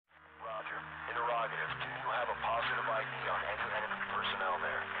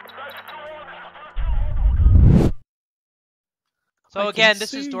So again,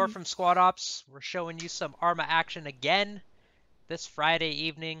 this is Dorf from SquadOps. We're showing you some Arma action again this Friday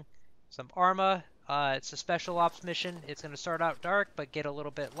evening. Some Arma. It's a special ops mission. It's going to start out dark, but get a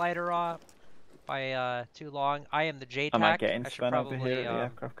little bit lighter off by too long. I am the JTAC. Am I getting should Sven probably over here at the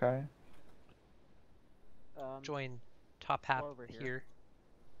aircraft carrier? Join top half over here.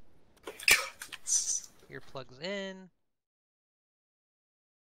 Earplugs in.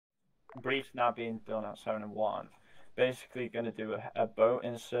 Brief's now being done at 7 and 1. Basically going to do a boat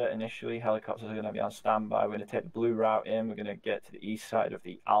insert initially. Helicopters are going to be on standby. We're going to take the blue route in. We're going to get to the east side of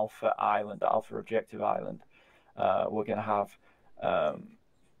the Alpha Island, the Alpha Objective Island. We're going to have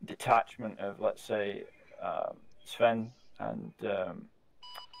detachment of, let's say, Sven and Sven.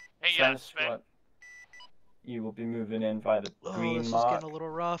 Squad. You will be moving in via the green this mark. Is getting a little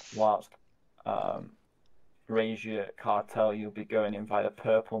rough. Whilst Razor Cartel, you'll be going in via the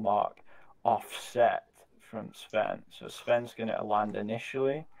purple mark, offset from Sven. So Sven's going to land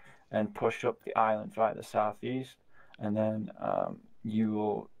initially and push up the island via the southeast, and then you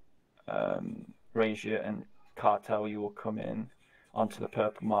will, Razor and Cartel, you will come in onto the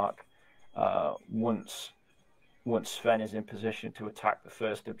purple mark once Sven is in position to attack the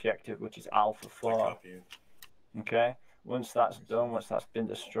first objective, which is Alpha 4. Okay, once that's done, once that's been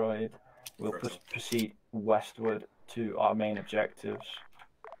destroyed, we'll proceed westward to our main objectives.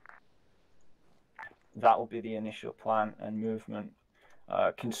 That will be the initial plan and movement.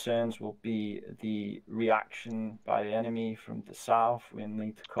 Concerns will be the reaction by the enemy from the south. We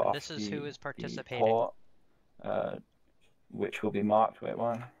need to cut off this is who is participating. The port, which will be marked. Wait,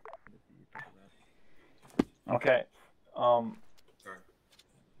 one. Okay.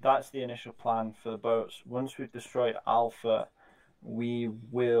 That's the initial plan for the boats. Once we've destroyed Alpha, we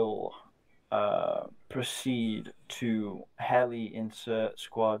will proceed to heli insert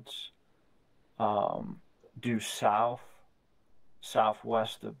squads due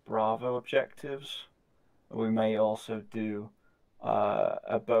southwest of Bravo objectives. We may also do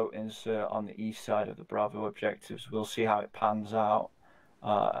a boat insert on the east side of the Bravo objectives. We'll see how it pans out.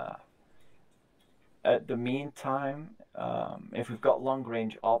 At the meantime, if we've got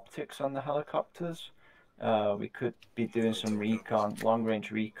long-range optics on the helicopters, we could be doing some recon,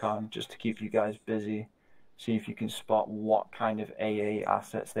 long-range recon, just to keep you guys busy. See if you can spot what kind of AA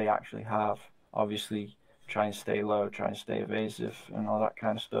assets they actually have. Obviously, try and stay low, try and stay evasive, and all that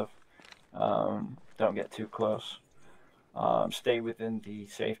kind of stuff. Don't get too close. Stay within the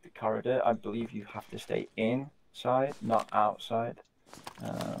safety corridor. I believe you have to stay inside, not outside.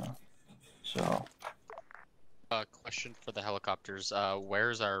 Question for the helicopters.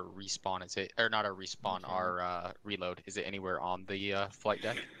 Where's our respawn? Is it, or not our respawn, our reload? Is it anywhere on the flight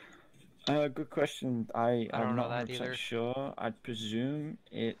deck? Good question. I'm not 100% sure. I'd presume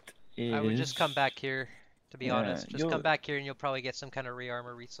it is. I would just come back here, to be honest. Just come back here and you'll probably get some kind of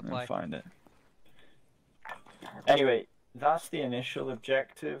rearmor resupply. I'll find it. Anyway, that's the initial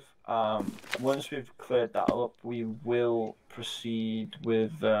objective. Once we've cleared that up, we will proceed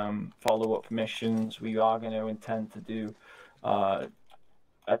with follow-up missions. We are going to intend to do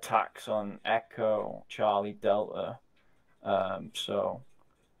attacks on Echo, Charlie, Delta. I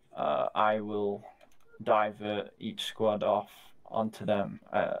will divert each squad off onto them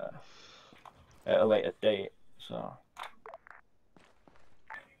at a later date. So,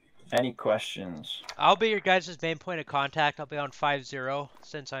 any questions? I'll be your guys' main point of contact. I'll be on 5-0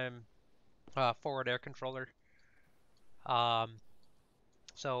 since I'm forward air controller.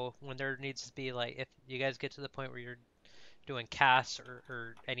 So when there needs to be, like, if you guys get to the point where you're doing CAS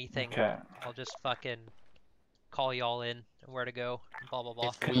or anything, okay, I'll just fucking call y'all in and where to go, blah blah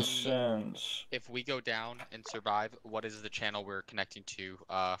blah. Concerns. If we go down and survive, what is the channel we're connecting to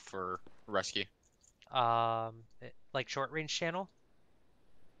for rescue? Like short range channel?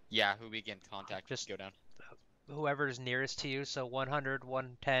 Yeah, who we get in contact just go down? Whoever's nearest to you, so 100,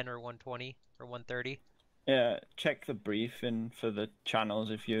 110, or 120, or 130. Yeah, check the briefing for the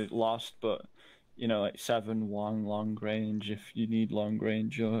channels if you're lost, but, you know, like 7-1 long range, if you need long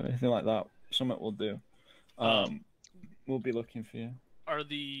range or anything like that, something will do. We'll be looking for you. Are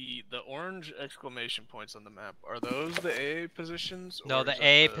the orange exclamation points on the map, are those the AA positions? No, the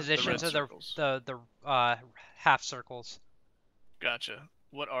AA positions are the half circles. Gotcha.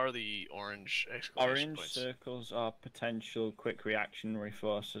 What are the orange exclamation points? Orange circles are potential quick reactionary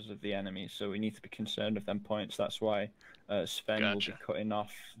forces of the enemy, so we need to be concerned with them points. That's why Sven will be cutting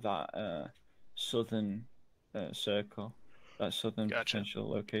off that southern circle, that southern potential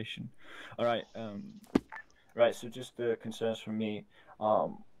location. All right, right. So just the concerns from me.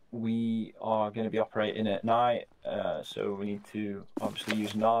 We are going to be operating at night, so we need to obviously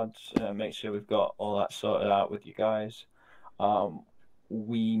use nods, make sure we've got all that sorted out with you guys.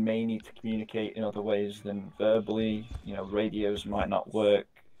 we may need to communicate in other ways than verbally. You know, radios might not work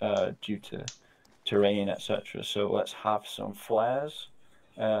due to terrain, etc. So let's have some flares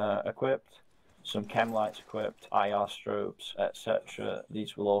equipped, some chem lights equipped, IR strobes, etc.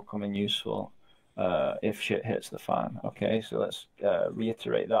 These will all come in useful if shit hits the fan. Okay, so let's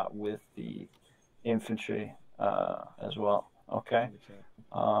reiterate that with the infantry as well. Okay.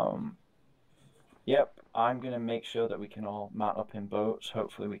 Yep, I'm going to make sure that we can all mat up in boats.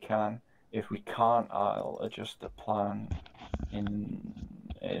 Hopefully we can. If we can't, I'll adjust the plan in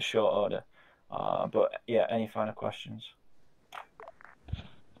a short order. But yeah, any final questions?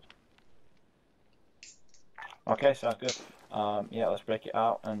 Okay, sounds good. Yeah, let's break it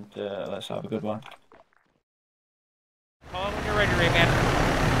out and let's have a good one. Call it when you're ready, Rayman.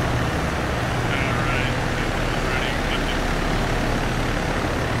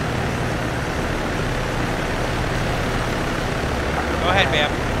 Go ahead,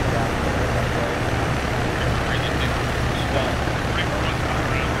 ma'am.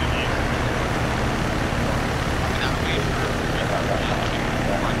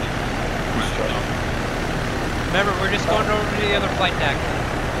 Remember, we're just going over to the other flight deck.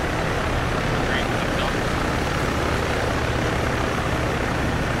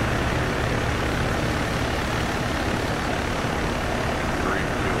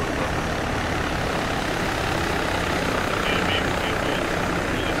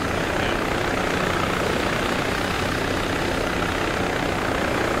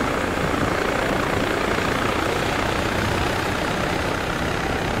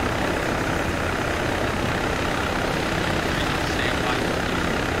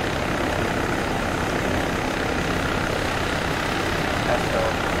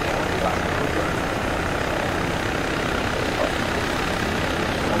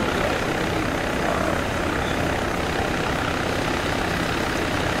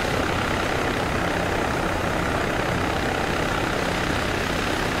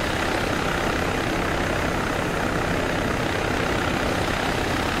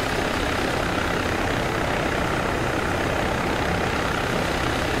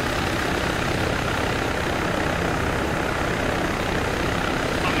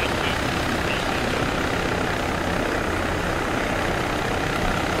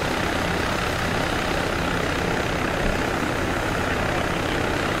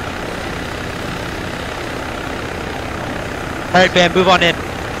 Alright, man, move on in. I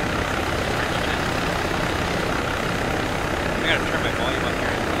gotta turn my volume up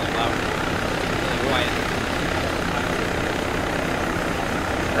here, it's really loud. Really quiet.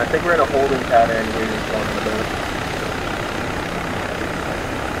 I think we're in a holding pattern waiting for one of the boat.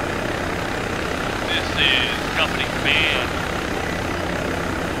 This is Company Command.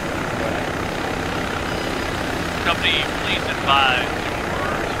 Company, please advise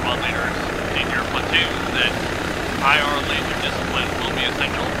your squad leaders in your platoon that IR laser discipline will be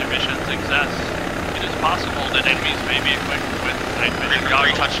essential to mission success. It is possible that enemies may be equipped with night vision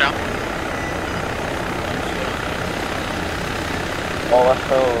goggles. Touchdown. Well, let's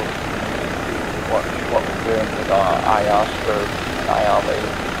go what we're doing with our IR strobe and IR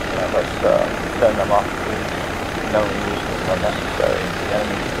lasers. Let's turn them off with no use unnecessary. The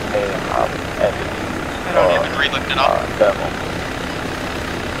enemy may have I don't have infantry lifted up. Thermal.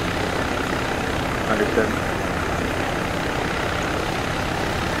 Understood.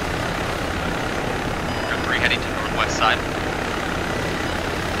 Heading to northwest side.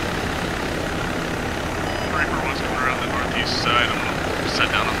 Reaper one's coming around the northeast side. I'm gonna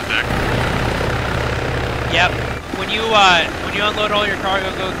set down on the deck. Yep. When you unload all your cargo,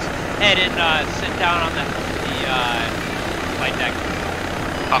 go ahead and sit down on the flight deck.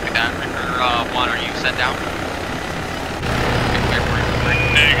 Copy that. Reaper 1, are you set down?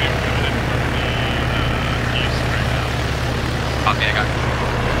 Negative, coming in from the east right now. Copy, I got you.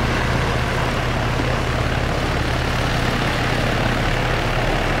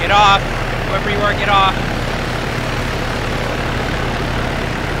 Get off! Whoever you are, get off!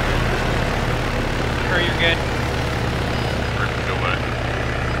 Sure, you're good. Go away.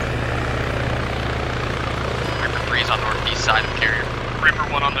 Reaper 3 is on northeast side of the carrier. Reaper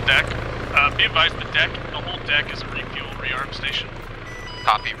 1 on the deck. Be advised, the whole deck is a refuel rearm station.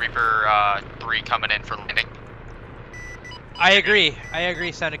 Copy. Reaper 3 coming in for landing. I agree,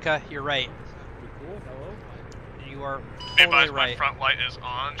 Seneca, you're right. You are Be totally advised, right. my front light is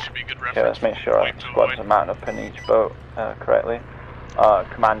on. Should be good reference. Okay, let's make sure our point to squads avoid. are mounted up in each boat correctly.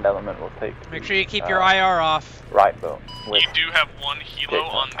 Command element will take Make sure you keep your IR off. right boat. You do have one helo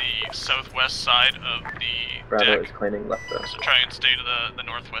on the southwest side of the Bravo deck, is claiming left though. so try and stay to the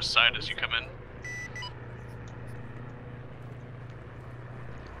northwest side as you come in.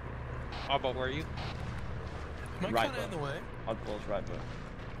 Oddball, where are you? Am I Right kinda in the way? Oddball's right, bro.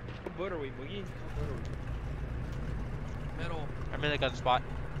 What boat are we, Boogie? What boat are we? Middle. I'm in the gun spot.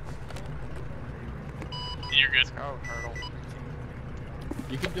 You're good. Oh, turtle.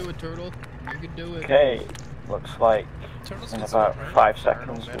 You can do it, turtle. You can do it. Okay, looks like Turtles in get about split, right? 5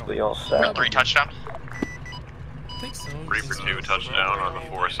 seconds we'll be all set. 3 touchdown. I think so. Reaper 2 touchdown on the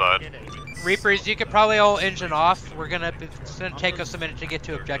 4 side. Reapers, you could probably all engine off. It's gonna take us a minute to get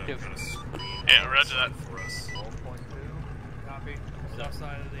to objective. Yeah, roger that. Copy. South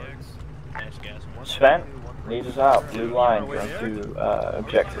side of the X. Sven, lead us out. Blue line going to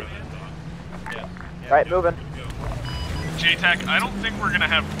objective. Right, moving. JTAC, I don't think we're gonna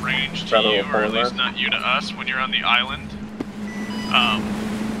have range to you, or at least not you to us, when you're on the island.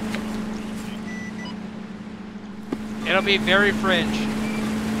 It'll be very fringe.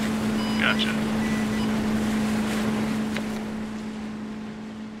 Gotcha.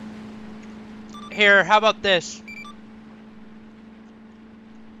 Here, how about this?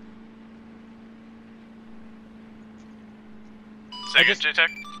 Say again, JTAC?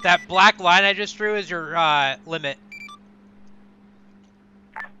 That black line I just drew is your limit.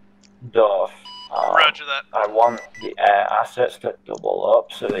 Dorf. Roger that. I want the air assets to double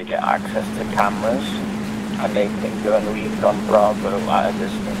up so they get access to cameras and they can go and recon Bravo at a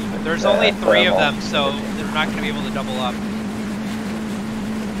distance. With There's only 3 of thermal. them, so they're not going to be able to double up.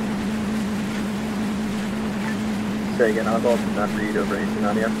 Say again, I'll not read over anything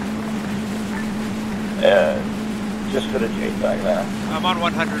on you. Just for the JTAG there. I'm on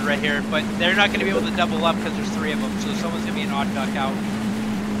 100 right here, but they're not going to be able to double up because there's 3 of them, so someone's going to be an odd duck out.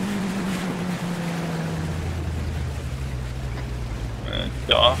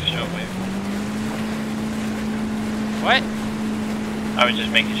 Dorf, show me. What? I was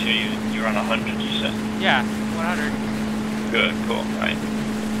just making sure you're on 100, you said. Yeah, 100. Good, cool, right.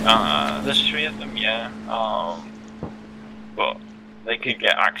 There's 3 of them, yeah. But they could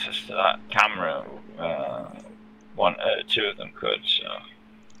get access to that camera. 2 of them could, so.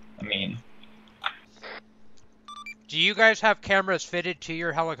 I mean. Do you guys have cameras fitted to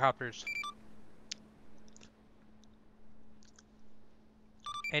your helicopters?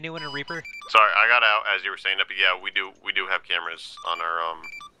 Anyone in Reaper? Sorry, I got out as you were saying that, but yeah, we do have cameras on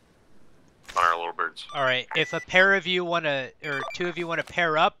our little birds. All right. If a pair of you want to, or 2 of you want to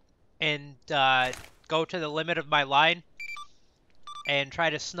pair up and go to the limit of my line and try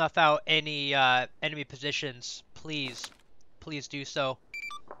to snuff out any enemy positions, please do so.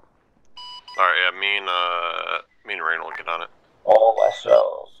 All right, yeah, me and Rain will get on it. All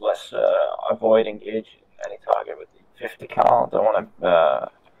vessels, let's avoid engaging any target with the 50 cal. Don't want to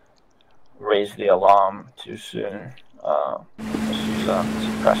raise the alarm too soon. Let's use our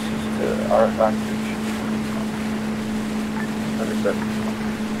suppressors to our advantage. Understood.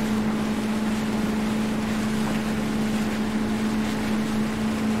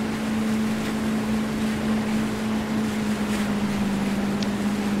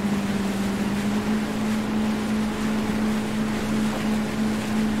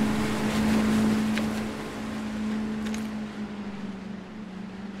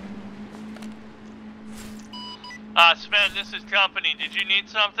 Sven, this is company. Did you need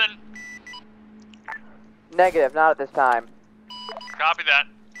something? Negative, not at this time. Copy that.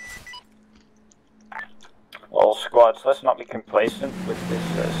 All squads, let's not be complacent with this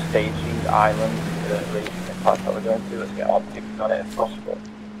staging island region in part that we're going to. Let's get optics on it if possible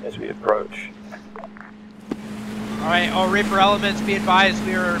as we approach. All right, all Reaper elements, be advised,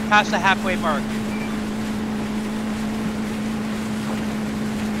 we are past the halfway mark.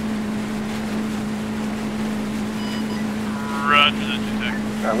 Roger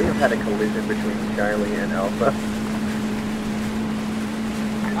that, We have had a collision between Charlie and Alpha.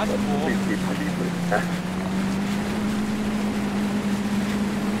 That's cool.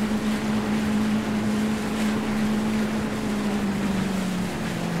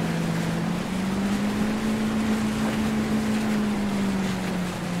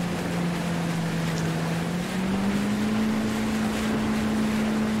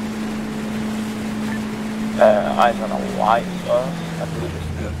 Eyes on a light source. I believe it's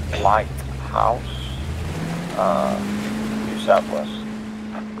the lighthouse. Due southwest.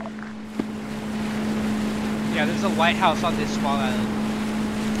 Yeah, there's a lighthouse on this small island.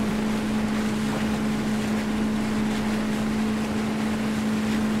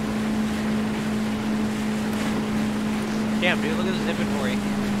 Damn, dude, look at this inventory.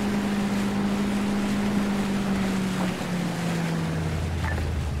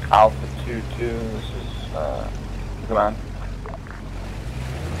 Alpha 2-2, this is command.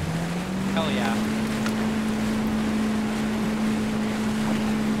 Hell yeah.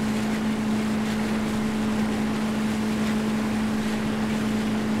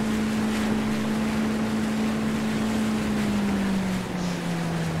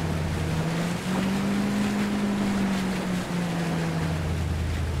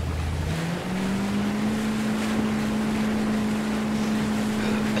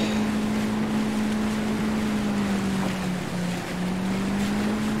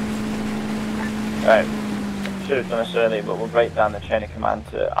 Right. Should have done this earlier, but we'll break down the chain of command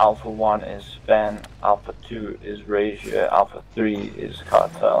to Alpha 1 is Sven, Alpha 2 is Razor, Alpha 3 is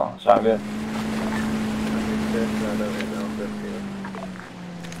Cartel. Sound good?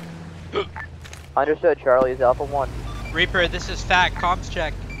 Understood, Charlie is Alpha 1. Reaper, this is Fat, comms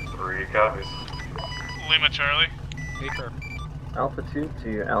check. 3 copies. Lima Charlie. Reaper. Alpha 2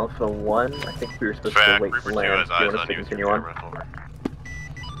 to Alpha 1. I think we were supposed Fact, to wait Reaper to 2 land. has Do you eyes want us on to you. continue on? Over.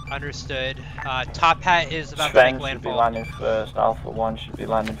 Understood. Top Hat is about to Sven make should be landfall. landing first, Alpha 1 should be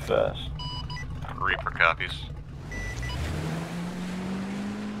landing first. Reaper copies.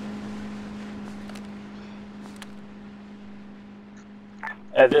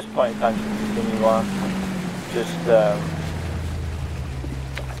 At this point in time, you can continue on. Just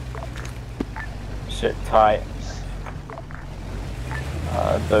sit tight.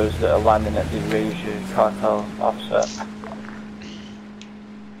 Those that are landing at the Razor Cartel offset.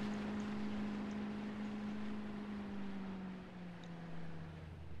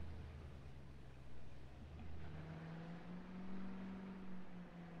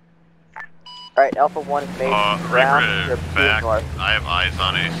 Alright, Alpha 1 is made ground. They're Reaper, moving fact, north. I have eyes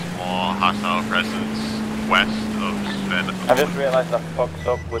on a small hostile presence west of Sven. I just realised I fucked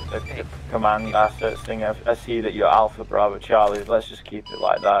up with the command assets thing. I see that you're Alpha Bravo Charlie. Let's just keep it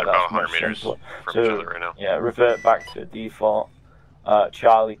like that. About That's 100 much meters simpler. from So, each other right now. yeah, revert back to default.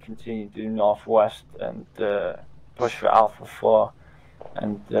 Charlie, continue due northwest and push for Alpha 4.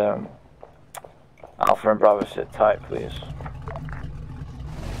 And Alpha and Bravo sit tight, please.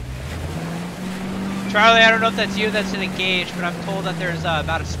 Charlie, I don't know if that's you that's in engage, but I'm told that there's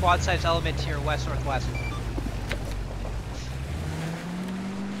about a squad-sized element to your west-northwest.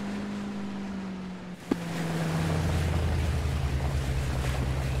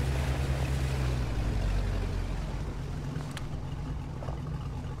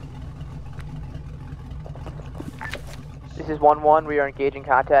 This is 1-1, we are engaging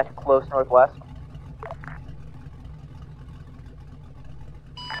contact close northwest.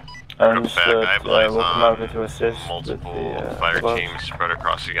 Understood. I have We'll eyes come on over to assist multiple with the fire gloves. teams spread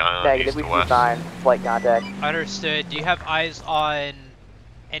across the island, Negative, east we to should be west. fine. Flight contact. Understood. Do you have eyes on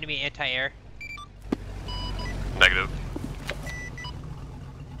enemy anti-air? Negative.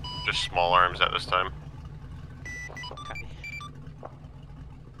 Just small arms at this time. Copy.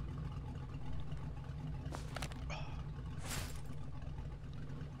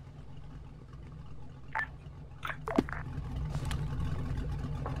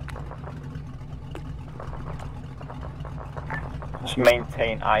 Just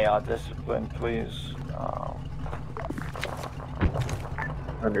maintain IR discipline, please.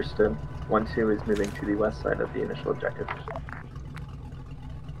 Understood. 1-2 is moving to the west side of the initial objective.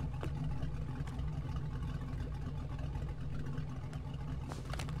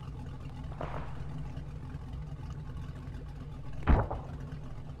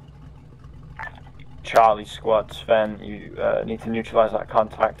 Charlie Squad, Sven, you need to neutralize that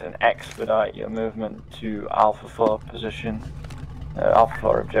contact and expedite your movement to Alpha 4 position. Alpha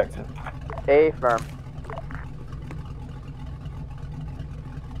 4 objective. A firm.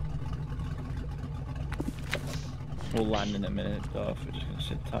 We'll land in a minute, Dorf. We're just gonna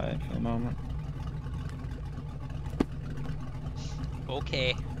sit tight for the moment.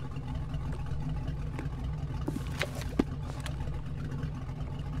 Okay.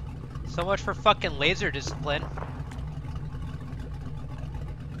 So much for fucking laser discipline.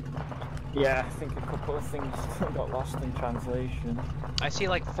 Yeah, I think a couple of things got lost in translation. I see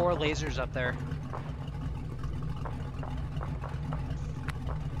like 4 lasers up there.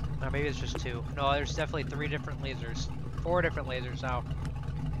 Or maybe it's just 2. No, there's definitely 3 different lasers. 4 different lasers now.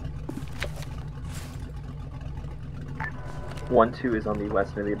 1-2 is on the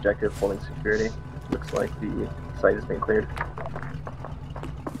west end of the objective, holding security. Looks like the site has been cleared.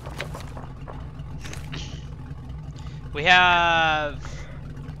 We have...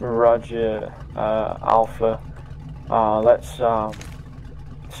 Roger, Alpha. Let's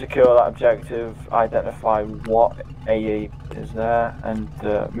secure that objective, identify what AA is there, and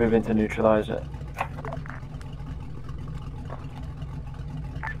move in to neutralize it.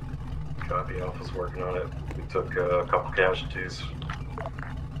 Copy, Alpha's working on it. We took a couple casualties.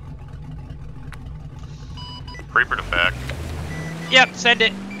 Reaper to fact. Yep, send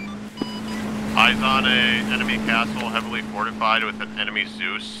it. Eyes on a enemy castle heavily fortified with an enemy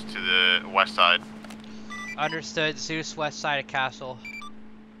Zeus to the west side. Understood. Zeus, west side of castle.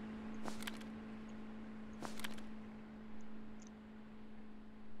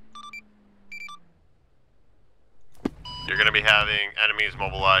 You're going to be having enemies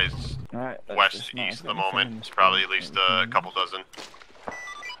mobilized west to east at the moment. It's probably at least a couple dozen.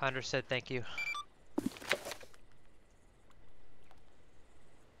 Understood, thank you.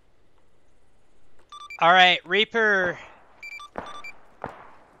 All right, Reaper.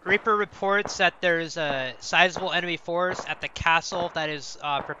 Reaper reports that there's a sizable enemy force at the castle that is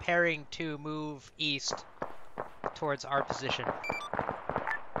preparing to move east towards our position.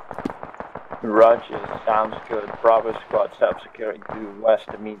 Roger, sounds good. Bravo squad, set up security due west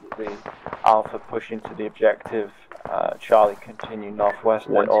immediately. Alpha, push into the objective. Charlie, continue northwest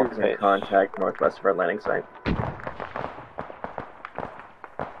at 1-2 is in contact northwest of our landing site.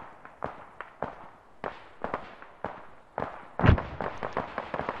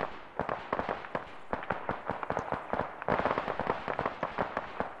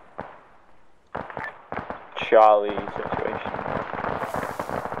 Charlie, situation.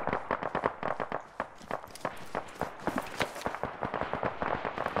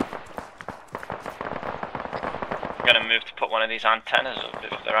 I'm gonna move to put one of these antennas up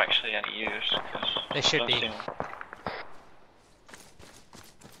if they're actually any use. 'Cause They should be.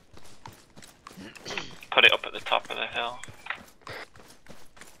 Put it up at the top of the hill.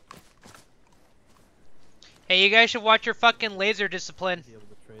 Hey, you guys should watch your fucking laser discipline. Be able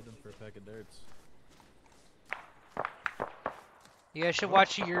to trade them for a pack of darts. You guys should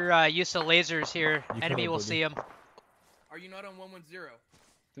watch your use of lasers here. Enemy will see them. Are you not on 110?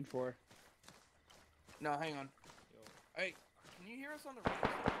 10-4. No, hang on. Hey, can you hear us on the radio?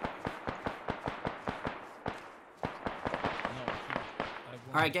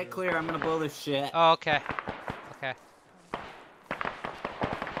 Alright, get clear. I'm gonna blow this shit. Oh, okay. Okay.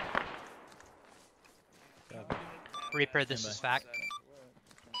 Reaper, this is fact.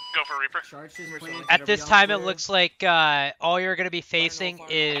 Go for Reaper. At this time, it looks like all you're going to be facing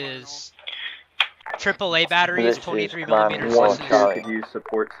is AAA batteries, 23mm One, could you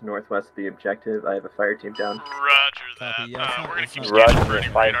support northwest of the objective? I have a fire team down. Roger that. We're going to keep scanning for any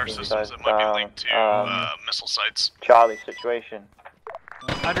radar systems that might be linked to missile sites. Charlie, situation.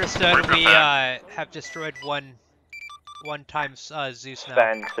 Understood. We have destroyed one times Zeus now.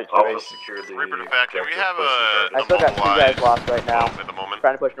 Sven, situation. Reaper to factory. We have a I still got 2 guys lost right now. at the moment.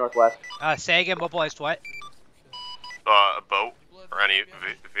 Trying to push northwest. Say again, mobilized what? A boat or any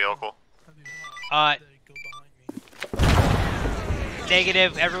vehicle.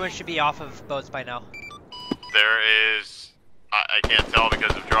 Negative. Everyone should be off of boats by now. There is, I can't tell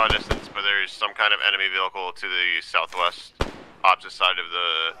because of draw distance, but there is some kind of enemy vehicle to the southwest, opposite side of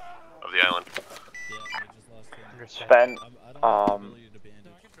the island. Sven,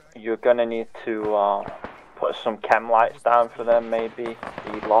 you're gonna need to put some chem lights down for them, maybe.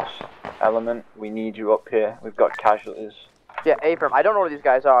 The lost element. We need you up here. We've got casualties. Yeah, A-firm. I don't know where these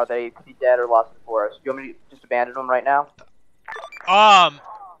guys are. They could be dead or lost in the forest. You want me to just abandon them right now?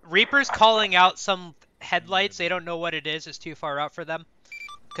 Reaper's calling out some headlights. They don't know what it is. It's too far out for them.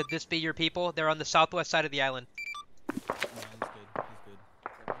 Could this be your people? They're on the southwest side of the island.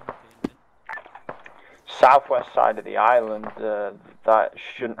 Southwest side of the island, that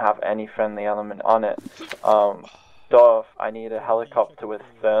shouldn't have any friendly element on it. Dorf, I need a helicopter with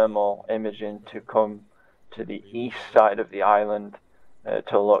thermal imaging to come to the east side of the island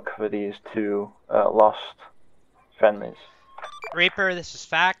to look for these 2 lost friendlies. Reaper, this is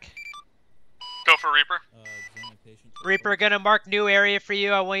FAC. Go for Reaper. Reaper, gonna mark new area for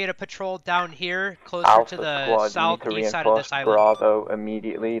you. I want you to patrol down here, closer Alpha to the squad, southeast side of this island. Bravo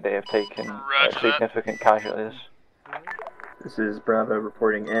immediately. They have taken significant casualties. This is Bravo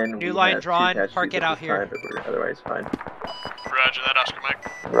reporting in. New line drawn. Park it out here. But we're otherwise fine. Roger that, Oscar Mike.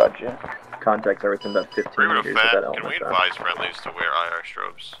 Roger. Contacts are within about 15 Reaper meters to of that fat, element. can we advise friendlies to wear IR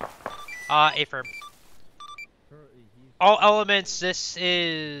strobes? A-firm. All elements, this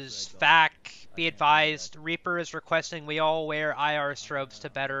is FAC. Be advised, Reaper is requesting we all wear IR strobes to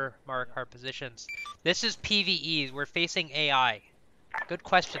better mark our positions. This is PvE. We're facing AI. Good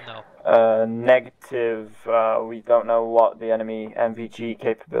question, though. Negative. We don't know what the enemy MVG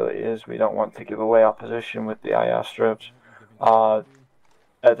capability is. We don't want to give away our position with the IR strobes.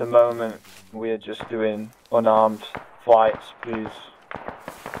 At the moment, we are just doing unarmed flights, please.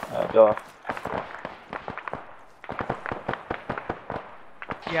 Dorf.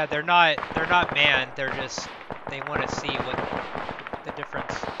 Yeah, they're not manned. They're just, they want to see what the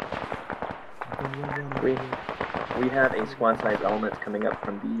difference. We have a squad-sized element coming up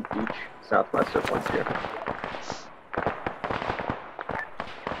from the beach southwest of 1-2.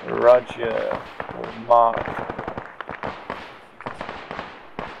 Roger. Mark.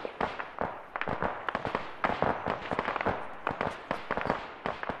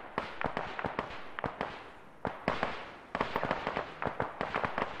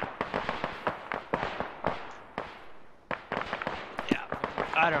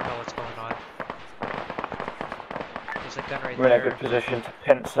 gun right We're in a there. good position to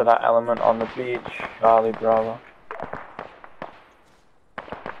pincer that element on the beach. Charlie Bravo.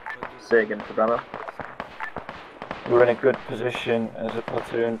 Say again for Bravo. We're in a good position as a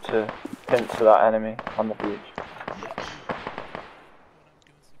platoon to pincer that enemy on the beach.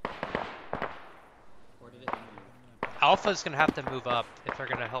 Alpha's gonna have to move up if they're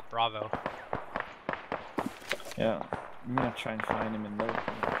gonna help Bravo. Yeah, I'm gonna try and find him in local.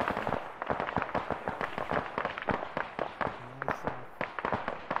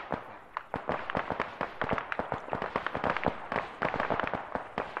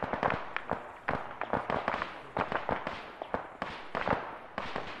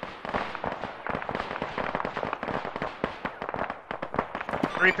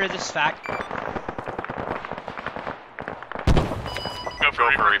 Reaper, this is fact. Go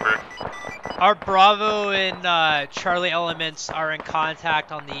for Reaper. Our Bravo and Charlie elements are in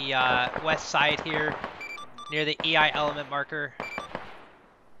contact on the west side here, near the EI element marker.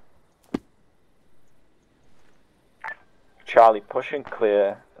 Charlie, push and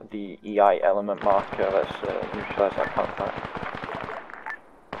clear the EI element marker. Let's neutralize that contact.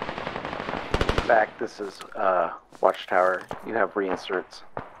 Back, this is Watchtower. You have reinserts.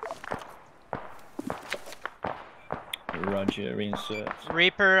 Roger, reinserts.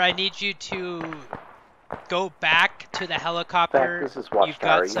 Reaper, I need you to go back to the helicopter. Back, this is You've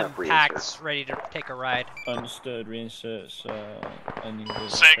Watchtower. got You some have reinserts. packs ready to take a ride. Understood, reinserts.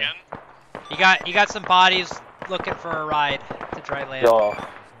 Say again. You got some bodies looking for a ride to dry land. So,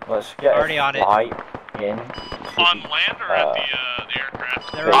 let's get Already a on it. flight in. On land or at the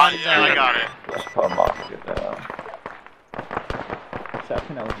aircraft? They're on Yeah, I got it. Let's put a marker there. Set up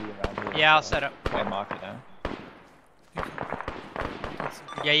an LG around here. Yeah, I'll set up. I'll mark it down.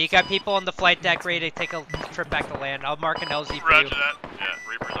 Yeah, you got people on the flight deck ready to take a trip back to land. I'll mark an LZ for you. Roger that. Yeah,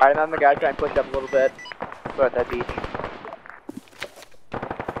 Reaper's Alright, I'm the guy trying to push up a little bit. Go at that beach.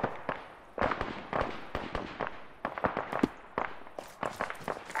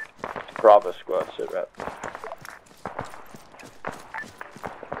 Bravo squad, sit rep.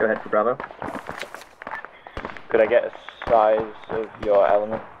 Go ahead for Bravo. Could I get a size of your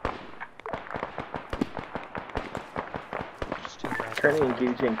element? Currently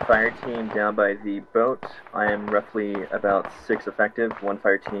engaging fire team down by the boat. I am roughly about 6 effective. One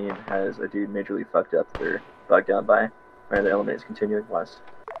fire team has a dude majorly fucked up. They're bogged down by. My other element is continuing west.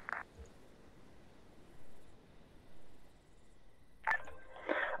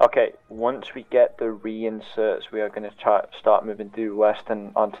 Okay, once we get the reinserts, we are going to start moving due west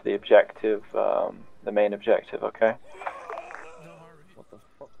and onto the objective, the main objective, okay? What the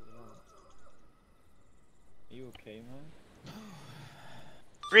fuck is going on? Are you okay, man?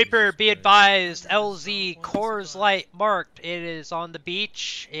 Reaper, be advised, LZ Coors Light marked. It is on the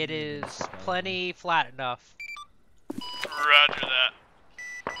beach. It is plenty flat enough. Roger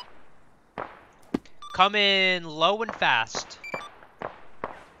that. Come in low and fast.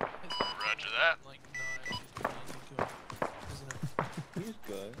 Roger that. He's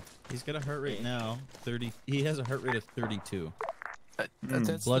good. He's got a heart rate now 30. He has a heart rate of 32.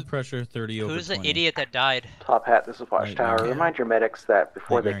 Blood pressure 30 over 20. Who's the idiot that died? Top hat, this is Watchtower. Right, Remind your medics that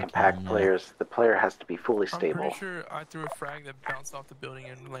before they Right, compact right, players, the player has to be fully I'm stable. pretty sure I threw a frag that bounced off the building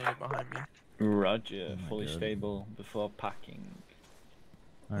and landed behind me. Roger, Oh my fully God. stable before packing.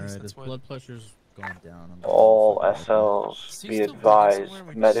 Alright, that's his what- blood pressure's going down. I'm All just fucking looking. SLs, be advised,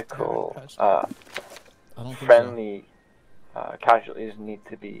 medical, I don't think so. friendly casualties need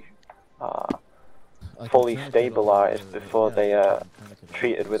to be I can fully turn it to the- stabilized before yeah, they I are can turn it to the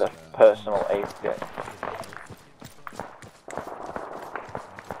treated with a office, personal aid kit.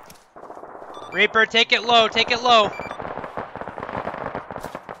 Reaper, take it low, take it low.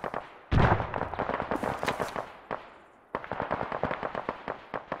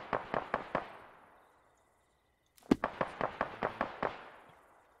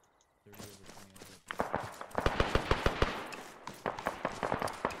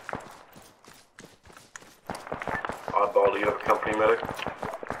 Oddball, do you have a company medic?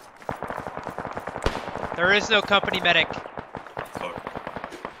 There is no company medic.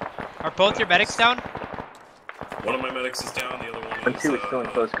 Are both your medics down? One of my medics is down, the other one One is, 2 is still in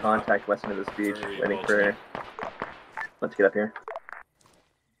close contact west of this beach, very waiting well for... Let's get up here.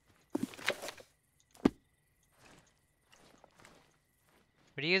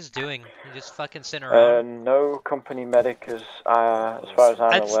 What are you guys doing? You just fucking sitting around? No company medic is, as far as I'm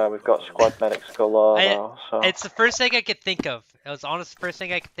That's- aware, we've got squad medics galore though, so... It's the first thing I could think of. It was honestly the first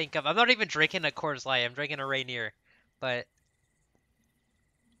thing I could think of. I'm not even drinking a Coors Light. I'm drinking a Rainier. But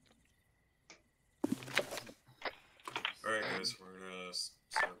Alright guys, we're gonna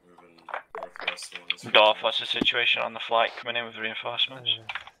start moving northwest rest of the ones. Dorf, what's the situation on the flight coming in with reinforcements?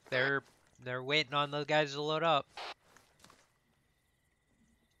 They're waiting on those guys to load up.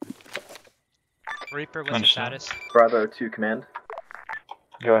 Reaper, what's your status? Bravo to command.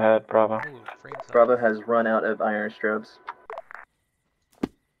 Go ahead, Bravo. Ooh, Bravo has run out of iron strobes.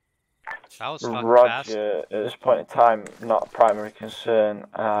 That was fucking fast. Roger, at this point in time, not a primary concern.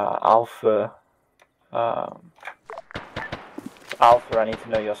 Alpha, Alpha, I need to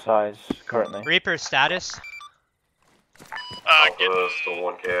know your size currently. Reaper status? Alpha, still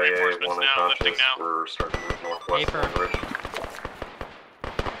 1 KIA, 1 unconscious. We're starting to move northwest on the ridge.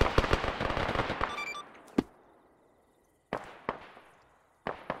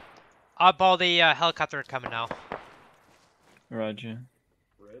 Oddball, the helicopter coming now. Roger.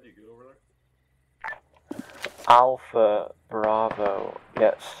 Red, you good over there? Alpha, Bravo,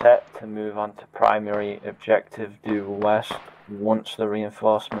 get set to move on to primary objective due west once the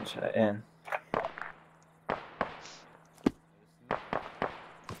reinforcements are in.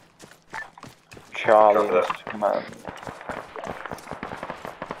 Charlie, this is command.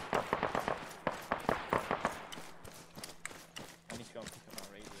 I need to go and pick up my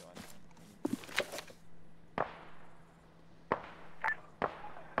radio.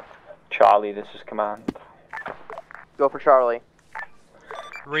 Charlie, this is command. Go for Charlie.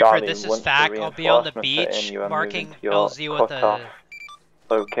 Reaper, Charlie, this is once the FAC. I'll be on the reinforcements are in, beach, you are marking moving to your LZ with cutoff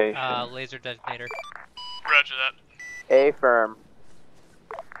a location. laser designator. Roger that. Affirm.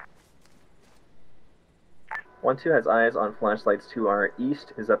 1-2 has eyes on flashlights to our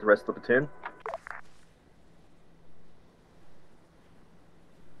east. Is that the rest of the platoon?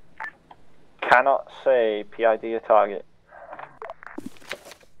 Cannot say PID a target.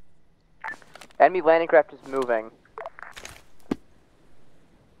 Enemy landing craft is moving.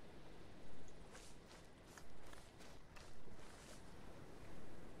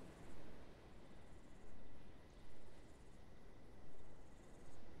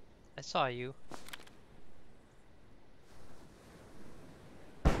 I saw you.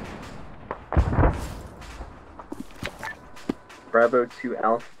 Bravo to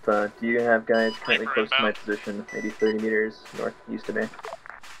Alpha. Do you have guys currently close to my position, maybe 30 meters northeast of me?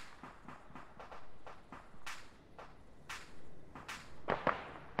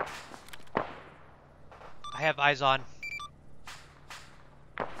 I have eyes on.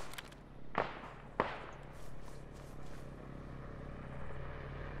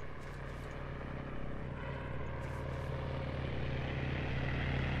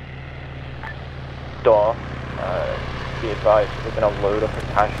 Dorf, be advised, we're going to load up a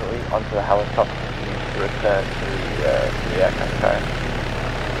casualty onto the helicopter to return to the aircraft carrier.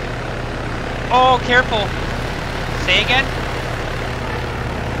 Oh, careful! Say again?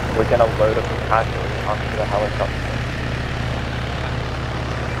 We're going to load up a casualty onto the helicopter.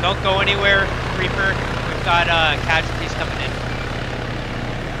 Don't go anywhere, Reaper. We've got casualties coming in.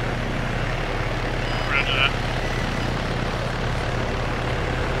 Roger that.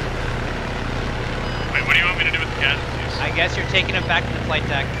 Wait, what do you want me to do with the casualties? I guess you're taking them back to the flight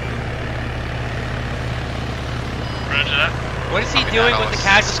deck. Roger that. What is he doing with the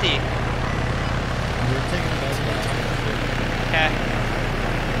casualty? We're taking them back to the hospital. Okay.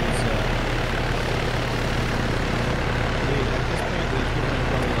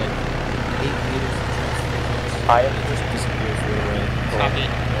 I am just disappears right away. Copy.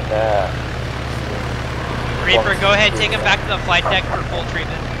 Reaper, go ahead, take him back to the flight deck for full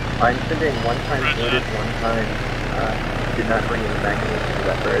treatment. I'm sending one time loaded, one time did not bring in the magazine to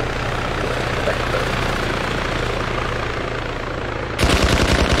that bird.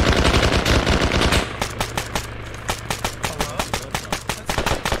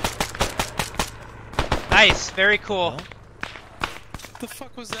 Nice, very cool. What the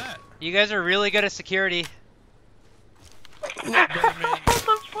fuck was that? You guys are really good at security.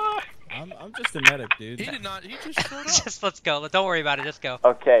 I'm just a medic, dude. He did not. He just showed up. Just let's go. Don't worry about it. Just go.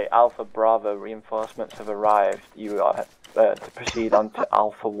 Okay, Alpha Bravo, reinforcements have arrived. You are to proceed on to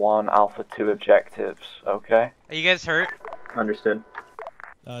Alpha 1, Alpha 2 objectives, okay? Are you guys hurt? Understood.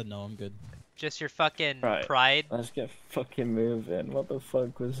 No, I'm good. Just your fucking Right. pride? Let's get fucking moving. What the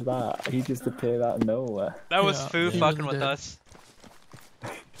fuck was that? He just appeared out of nowhere. That was Foo fucking with us.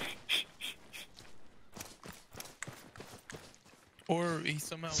 Or he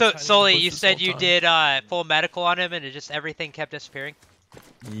somehow. So, Sully, you said you did full medical on him and it just everything kept disappearing?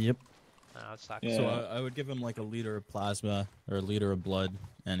 Yep. Oh, that sucks. Yeah. So I would give him like a liter of plasma or a liter of blood,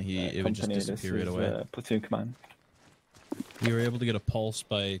 and it would just Company, disappear right this away. is, platoon command. We were able to get a pulse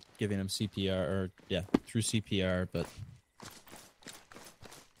by giving him CPR, or through CPR, but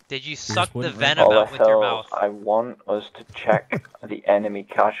Did you suck the venom out with your mouth? I want us to check the enemy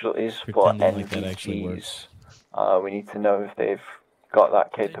casualties for NVGs. We need to know if they've got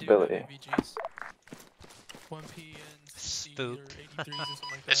that capability. Spook.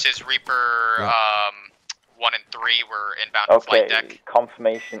 This is Reaper 1 and 3. We're inbound to flight deck.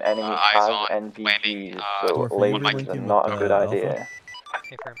 Confirmation enemy has NVGs, so lasers are not a good idea.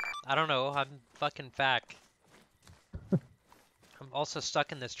 I don't know, I'm fucking FAC. I'm also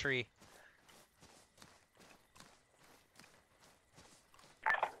stuck in this tree.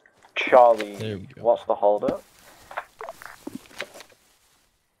 Charlie, what's the holdup?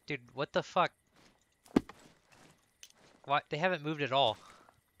 Dude, what the fuck? What? They haven't moved at all.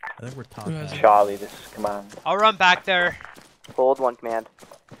 I think we're talking. Charlie, this is command. I'll run back there. Hold 1 command.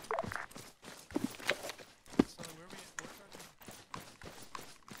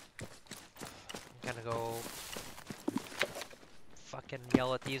 I'm gonna go fucking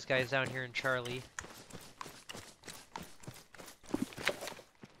yell at these guys down here in Charlie.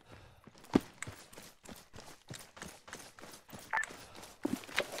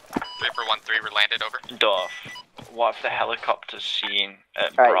 Reaper 1-3, we're landed over. Dorf, what have the helicopters seen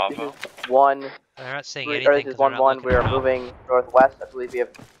at Alright, Bravo? this is 1. They're not saying Or anything. this is 1-1. We are moving northwest. I believe we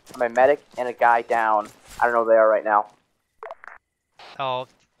have my medic and a guy down. I don't know where they are right now. Oh,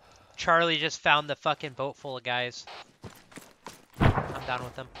 Charlie just found the fucking boat full of guys. I'm down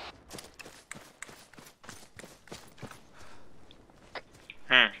with them.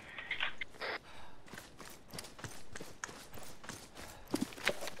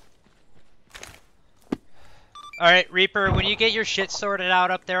 Alright, Reaper, when you get your shit sorted out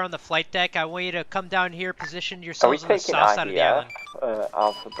up there on the flight deck, I want you to come down here, position yourselves on the south side of the island.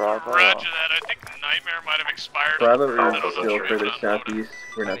 Alpha Bravo? Roger that. I think Nightmare might have expired. Bravo is still further southeast.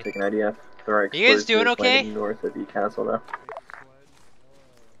 We're not taking IDF. There are you guys doing okay? North of the castle though.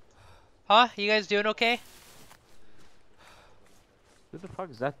 Huh? You guys doing okay? Who the fuck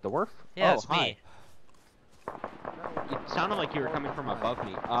is that, Dorf? Yeah, oh, it's hi. me. It sounded like you were coming from above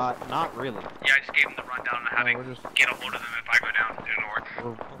me. Not really. Yeah, I just gave him the rundown on how to get a hold of them if I go down to the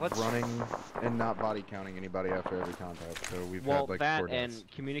north. We're running and not body counting anybody after every contact, so we've had like that 4 deaths.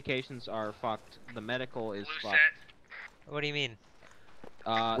 and communications are fucked. The medical is fucked. What do you mean?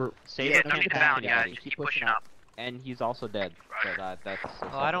 Save nothing down, yeah, just keep pushing up. And he's also dead. So that's.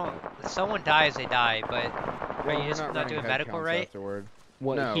 Well, I don't. If someone dies, they die. But are you just not doing medical right? Afterward.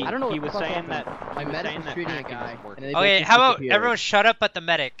 Well, no. I don't know. He was saying happened. that. My medic was treating a guy. Okay, how about everyone shut up but the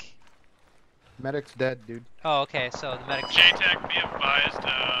medic? Medic's dead, dude. Oh, okay, so the medic's JTAC, be advised,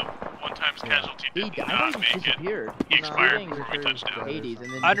 one time's casualty did not make it. He expired before we touched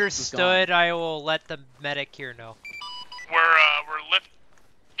down. Understood, I will let the medic here know. We're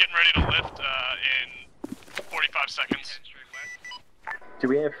getting ready to lift, in 45 seconds. Do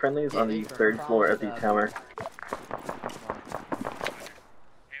we have friendlies on the 3rd floor of the tower?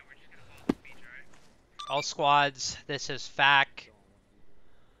 All squads, this is FAC.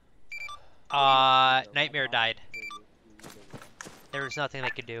 Nightmare died. There was nothing they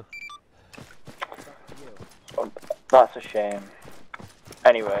could do. That's a shame.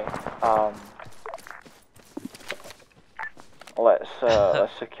 Anyway, let's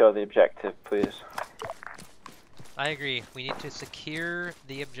secure the objective, please. I agree. We need to secure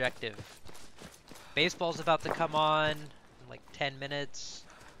the objective. Baseball's about to come on in like 10 minutes.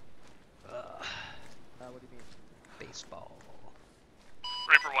 What do you mean? Baseball.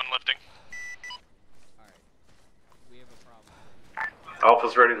 Reaper 1 lifting. Alright. We have a problem.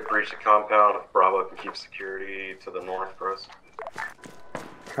 Alpha's ready to breach the compound if Bravo can keep security to the north for us.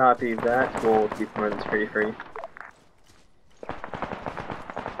 Copy that. We'll keep more than security free.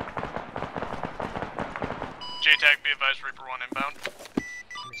 JTAC, be advised, Reaper 1 inbound.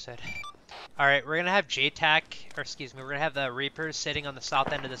 Understood. Alright, we're gonna have JTAC, or excuse me, we're gonna have the Reapers sitting on the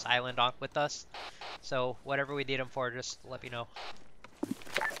south end of this island with us. So, whatever we need them for, just let me know.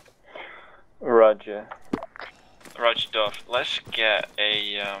 Roger. Roger, Duff. Let's get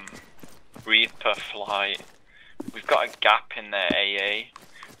a Reaper flight. We've got a gap in their AA.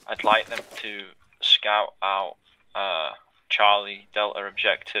 I'd like them to scout out Charlie Delta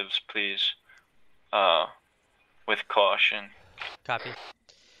objectives, please. With caution. Copy.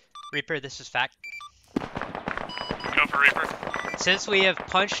 Reaper, this is FAC. Go for Reaper. Since we have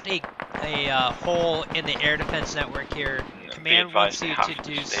punched a hole in the air defense network here, Command wants you to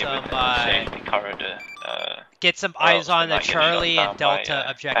do some corridor, get some eyes on the Charlie and Delta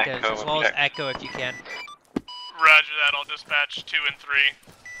objectives, as well as Echo if you can. Roger that, I'll dispatch 2 and 3.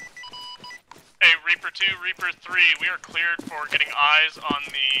 Hey, Reaper 2, Reaper 3, we are cleared for getting eyes on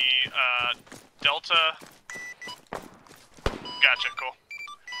the Delta. Gotcha, cool.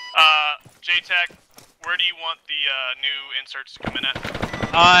 JTAC, where do you want the new inserts to come in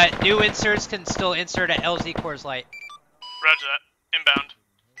at? New inserts can still insert at LZ Coors Light. Roger that. Inbound.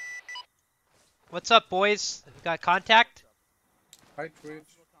 What's up, boys? Got contact? Hi, Twitch.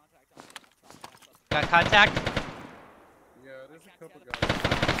 Got contact? Yeah, there's a couple guys.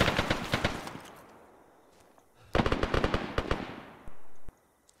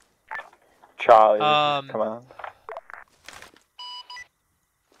 Charlie, come on.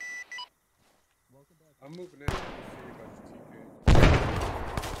 I'm moving in to see if I can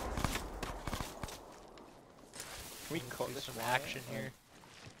We cut this some action here.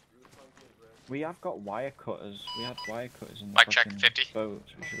 We have got wire cutters. We had wire cutters in the Mic check, fucking 50.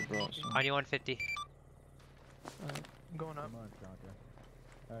 boats. We should have brought some. On you 150. I'm going up.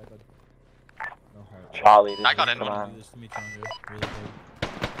 Alright, bud. No heart. Charlie, this I got is in come one. on. Do this to me, Chandra. Really good.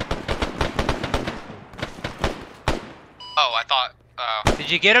 Oh, I thought. Did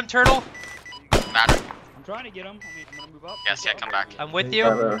you get him, Turtle? Matter. I'm trying to get him. I'm gonna move up. Yes, yeah, come back. I'm with you.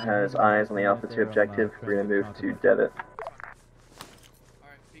 Bravo has eyes on the Alpha 2 objective. We're gonna move to Devitt.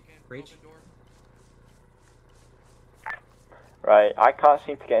 Breach. Right, I can't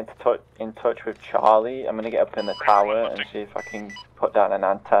seem to get in touch with Charlie. I'm gonna get up in the tower and see if I can put down an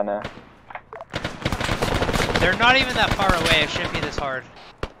antenna. They're not even that far away. It shouldn't be this hard.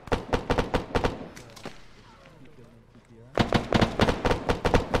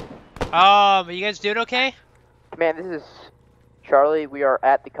 Are you guys doing okay? Man, this is Charlie. We are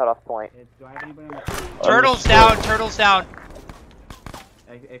at the cutoff point. Do I have anybody on the Turtle's down. Turtle's down.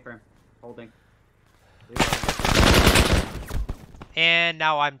 A-frame. Holding. And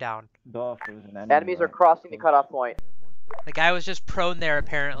now I'm down. Dorf, there was an enemy. Enemies are crossing the cutoff point. The guy was just prone there,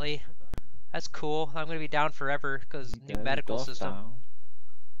 apparently. That's cool. I'm gonna be down forever because new medical Dorf system. down.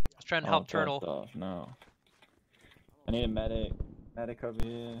 I was trying to help Turtle. Dorf, no. I need a medic. Medic over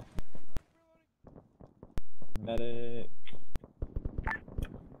here. Medic.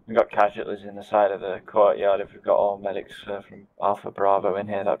 We've got casualties in the side of the courtyard. If we've got all medics from Alpha Bravo in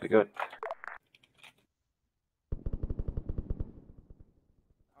here, that'd be good.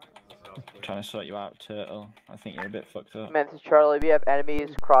 Trying to sort you out, Turtle. I think you're a bit fucked up. Man, this is Charlie. We have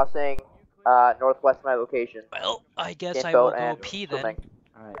enemies crossing northwest of my location. Well, I guess In I will boat go and pee then. swimming.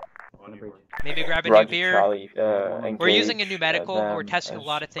 Alright. Maybe grab a Roger, new beer. Charlie, We're using a new engage, medical. them We're testing a as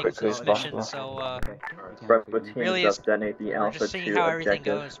lot of things quickly this as mission, possible. so Bravo team really is is up to detonate the we're Alpha just seeing 2 how everything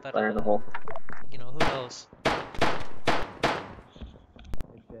objective. goes, but Fire in the hole. you know, who knows?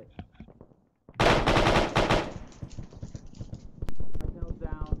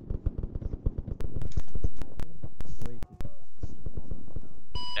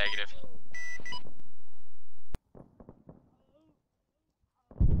 Negative.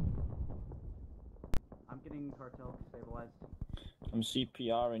 I'm getting cartel stabilized. I'm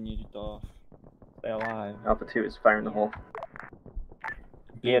CPRing you, Dorf. Stay alive. Alpha 2 is fire in the hole.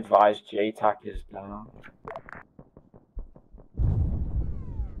 Be advised, JTAC is down.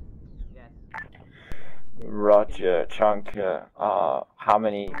 Roger, Chunker. How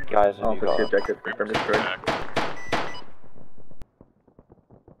many guys have you Alpha 2 got? objective confirmed destroyed.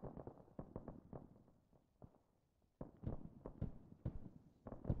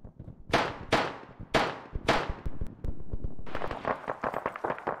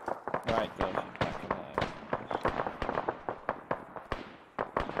 Right, Dorf, you're back alive.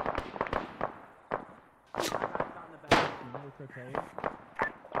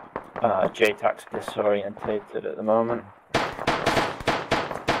 JTAC's disorientated at the moment.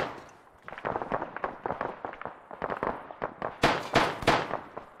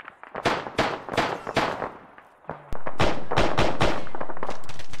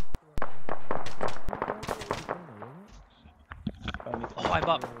 Oh, I'm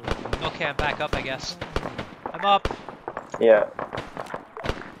up. Okay, I'm back up, I guess. I'm up. Yeah.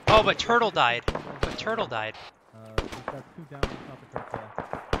 Oh, but Turtle died. But Turtle died. We've got 2 down on top of cartel.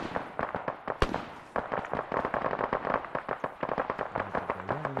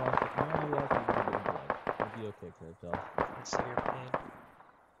 We only lost a little bit of blood. We'll be okay, cartel. Let's see your pain.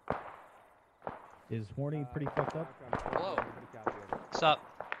 Is Horny pretty fucked up? Whoa. What's up?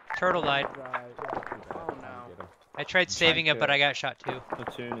 Turtle died. Oh no. I tried saving it, but I got shot too.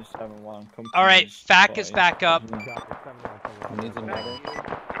 Platoon is 7-1. Alright, FAC is back up. Good morning.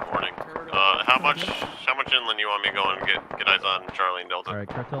 How much inland you want me to go and get eyes on Charlie and Delta? Alright,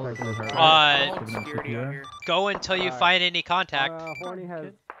 cartel is Security out here. Go until you find any contact. Horny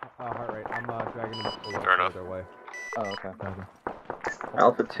has heart rate. I'm dragging him up Fair enough. way. Oh, okay.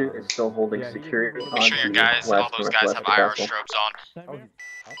 Alpha 2 is still holding security on Make sure your the guys, west all those guys have northwest IR of the castle. strobes on.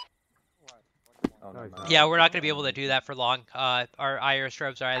 Yeah, we're not going to be able to do that for long. Our IR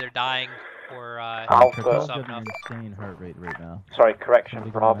strobes are either dying or Alpha. something up. Insane heart rate right now. Sorry, correction,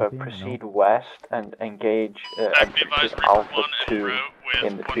 Somebody go Bravo. mapping? Proceed No. west and engage objective Alpha 2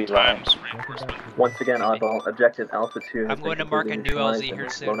 in the tree line. Once again, oddball. Objective Alpha 2 has I'm going to mark a new LZ here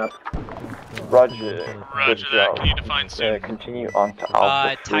soon. Roger. Roger that. Can you define soon? Continue on to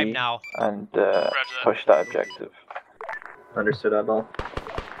Alpha 3 time now. and push that objective. Understood, oddball.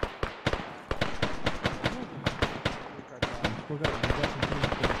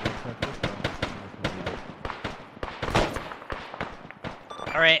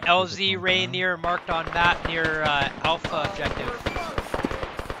 Alright, LZ Rainier marked on map near Alpha objective.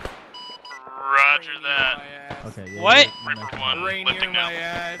 Roger that. Okay, yeah, What? Reaper 1, lifting now. You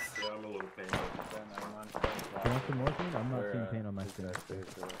want some morphine? I'm not seeing pain on my screen.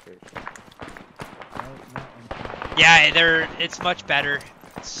 Yeah, it's much better.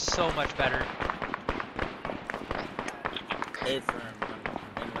 It's so much better. Hey, firm.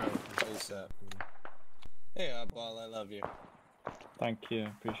 ASAP. Hey, oddball, I love you. Thank you,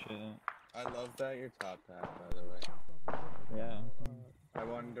 appreciate it. I love that you're top hat, by the way. Yeah. I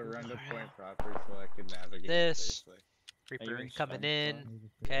wanted to run to point proper so I could navigate This. safely. Reaper coming in.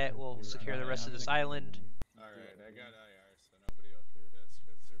 Okay, we'll secure the rest of this island. Alright, I got IR, so nobody will shoot us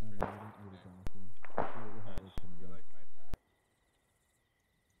because they're pretty. You like my pack?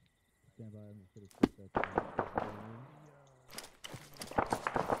 Stand by, I'm gonna put a quick back.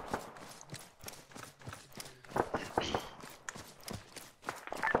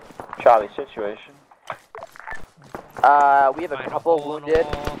 Charlie, situation. We have a couple wounded.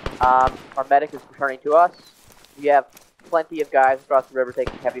 Our medic is returning to us. We have plenty of guys across the river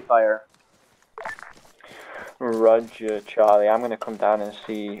taking heavy fire. Roger, Charlie. I'm going to come down and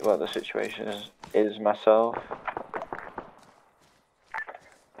see what the situation is myself.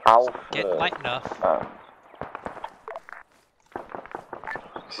 Alpha. Get light enough.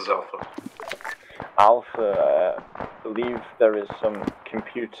 This is Alpha. Alpha, I believe there is some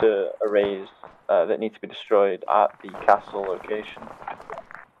computer arrays that need to be destroyed at the castle location.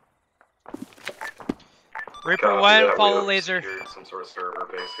 Reaper 1, follow we have laser. secured some sort of server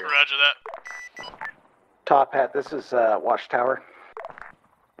base here. Roger that. Top hat, this is Watchtower.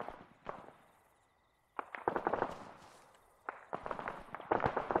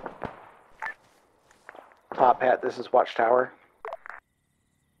 Top hat, this is Watchtower.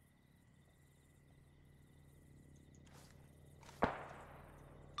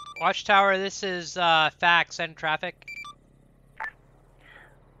 Watchtower, this is Fax, send traffic.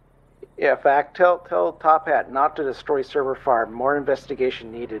 Yeah, fact. Tell Top Hat not to destroy server farm. More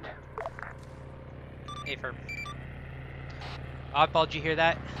investigation needed. Affirm. Oddball, did you hear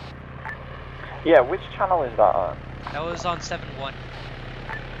that? Yeah, which channel is that on? That was on 7-1.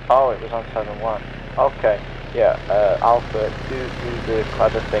 Oh, it was on 7-1. Okay, yeah, Alpha, do the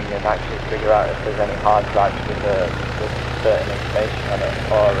clever thing and actually figure out if there's any hard drives with certain information on it,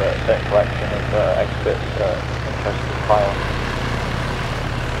 or a certain collection of experts interested files.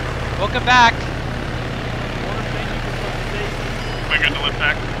 Welcome back! Am I good to lift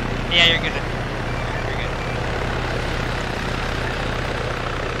back? Yeah, you're good.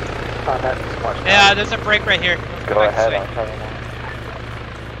 Yeah, there's a break right here. Go ahead, I'll tell you now.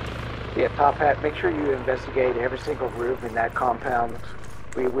 Yeah, Top Hat, make sure you investigate every single room in that compound.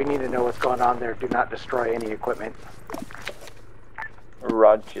 We need to know what's going on there. Do not destroy any equipment.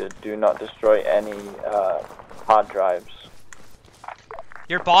 Roger, do not destroy any hard drives.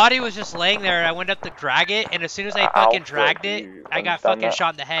 Your body was just laying there, and I went up to drag it, and as soon as I fucking dragged it, I got fucking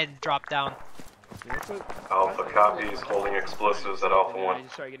shot in the head and dropped down. Alpha copies, holding explosives at Alpha 1. I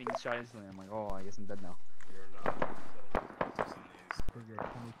just started getting shot instantly. I'm like, oh, I guess I'm dead now.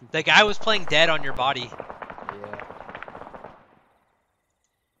 The guy was playing dead on your body.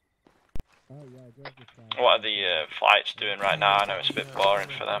 What are the flights doing right now? I know it's a bit boring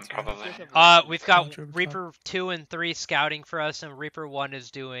for them, probably. We've got Reaper 2 and 3 scouting for us, and Reaper 1 is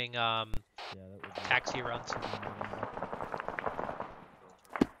doing taxi runs.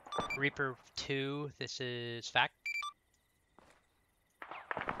 Reaper 2, this is Fact.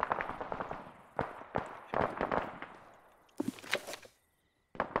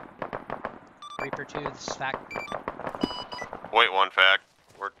 Reaper 2, this is Fact. Point 1 Fact.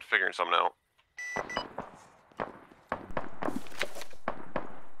 We're figuring something out.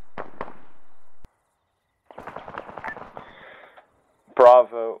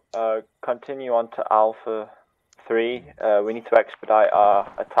 Bravo, continue on to Alpha 3. We need to expedite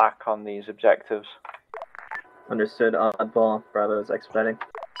our attack on these objectives. Understood, oddball. Bravo is expediting.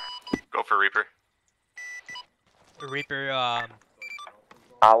 Go for Reaper. Reaper,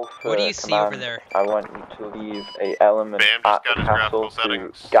 Alpha What do you see command, over there? I want you to leave a element at the castle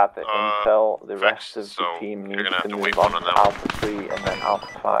to gather intel. The rest of the team needs to move on to Alpha 3 and then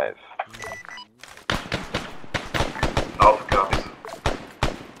Alpha 5. Alpha copies.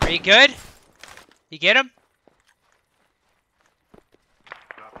 Are you good? You get him?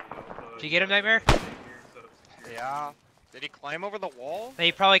 Did you get him, Nightmare? Yeah. Did he climb over the wall?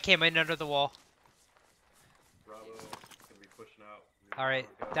 He probably came in under the wall. Bravo, gonna be pushing out. Alright,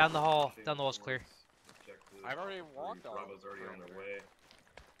 down the hall. Down the wall's clear. I've already walked on. Bravo's already on their way.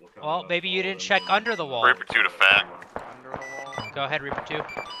 Well, maybe you didn't check under the wall. Reaper 2 to fact. Under the wall. Go ahead, Reaper 2.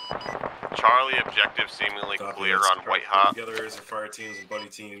 Charlie objective seemingly clear on White Hot. Together as your fire teams and buddy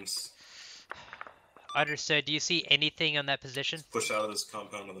teams. Understood. Do you see anything on that position? Push out of this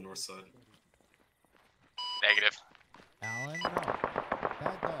compound on the north side. Negative. Alan, no.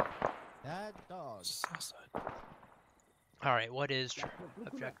 Bad dog. Bad dog. Alright, what is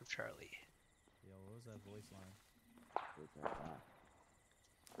objective Charlie? Yo, what was that voice line?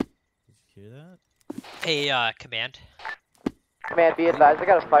 Did you hear that? Hey, command. Command, be advised, I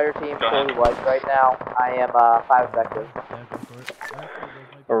got a fire team fully wiped right now. I am 5 effective.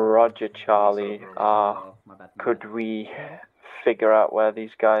 Roger, Charlie. Could we figure out where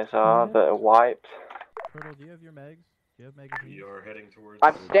these guys are that are wiped? Turtle, do you have your megs? Do you have magazines? We are heading towards.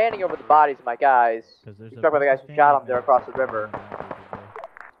 I'm standing over the bodies of my guys. You talk about the guys who shot them there across the river.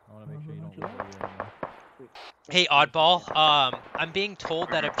 I want to make sure you don't lose anymore. Hey, Oddball. I'm being told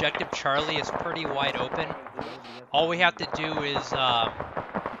that objective Charlie is pretty wide open. All we have to do is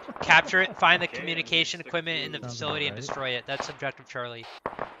capture it, find the communication equipment in the facility, and destroy it. That's objective Charlie.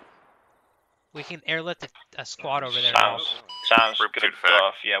 We can airlift a squad over there. Sounds good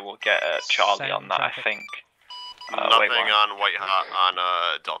enough. Yeah, we'll get Charlie on that, I think. Nothing on White Hot on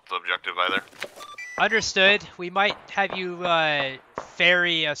Delta objective either. Understood. We might have you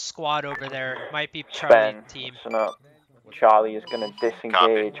ferry a squad over there. Might be Charlie team. Listen up. Charlie is going to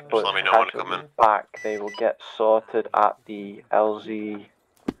disengage, but let me know when to come in. back. They will get sorted at the LZ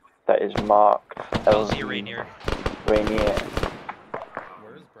that is marked. LZ Rainier.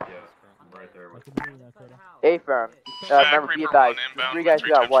 A firm. Remember, be advised. The 3 guys who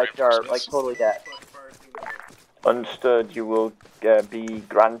got wiped are like totally dead. Understood. You will be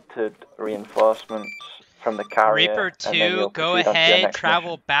granted reinforcements from the carrier. Reaper 2, go ahead,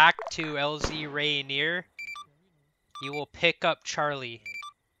 travel back to LZ Rainier. You will pick up Charlie.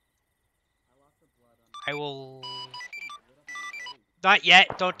 I will... Not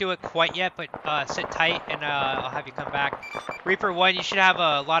yet, don't do it quite yet, but sit tight and I'll have you come back. Reaper 1, you should have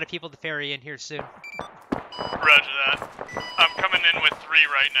a lot of people to ferry in here soon. Roger that. I'm coming in with 3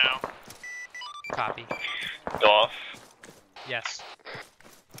 right now. Copy. Dorf? Yes.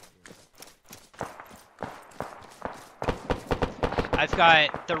 I've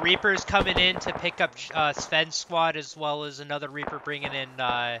got the Reapers coming in to pick up Sven's squad, as well as another Reaper bringing in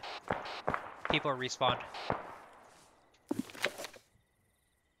people to respawn.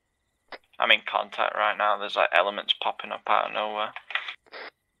 I'm in contact right now. There's like elements popping up out of nowhere.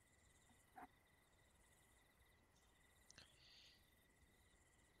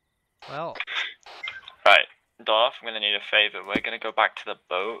 Well. Right, Dorf, I'm gonna need a favor. We're gonna go back to the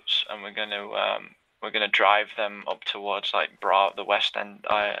boats, and we're gonna drive them up towards like the west end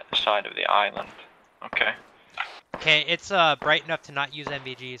side of the island. Okay. Okay, it's bright enough to not use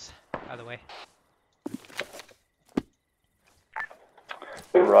MVGs, by the way.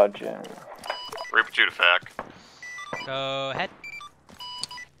 Roger. Reaper 2 to fact. Go ahead.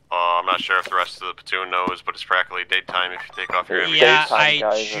 I'm not sure if the rest of the platoon knows, but it's practically daytime if you take off your MVGs. Yeah, I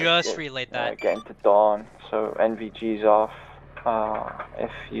just relayed that. Getting to dawn, so NVG's off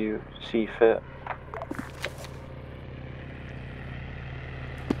if you see fit.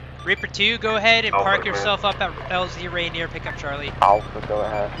 Reaper 2, go ahead and park yourself up at LZ Rainier, pick up Charlie. Alpha, go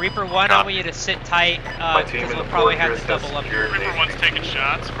ahead. Reaper 1, I want you to sit tight, because we'll probably have to double up. Reaper 1's taking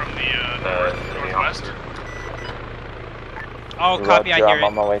shots from the northwest. Oh, copy, Roger, I hear I'm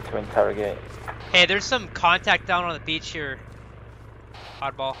on my way to interrogate. Hey, there's some contact down on the beach here.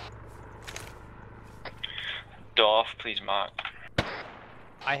 Oddball. Dorf, please mark.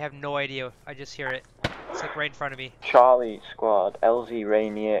 I have no idea. I just hear it. It's like right in front of me. Charlie squad, LZ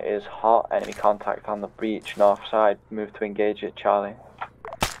Rainier is hot. Enemy contact on the breach, north side. Move to engage it, Charlie.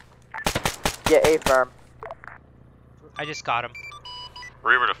 Yeah, A firm. I just got him.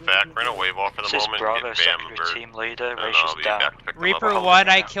 Reaper to fact, we're gonna wave off for the moment. Bravo, Get team leader, I'll be back to pick them up. Reaper 1,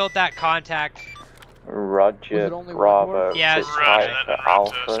 I killed that contact. Roger, Bravo. Yes, sit tight for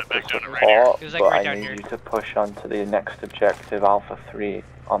Alpha to support, but right I need you to push on to the next objective, Alpha 3,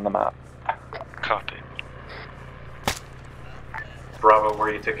 on the map. Copy. Bravo, where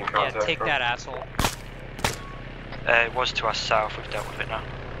are you taking Yeah, contact take from? that, asshole. It was to our south, we've dealt with it now.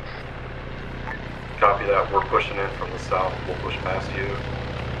 Copy that. We're pushing in from the south. We'll push past you.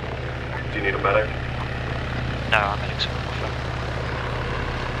 Do you need a medic? No, our medics are off.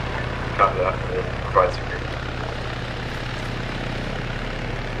 Copy that. We'll provide security.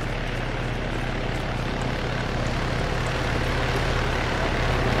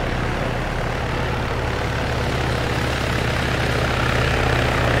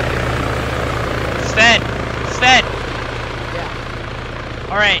 Sven!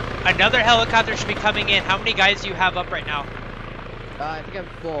 Alright, another helicopter should be coming in. How many guys do you have up right now? I think I'm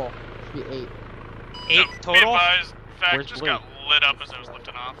full. Should be 8. 8 total? Fact just got lit up as I was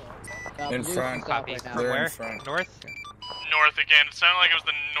lifting off. In front. Copy. They're From where? in front. North? North again. It sounded like it was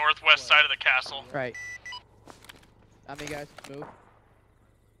the northwest side of the castle. Right. How many guys move?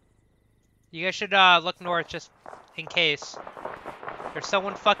 You guys should look north just in case. There's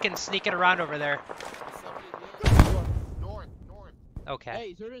someone fucking sneaking around over there. North. Okay.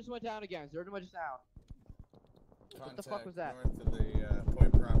 Hey, Zerda just went down again. Zerda went down. What the fuck was that? North of the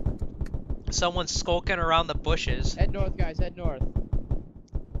point proper. Someone's skulking around the bushes. Head north, guys. Head north.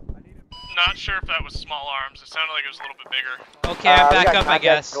 Not sure if that was small arms. It sounded like it was a little bit bigger. Okay, I'm back up, I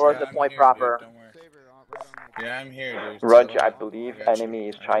guess. North of point proper. Yeah, I'm here, dude. Roger, I believe enemy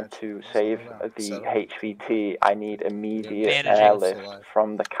is trying to save the HVT. I need immediate airlift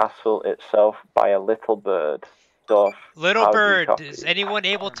from the castle itself by a Little Bird. Dorf. Little How do you Bird, copy? is anyone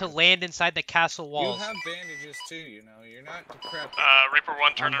able to land inside the castle walls? You have bandages too, you know. You're not decrepit. Reaper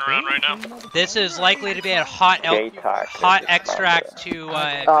 1 turning around right now. This is likely to be a hot extract to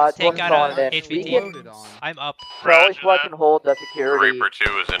take out a HVT. I'm up. Charlie Squad can hold the security Reaper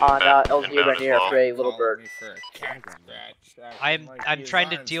 2 is in on bed, LZ right near for a Little Bird. I'm trying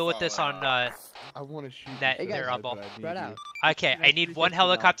to deal with this on I want to shoot. that Hey guys, their ball. spread out. Okay, I need one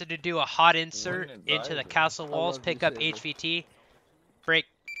helicopter to do a hot insert into the castle walls, pick up HVT, break.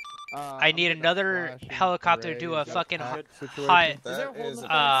 I need another helicopter to do a fucking hot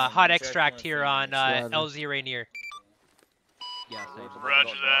extract here on LZ Rainier.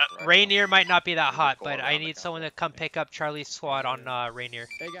 Roger that. Rainier might not be that hot, but I need someone to come pick up Charlie's squad on Rainier.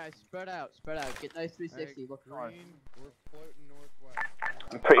 Hey guys, spread out. Get nice 360. Look north. We're floating northwest.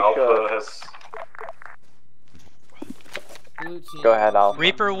 I'm pretty Alpha sure. has... Go ahead, Alpha.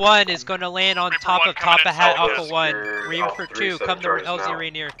 Reaper 1 is going to land on top of Hat Alpha 1. Reaper 2, come to LZ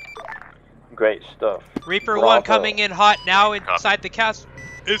Rainier. Great stuff. Reaper Bravo. 1 coming in hot now inside the castle,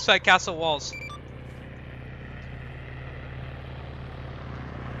 inside castle walls.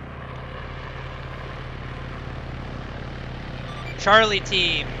 Charlie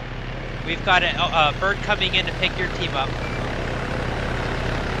team, we've got a bird coming in to pick your team up.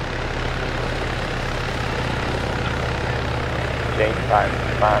 James time,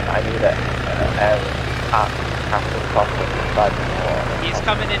 man, I need it. At Castle Complex inside the wall. He's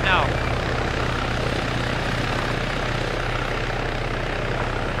coming in now.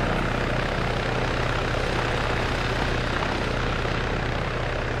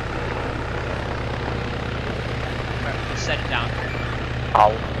 Set it down.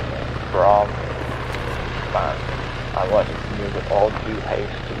 From man, I want you to move with all due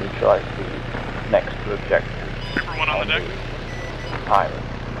haste to neutralize the next two objectives. Reaper 1 on the deck. Island.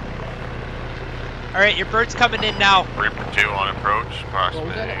 Alright, your bird's coming in now. Reaper 2 on approach,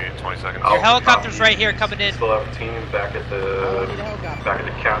 approximately 20 seconds. Your helicopter's right here coming in. Still have a team back at the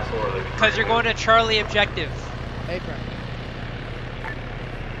castle, or they? Because you're going to Charlie objective.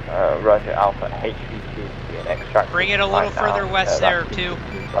 Roger, Alpha, HVT to be an extract. Bring it a little right further now. west there, too.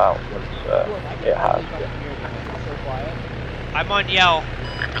 Well, once it has. I'm on yell.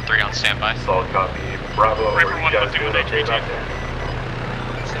 Reaper 3 on standby. Solid copy. Bravo, Reaper are you 1 guys lifting with doing okay HVT. back there?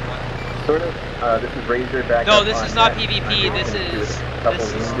 Sort of. This is Razor back No, up this on is not deck. PvP. This is Couple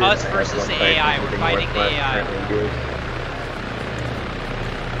us wounded. I have versus one the fighter AI. We're moving fighting the northwest, AI. currently engaged.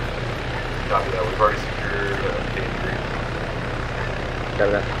 Copy that. We've already secured K3. Got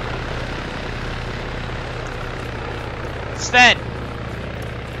that. Sven,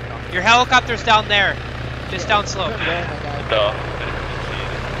 your helicopter's down there, just down slope. What?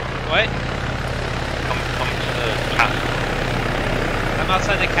 Come to the castle. I'm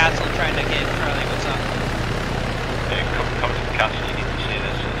outside the castle trying to get Charlie. What's up? Hey, come to the castle. You need to see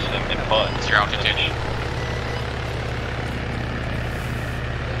this. It's important. It's your altitude.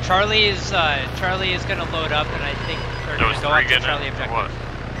 Charlie is gonna load up, and I think they're Those gonna go up three to get Charlie it, objective. what?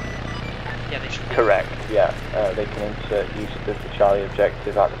 Yeah, they should. Correct, yeah. They can insert east of the Charlie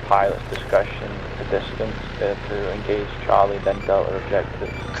objective at the pilot's discretion, the distance to engage Charlie, then Delta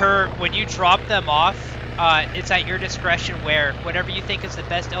objectives. Kerr, when you drop them off, It's at your discretion where. Whatever you think is the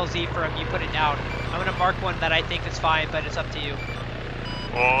best LZ for him, you put it down. I'm gonna mark one that I think is fine, but it's up to you.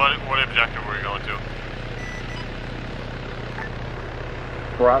 Well, what objective were we going to?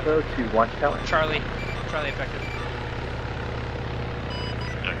 Bravo to Watchtower. Charlie effective.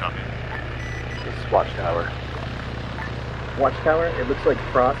 Yeah, copy. This is Watchtower. Watchtower, it looks like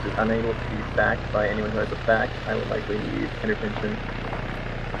Frost is unable to be backed by anyone who has a fact. I would likely need intervention.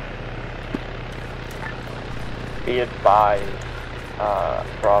 Be advised,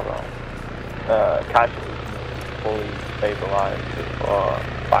 Bravo. Casualties fully stabilized before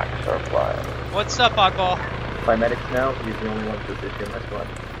facts are applied. What's up, Oddball? By medics now, he's the only one to this issue in my squad.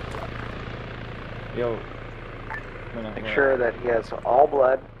 Yo. Make sure that he has all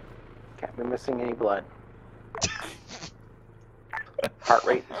blood. Can't be missing any blood. Heart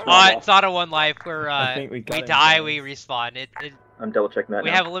rate. It's auto one life where we die, we respawn. I'm double checking that. We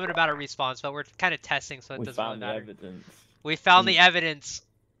now. have a limited amount of respawns, but we're kind of testing, so it doesn't really matter. Evidence. We found the evidence.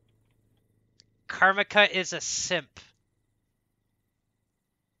 Karmika is a simp.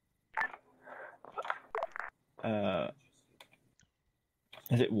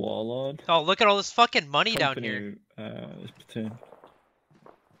 Is it Warlord? Oh, look at all this fucking money down here. This platoon.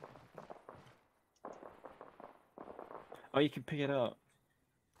 Oh, you can pick it up.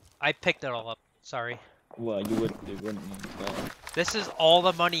 I picked it all up. Sorry. Well, you wouldn't do, wouldn't you? But... This is all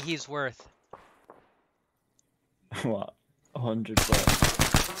the money he's worth. What? 100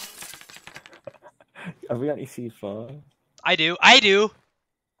 bucks. Have we got any C4? I do.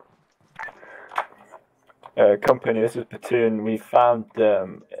 Company, this is platoon. We found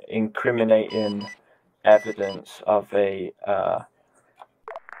incriminating evidence of a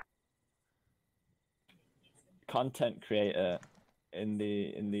content creator in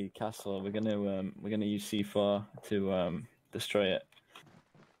the castle. We're gonna use C4 to destroy it.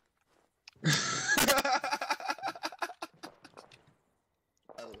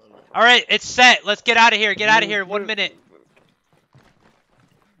 All right, it's set. Let's get out of here. Get out of here. 1 minute.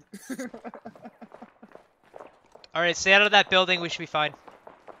 All right, stay out of that building. We should be fine.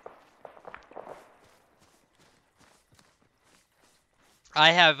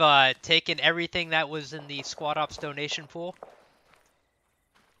 I have taken everything that was in the SquadOps donation pool.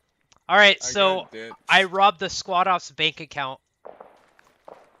 All right, so I robbed the SquadOps bank account.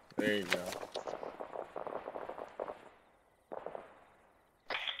 There you go.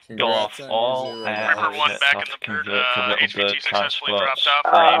 Dorf all Reaper 1 back in the HVT successfully dropped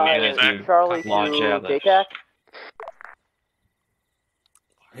off. Charlie to JTAC.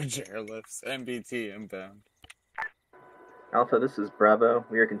 Large airlifts, MBT inbound. Alpha, this is Bravo.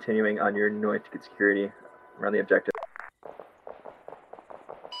 We are continuing on your north to get security around the objective.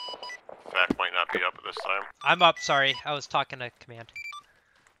 Fact might not be up at this time. I'm up, sorry. I was talking to command.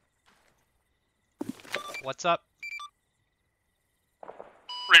 What's up?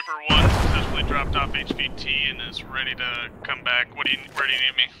 Reaper 1 successfully dropped off HVT and is ready to come back. Where do you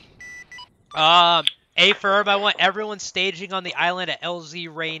need me? A-firm, I want everyone staging on the island at LZ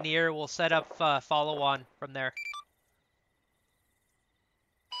Rainier. We'll set up follow-on from there.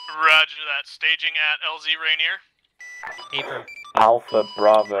 Roger that. Staging at LZ Rainier. A-firm. Alpha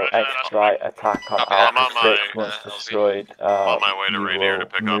Bravo X-Strike attack on Alpha 6 once destroyed. I'm on my way to Rainier to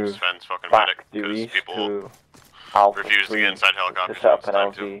pick up Sven's fucking medic because people refuse to get inside helicopters.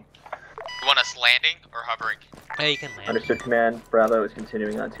 You want us landing or hovering? Yeah, you can land. Understood, command. Bravo is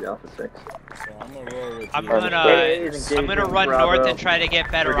continuing on to Alpha 6. So I'm gonna roll with I'm gonna run Bravo. north and try to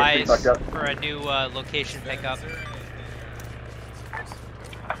get better eyes for a new location pickup.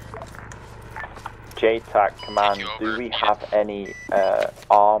 JTAC command, do we have any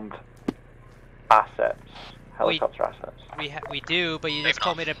armed assets, helicopter assets? We do, but you just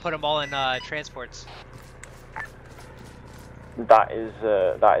told me to put them all in transports. That is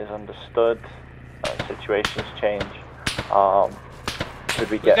understood. Situations change. Could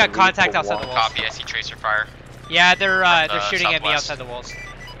we get? We've got contact outside the walls. Copy. I see tracer fire. Yeah, they're shooting at me outside the walls.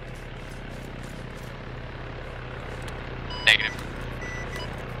 Negative.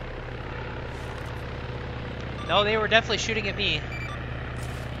 No, they were definitely shooting at me.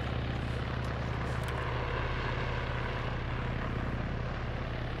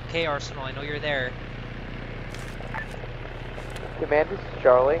 Okay, Arsenal, I know you're there. Command, this is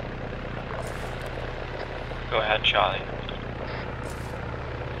Charlie. Go ahead, Charlie.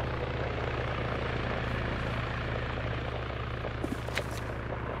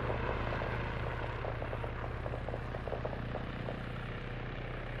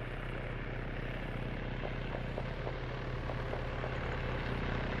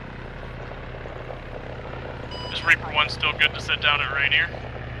 Is Reaper 1 still good to sit down at Rainier?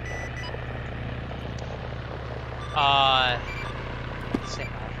 Say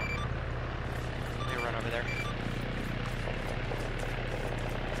hi. Let me run over there.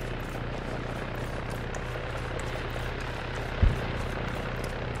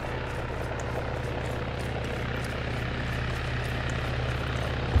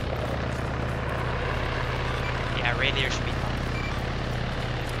 Yeah, radiator should be fine.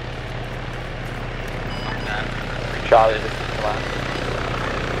 Charlie, this is Command.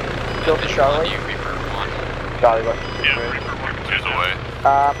 Still to Charlie? Charlie, what's the situation? Yeah, Reaper 1 is away.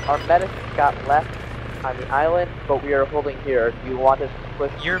 Our medics got left on the island, but we are holding here. Do you want us to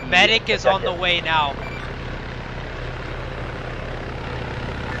push? Your medic is on the way now.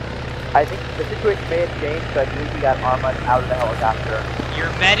 I think the situation may have changed, so I believe we got Arma out of the helicopter. Your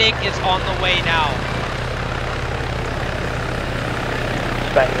medic is on the way now.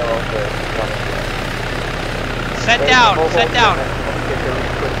 Spending a little bit. Set down, set down.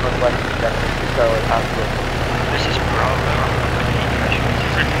 This is Bravo.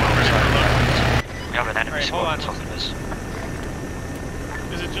 We have an enemy squad on top of us.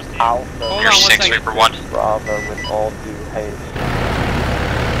 Is it just you? Alpha. Hold on 1 second. Reaper 1. Bravo with all due haste.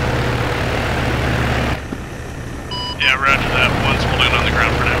 Yeah, roger that. One's holding on the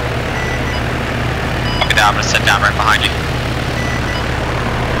ground for now. Okay, now I'm gonna sit down right behind you.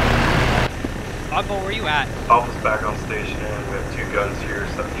 Ogbo, where you at? Alpha's back on station. We have 2 guns here,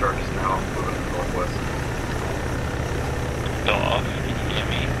 7 charges now, moving to the northwest. Dorf, can you hear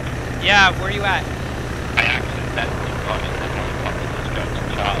me? Yeah, where you at? I accidentally brought in the helicopter that's going to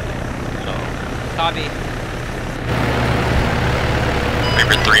Charlie, so... Copy.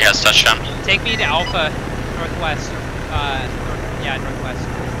 Reaper 3 has touchdown. Take me to Alpha, northwest. Northwest.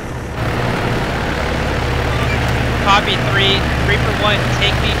 Copy 3. Reaper 1,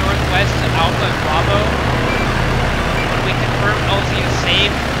 take me northwest to Alpha and Bravo. When we confirm LZ is safe,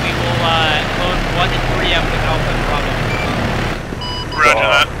 we will load 1 and 3 up with Alpha and Bravo. Roger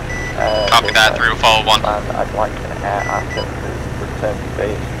that. Copy that, 3 will follow 1. I'd like an air asset to return to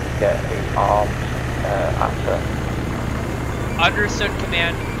base to get a armed asset. Understood,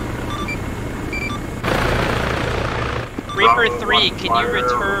 Command. Reaper 3, can you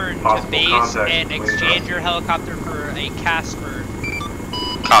return to base and exchange your helicopter for a Casper?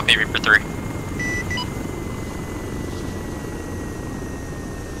 Copy, Reaper 3.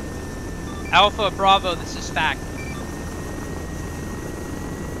 Alpha, Bravo, this is fact.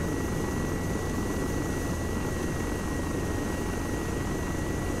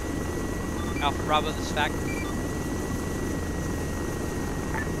 Alpha, Bravo, this is fact.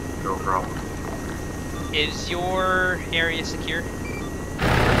 No problem. Is your area secure?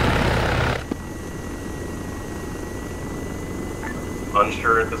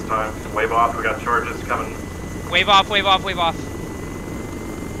 Unsure at this time. Wave off, we got charges coming. Wave off, wave off, wave off.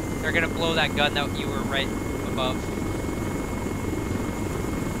 They're gonna blow that gun that you were right above.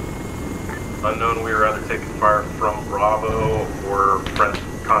 Unknown, we are either taking fire from Bravo or friend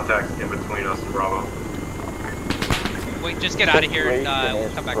contacts in between us and Bravo. Wait, just get out of here and we'll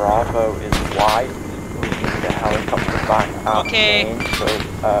come back. Bravo is white. We need a helicopter back out okay. Main, so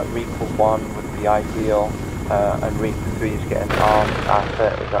Reaper 1 would be ideal, and Reaper 3 is getting armed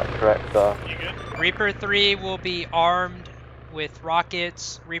asset, is that correct, sir? Reaper 3 will be armed with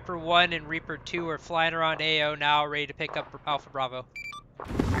rockets. Reaper 1 and Reaper 2 are flying around AO now, ready to pick up Alpha Bravo.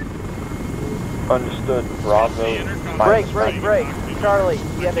 Understood, Bravo. Break. Charlie,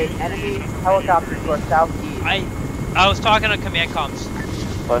 we have an enemy helicopter to our southeast. I was talking on command comms.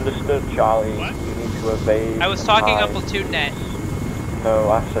 Understood, Charlie. You need to evade. I was talking on platoon net.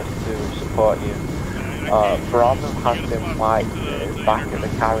 No access to support you. Bravo has been wiped back at the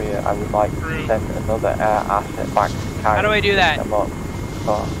carrier. I would like to send another air asset back to the carrier. How do I do that? Them up.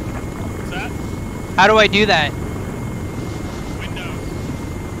 How do I do that?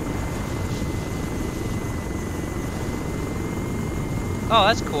 Oh,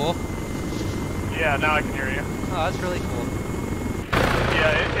 that's cool. Yeah, now I can hear you. Oh, that's really cool.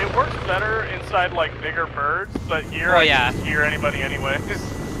 Yeah, it works better inside like bigger birds, but here I can't hear anybody anyway.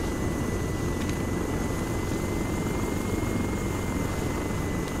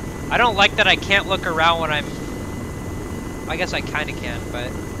 I don't like that I can't look around when I'm... I guess I kinda can, but...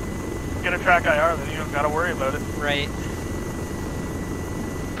 Get a track IR, then you don't gotta worry about it. Right.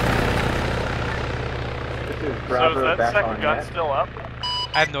 This is Bravo, so is that second gun still up?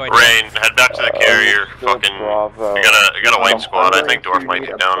 I have no idea. Rain, head back to the carrier. Fucking, I got a white squad. I think Dorf might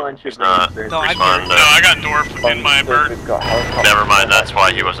be down. He's not responding. No, I got Dorf in my bird. Never mind. That's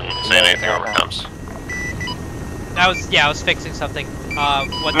why he wasn't saying anything over comms. I was fixing something.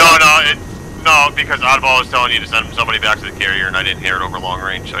 What? No, because Oddball was telling you to send somebody back to the carrier, and I didn't hear it over long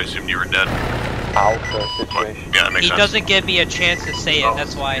range, so I assumed you were dead. Alpha situation. Yeah, that makes He sense. doesn't give me a chance to say it,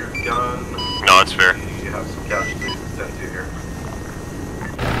 that's why. No, it's fair. You have some casualties to tend to here.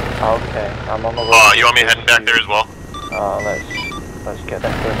 Okay, I'm on the way. You want me heading back there as well? Let's get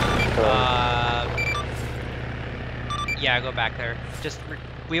that first. Yeah, go back there. Just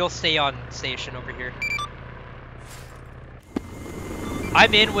we'll stay on station over here.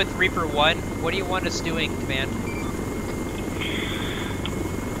 I'm in with Reaper 1. What do you want us doing, Command?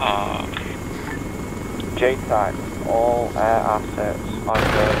 JTAC, all air assets are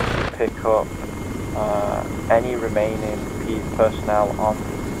going to pick up any remaining personnel on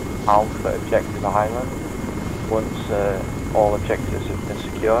Alpha Objective Island once all objectives have been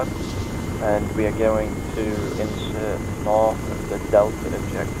secured, and we are going to insert north of the Delta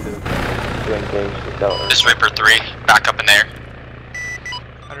objective to engage the Delta. This Reaper 3, back up in there.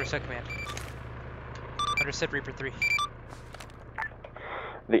 Understood, Command. Understood, Reaper 3.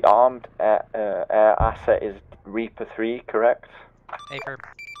 The armed air asset is Reaper 3, correct? Affirm.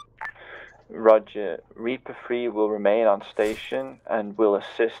 Roger. Reaper 3 will remain on station and will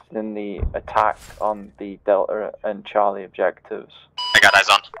assist in the attack on the Delta and Charlie objectives. I got eyes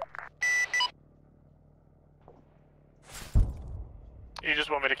on. You just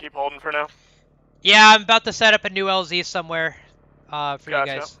want me to keep holding for now? Yeah, I'm about to set up a new LZ somewhere for you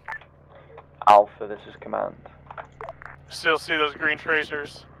guys. Alpha, this is command. Still see those green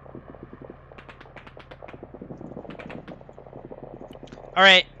tracers.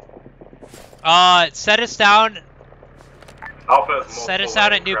 Alright. Set us down. Alpha has set us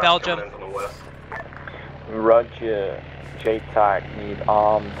out at New Belgium. Roger. JTAC need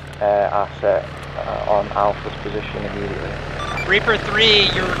armed air asset on Alpha's position immediately. Reaper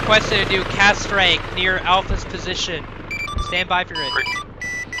 3, you're requested to do cast strike near Alpha's position. Stand by for it.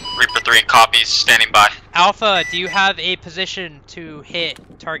 Reaper 3 copies, standing by. Alpha, do you have a position to hit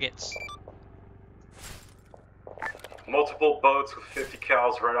targets? Multiple boats with 50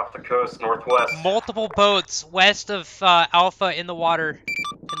 cals right off the coast, northwest. Multiple boats west of Alpha in the water,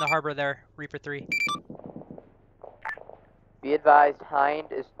 in the harbor there, Reaper 3. Be advised,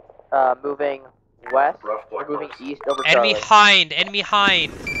 Hind is moving west, or moving east over Enemy Charlie. Hind, enemy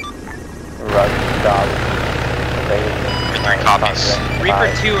Hind. Roger, Charlie. Reaper 3 copies.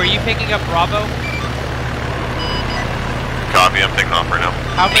 Reaper 2, are you picking up Bravo? Copy, I'm picking off right now.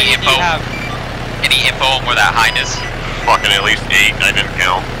 How many do you have? Any info on where that Hind is? Fucking at least 8, I didn't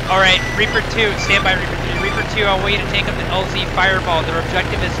count. Alright, Reaper 2, stand by Reaper 3. Reaper 2, I want you to take up the LZ Fireball. Their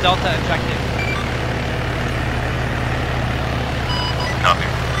objective is Delta objective. Copy.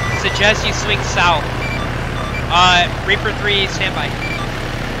 Suggest you swing south. Reaper 3, stand by.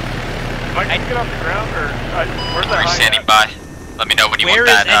 If I can get off the ground, or where's that Hind standing at? by. Let me know when you Where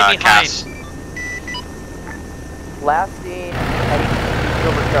want is that enemy cast. Last seen heading east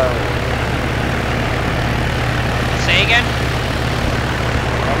over Charlie. Say again?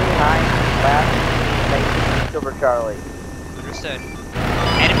 Enemy Hind, last seen heading east over Charlie. Understood.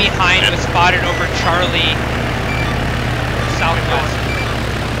 Enemy Hind was spotted over Charlie, southwest.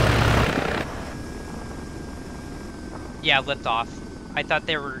 Yeah, lift off. I thought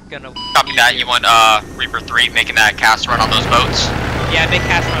they were gonna... Copy that, you want Reaper 3 making that cast run on those boats? Yeah, make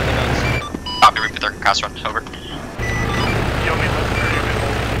cast run on the boats. Copy, Reaper 3 cast run, over.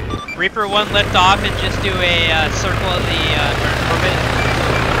 Reaper 1 lift off and just do a circle of the orbit.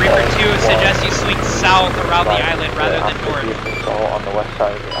 Reaper 2 suggests you swing south around the island rather than north. On the west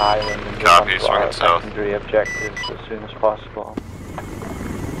side of the island and Copy, swinging south. Secondary objectives as soon as possible.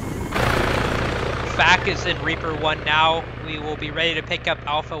 FAC is in Reaper 1 now. We will be ready to pick up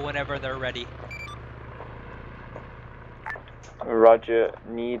Alpha whenever they're ready. Roger,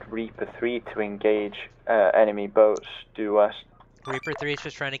 need Reaper 3 to engage enemy boats due west. Reaper 3 is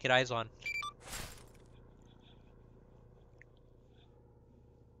just trying to get eyes on.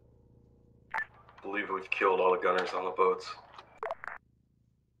 I believe we've killed all the gunners on the boats.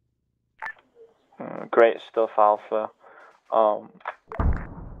 Great stuff, Alpha. One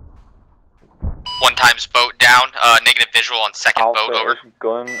times boat down, negative visual on second Alpha boat, over. Is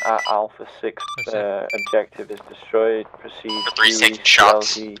gun at Alpha 6 objective is destroyed. Proceed Reaper 3 to taking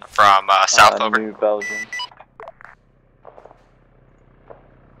shots LZ, from south, over. New Belgium.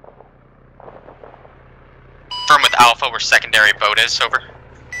 Confirm with Alpha where secondary boat is, over.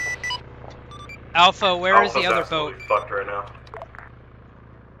 Alpha, where is the Alpha's other absolutely boat? fucked right now.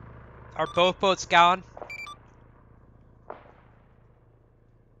 Are both boats gone?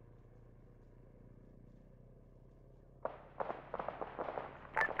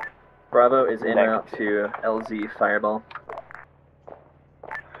 Bravo is en route to LZ Fireball.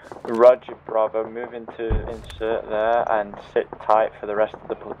 Roger, Bravo. Move into insert there and sit tight for the rest of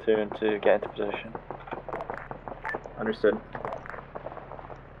the platoon to get into position. Understood.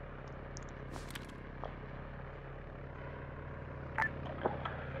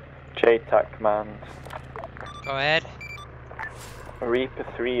 JTAC command. Go ahead. Reaper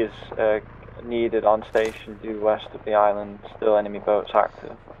 3 is needed on station due west of the island. Still enemy boats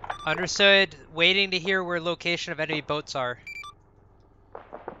active. Understood. Waiting to hear where location of enemy boats are.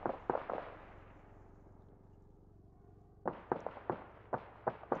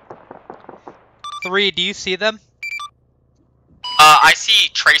 Three, do you see them? I see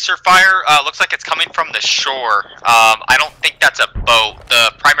tracer fire. Looks like it's coming from the shore. I don't think that's a boat.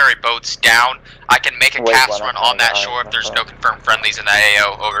 The primary boat's down. I can make a cast run on that shore if there's no confirmed friendlies in that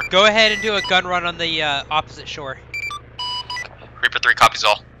AO. Over. Go ahead and do a gun run on the opposite shore. Reaper 3 copies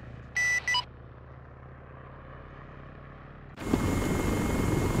all.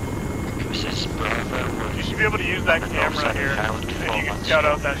 You should be able to use that camera here, and you can scout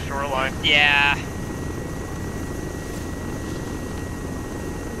out that shoreline. Yeah.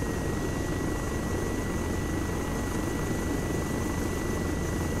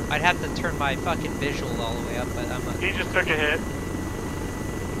 I'd have to turn my fucking visual all the way up, but I'm not. He just took a hit.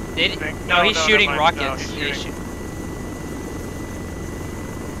 Did he? No, he's shooting rockets. No, he's shooting.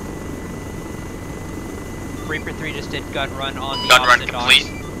 Reaper 3 just did gun run on the gun run opposite complete.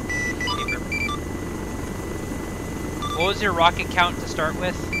 docks. What was your rocket count to start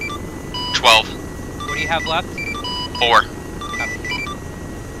with? 12. What do you have left? 4.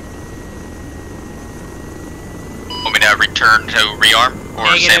 Want me to return to rearm or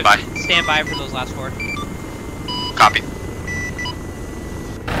Negative. stand by? Stand by for those last 4. Copy.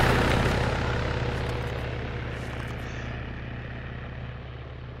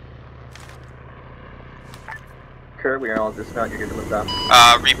 Kurt, we are all dismount. You're good to lift off.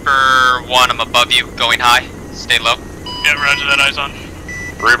 Reaper 1, I'm above you, going high. Stay low. Yeah, roger that, eyes on.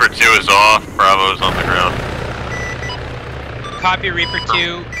 Reaper 2 is off, Bravo is on the ground. Copy, Reaper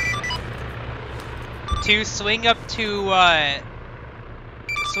 2. 2, swing up to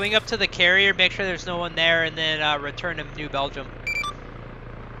the carrier, make sure there's no one there, and then return to New Belgium.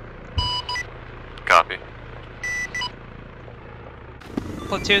 Copy.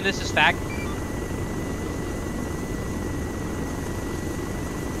 Platoon, this is fact.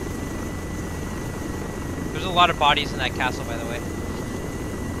 There's a lot of bodies in that castle, by the way.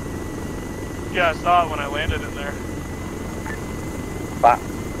 Yeah, I saw it when I landed in there. Back.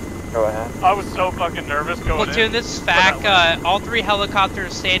 Go ahead. I was so fucking nervous going Platoon, in. this is fact. All 3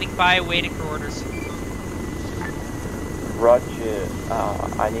 helicopters standing by, waiting for orders. Roger.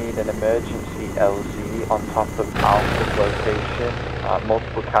 I need an emergency LZ on top of Alpha's location.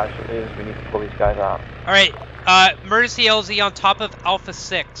 Multiple casualties. We need to pull these guys out. Alright, emergency LZ on top of Alpha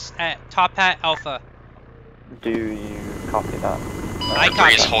 6 at Top Hat Alpha. Do you copy that? I Reaper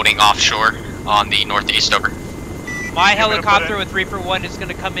 3 is holding offshore on the northeast, over. My helicopter with Reaper 1 is going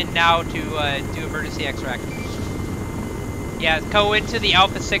to come in now to do emergency extract. Yeah, go into the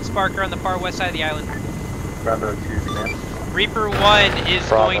Alpha 6 marker on the far west side of the island. Bravo 2, command. Reaper 1 is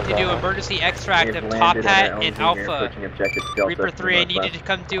going to do emergency extract of Top Hat and Alpha. Reaper 3, I need you to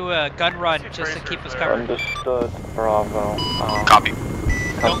come do a gun run just to keep us covered. Understood, Bravo. Copy.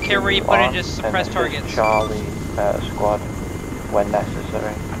 Don't care where you put it, just suppress targets. Charlie squad when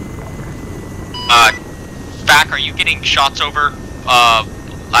necessary. Back, are you getting shots over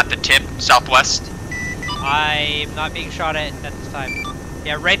at the tip, southwest? I'm not being shot at this time.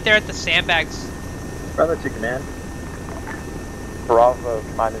 Yeah, right there at the sandbags. Bravo 2, command. Bravo,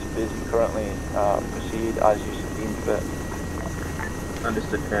 command is busy currently. Proceed as you deem fit.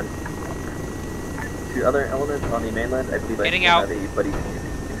 Understood, command. 2 other elements on the mainland, I believe Getting I out. have a buddy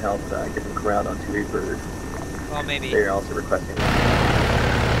who can help get them corralled onto a bird. Well, maybe. They are also requesting.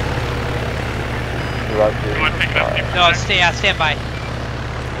 Roger. No, stand by.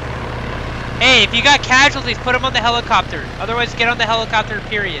 Hey, if you got casualties, put them on the helicopter. Otherwise, get on the helicopter,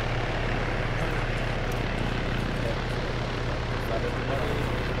 period.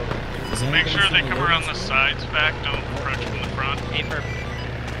 Make sure they come around the sides back, don't approach from the front. Paper.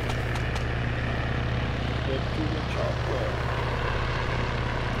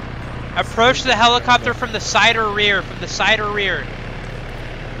 Approach the helicopter from the side or rear,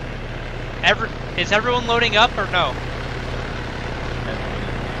 Is everyone loading up or no?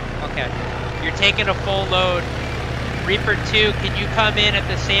 Okay. You're taking a full load. Reaper 2, can you come in at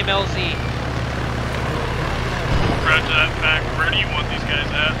the same LZ? Roger that, back. Where do you want these guys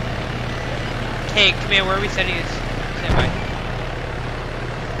at? Okay, command, where are we sending this? Stand by.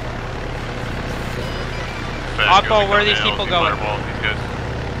 Oppo, where are these people going?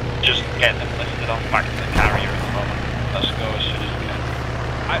 Just get them lifted off back to the carrier at the moment. Let's go as soon as we can.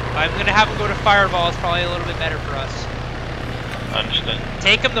 I'm gonna have them go to Fireball. It's probably a little bit better for us. Understood.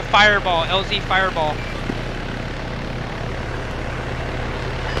 Take them to Fireball. LZ Fireball.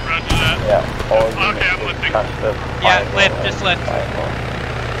 Roger that. Yeah. All okay, I'm lifting. Yeah, lift. Just lift.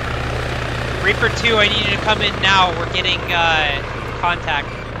 Reaper 2, I need you to come in now. We're getting contact.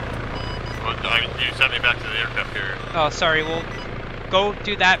 Well, you sent me back to the aircraft carrier. Oh, sorry. We'll go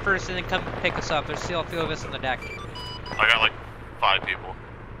do that first and then come pick us up. There's still a few of us on the deck. I got like 5 people.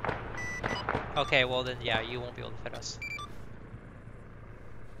 Okay, well then, yeah, you won't be able to fit us.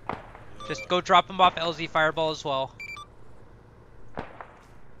 Just go drop them off LZ Fireball as well.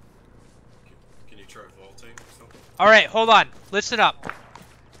 Can you try vaulting or something? Alright, hold on. Listen up.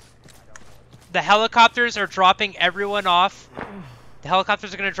 The helicopters are dropping everyone off. The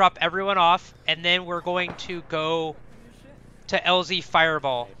helicopters are going to drop everyone off, and then we're going to go to LZ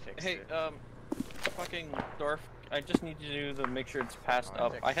Fireball. Hey, fucking Dorf, I just need you to make sure it's passed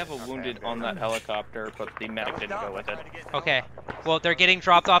up. I have a wounded on that helicopter, but the medic didn't go with it. Okay. Well, they're getting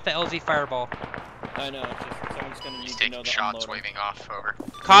dropped off at LZ Fireball. I know, it's just someone's going to need He's to know taking that shots, unloading. waving off, over.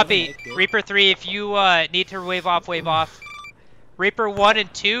 Copy. Reaper 3, if you need to wave off, wave off. Reaper 1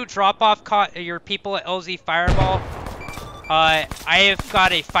 and 2, drop off your people at LZ Fireball. I have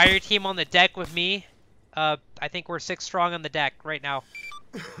got a fire team on the deck with me. I think we're 6 strong on the deck right now.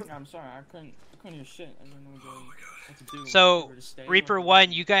 I'm sorry, I couldn't hear shit. I didn't know what to do. So, Reaper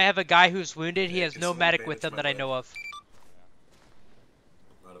 1, you guys have a guy who's wounded. He has no medic with him that I know of.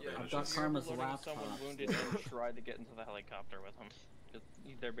 I've got Karma's laptop. Someone wounded and tried to get into the helicopter with him.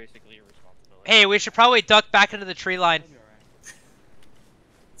 They're basically your responsibility. Hey, we should probably duck back into the tree line.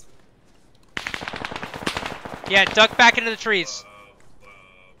 Yeah, duck back into the trees.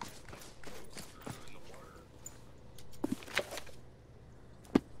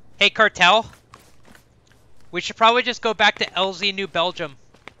 Hey, Cartel. We should probably just go back to LZ New Belgium.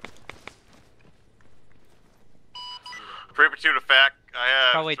 Reaper 2 to fact, I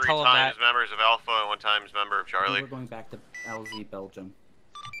have Probably 3 tell him times that. members of Alpha and 1 times member of Charlie. We're going back to LZ Belgium.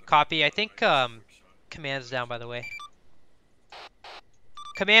 Copy. I think Command's down, by the way.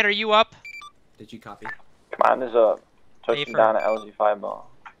 Command, are you up? Did you copy? Commander's up. Touching down at LZ Fireball.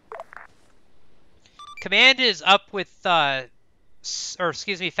 Command is up with, or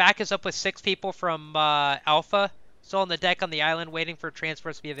excuse me, FAC is up with 6 people from Alpha. Still on the deck on the island waiting for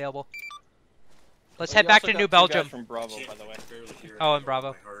transports to be available. Let's head back to New Belgium. From Bravo, by the way. Oh, and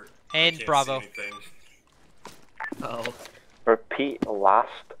Bravo. And Bravo. Oh. Repeat last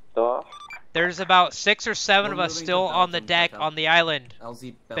door. There's about 6 or 7 of us still on the deck on the island.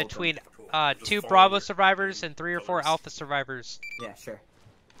 LZ Belgium. Between 2 Bravo survivors and 3 or 4 Alpha survivors. Yeah, sure.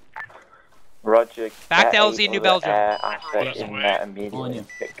 Roger. Back to LZ New Belgium. Asset in there immediately.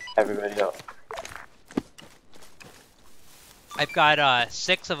 Pick everybody up. I've got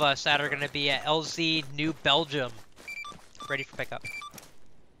 6 of us that are going to be at LZ New Belgium. Ready for pickup.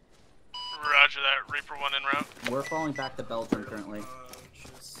 Roger that. Reaper 1 en route. We're falling back to Belgium currently.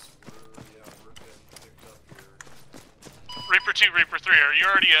 Reaper 2, Reaper 3, are you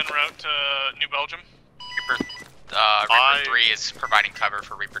already en route to New Belgium? Reaper 3 is providing cover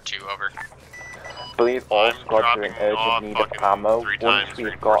for Reaper 2, over. I believe all squads are in urgent need of ammo. Once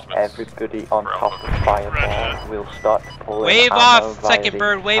we've got everybody on top of Fireball, we'll start pulling Wave ammo off, via second the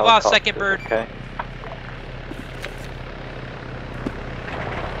bird, wave off, helicopters, second bird. Okay?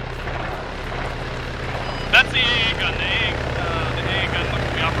 That's the AA gun. The AA gun looks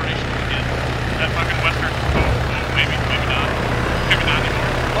to be operational again. That fucking western. Oh, maybe not. Maybe not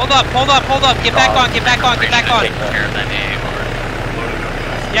anymore. Hold up. Get back on, get back on. Take care of that AA, over.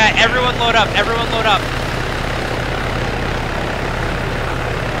 Yeah, everyone load up, I'm gonna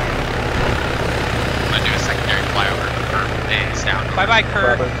do a secondary flyover for AA's down. Bye,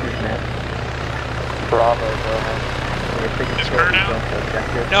 Kerr. Bravo, go ahead. Is Kerr down?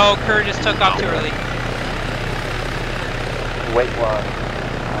 No, Kerr just took off too early. Wait one.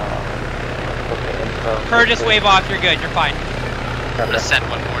 Kerr, just wave off, you're good, you're fine. I'm gonna send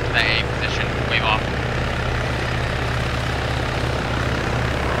one more to the AA position. Wave off.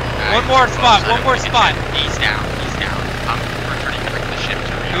 One more spot. He's down. I'm returning the ship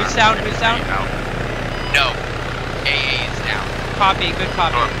to rearm. Who's down? No. AA is down. Copy, good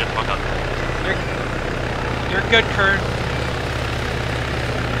copy. You're good, Kerr.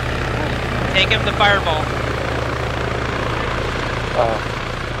 Take him to Fireball.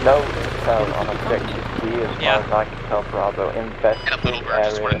 No intel on objective B as far as I can tell, Bravo. Investigate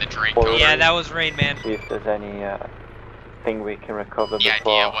area. Yeah, that was rain, man. See if there's any thing we can recover Any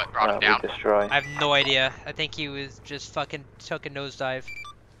before idea what brought him down? we destroy. I have no idea. I think he was just fucking took a nosedive.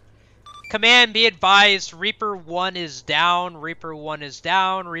 Command, be advised, Reaper 1 is down, Reaper 1 is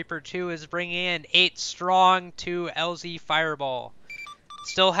down, Reaper 2 is bringing in 8 strong, 2 LZ Fireball.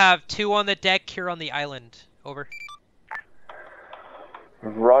 Still have 2 on the deck here on the island. Over.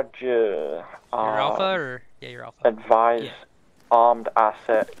 Roger. You're Alpha, or? Yeah, you're Alpha. Advise armed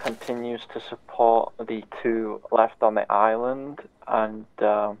asset continues to support the 2 left on the island, and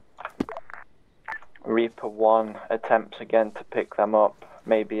Reaper 1 attempts again to pick them up.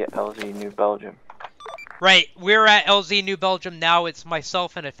 Maybe at LZ New Belgium. Right, we're at LZ New Belgium now. It's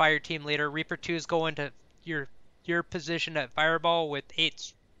myself and a fire team leader. Reaper 2 is going to your position at Fireball with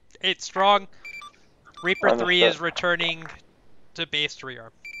 8 strong. Reaper 3 is returning to base to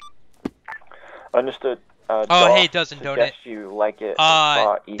rearm. Understood. Oh, hey, doesn't donate. You leg it as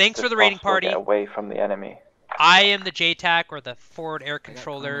far east thanks as for the raiding possible, party. Get away from the enemy. I am the JTAC, or the forward air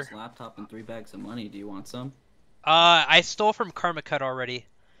controller. I got laptop and 3 bags of money. Do you want some? I stole from Karma Cut already.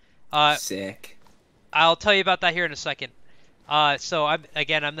 Sick. I'll tell you about that here in a second. So I'm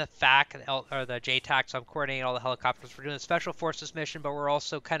the FAC, or the JTAC, so I'm coordinating all the helicopters. We're doing a Special Forces mission, but we're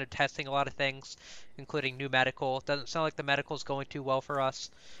also kind of testing a lot of things, including new medical. Doesn't sound like the medical's going too well for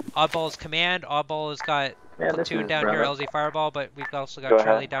us. Oddball is command. Oddball has got platoon down here, LZ Fireball, but we've also got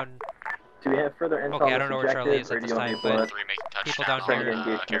Charlie down. Do we have further intel? Okay, I don't know where Charlie is at this time, but people down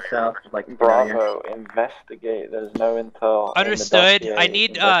here. South, like Bravo, investigate. There's no intel. Understood. I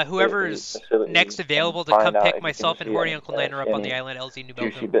need whoever's next available to come pick myself and Horny Uncle Niner up on the island, LZ New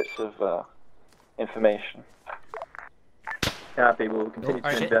Belgium. Juicy bits of information. Copy. We'll continue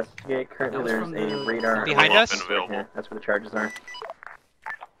to investigate. Currently, there's a radar behind us. Right here. That's where the charges are.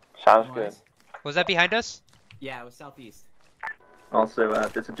 Sounds good. Was that behind us? Yeah, it was southeast. Also,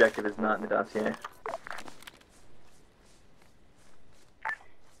 this objective is not in the dossier.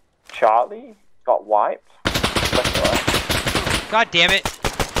 Charlie got wiped. God damn it!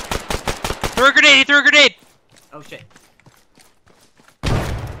 Throw a grenade! He threw a grenade! Oh shit.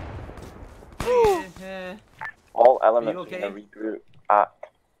 All elements in the regroup at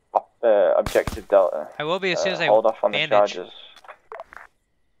objective Delta. I will be as soon as I hold off on bandage. the charges.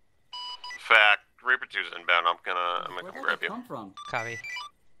 Fact. Reaper 2's inbound. I'm gonna come grab you. Come from? Copy.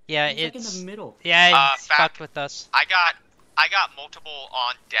 Yeah, it's it's like in the middle. Yeah, it's fucked with us. I got multiple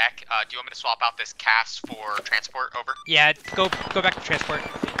on deck. Do you want me to swap out this cast for transport? Over. Yeah, go back to transport.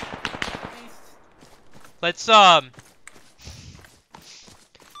 Let's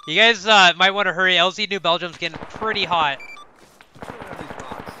you guys might want to hurry. LZ New Belgium's getting pretty hot.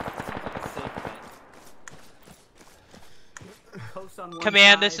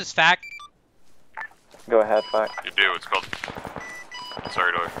 Command, this is FAC. Go ahead, FAC. You do. It's called.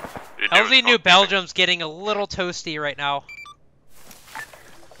 Sorry, Dog. LZ New Belgium's getting a little toasty right now.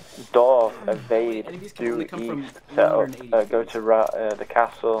 Dorf, evade, due east, go to the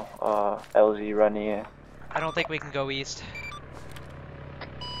castle, LZ Ranier. I don't think we can go east.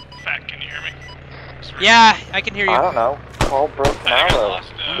 Fact, can you hear me? Yeah, I can hear you. I don't know. Call broke arrow.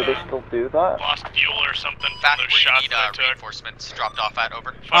 Do they still do that? Lost fuel or something from Fact, those shots that I took. Reinforcements dropped off at.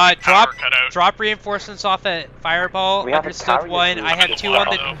 Over. Drop reinforcements off at Fireball. We have Understood 1. I have 2 on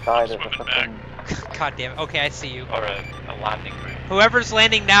the side of the fucking... God damn it. Okay, I see you. Alright, a landing ring. Whoever's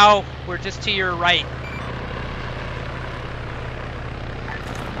landing now, we're just to your right.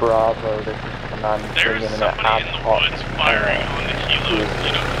 Bravo, this is command. There's somebody in the woods firing on the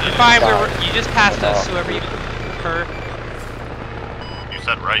helos. You're fine, you just passed us, whoever you prefer. You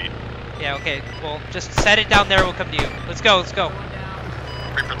said right. Yeah, okay. Well, just set it down there, we'll come to you. Let's go, let's go.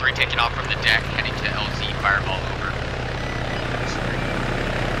 Reaper 3 taking off from the deck, heading to LZ Fireball. Over.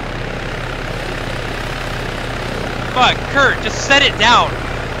 Fuck, Kurt, just set it down.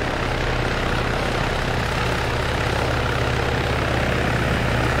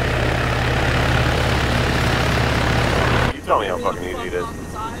 You tell me how fucking easy it is.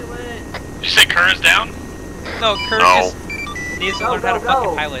 Did you say Kurt is down? No, Kurt just needs to learn how to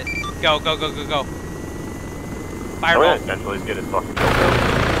fucking pilot. Go. Fireball. Eventually get his fucking kill.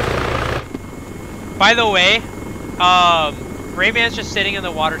 By the way, Rayman's just sitting in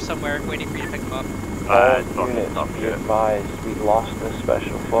the water somewhere, waiting for you to pick him up. Units, be advised, we lost the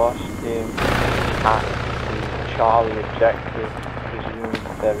special force team at the Charlie objective. Presume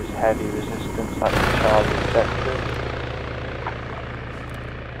there is heavy resistance at the Charlie objective.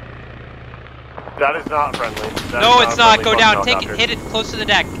 That is not friendly. No, it's not. Go down. Take it. Hit it close to the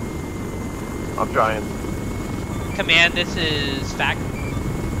deck. I'm trying. Command, this is FAC.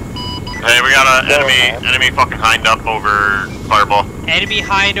 Hey, we got an enemy fucking hind up over Fireball. Enemy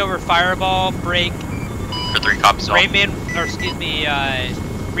hind over Fireball. Break. For 3 copies. Rayman, or excuse me,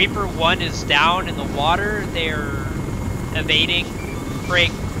 Reaper 1 is down in the water. They're evading.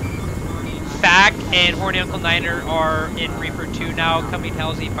 Break. FAC and Horny Uncle Niner are in Reaper 2 now, coming to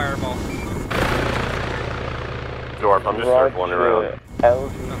LZ Fireball. Dorf, I'm just circling around.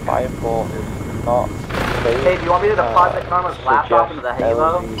 LZ Fireball is not. Hey, do you want me to deposit Karma's laptop into the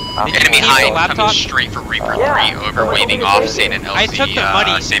Halo? Enemy high coming straight for Reaper 3 over, waving off St. and LZ I took the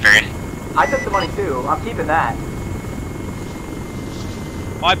money. safe area. I took the money too. I'm keeping that.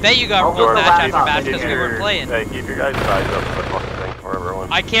 Well, I bet you got rolled match after match because we weren't playing. Hey, keep your guys' eyes up for the fucking thing for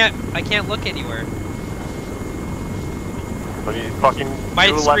everyone. I can't look anywhere. But you fucking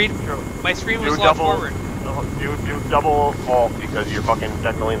my screen was left forward. Do double alt because you're fucking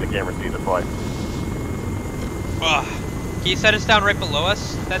definitely in the camera feed, that's why. Ugh. Can you set us down right below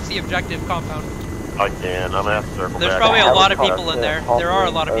us? That's the objective compound. I can. I'm gonna have to circle There's back. probably a lot of people in there. There are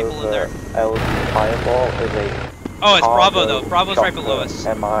a lot of people in there. LZ Fireball is a. Oh, it's Bravo though. Bravo's right below us.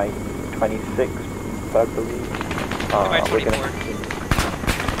 MI-26, I believe. MI-24.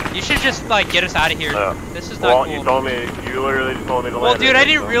 You should just like get us out of here. This is not well, cool. You literally just told me to land. Well, dude, I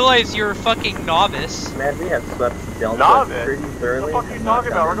didn't realize you were fucking novice. Man, we have swept Delta novice? pretty thoroughly. What the fuck are you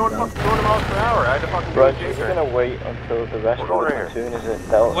talking about? We're going fucking 200 miles per hour. I had to fucking Bro, you're gonna wait until the rest of the platoon is at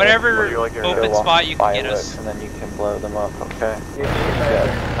Delta. Whatever open spot you can get us. And then you can blow them up, okay?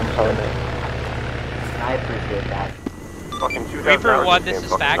 Yeah, I'm telling you. I appreciate that. Fucking 2,000 Reaper hours 1, this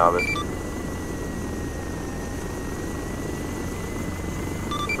is fact.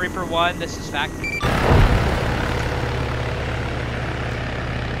 Reaper 1, this is fact.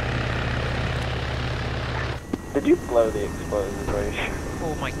 Did you blow the explosives, right?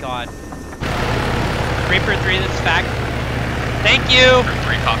 Oh my god. Reaper 3, this is fact. Thank you!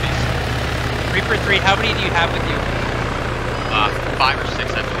 3 copies. Reaper 3, how many do you have with you? 5 or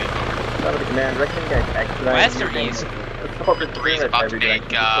 6, I believe. Over the command, recommend you guys expedite. West or east? Reaper 3 is about to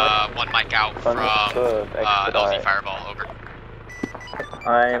make 1 mic out from LZ Fireball, over.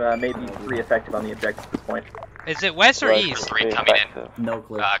 I'm maybe 3 effective on the objective at this point. Is it west or east? 3 coming in. No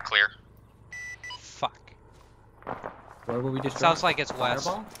clue. Clear. Fuck. Where were we just? Sounds like it's west.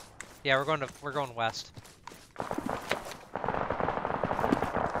 Fireball? Yeah, we're going west.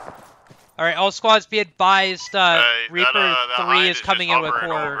 Alright, all squads be advised, Reaper 3 is coming in with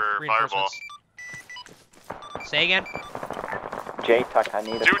core reinforcements. Say again? JTAC, I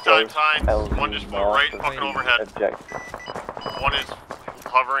need 2 times Heinz, 1 just flew right fucking overhead. Objective. 1 is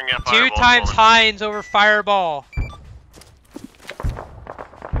hovering at 2 Fireball. times Heinz over Fireball.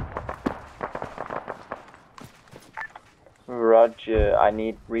 Roger, I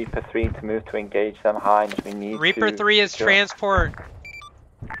need Reaper 3 to move to engage them Heinz. We need Reaper 3 is transport.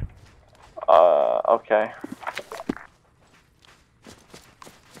 Okay.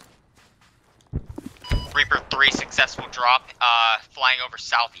 Reaper 3 successful drop, flying over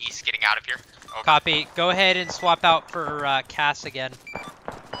southeast, getting out of here. Over. Copy. Go ahead and swap out for Cass again.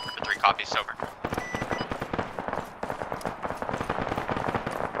 Reaper 3 copies, over.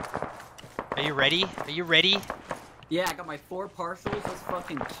 Are you ready? Are you ready? Yeah, I got my 4 partials. Let's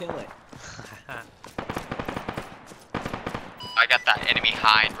fucking kill it. I got that enemy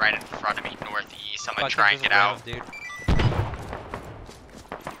hind right in front of me, northeast. I'm gonna try and get out. Dude.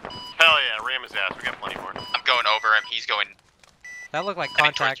 Hell yeah, ram his ass. We got plenty more. I'm going over him. He's going. That looked like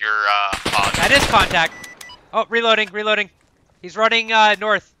contact. Your pod. That is contact. Oh, reloading. He's running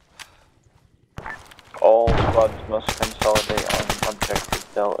north. All squads must consolidate on objective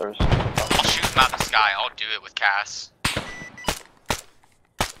deltas. I'll shoot him out of the sky. I'll do it with Cass.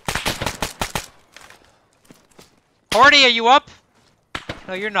 Horny, are you up?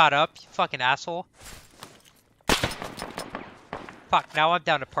 No, you're not up, you fucking asshole. Fuck, now I'm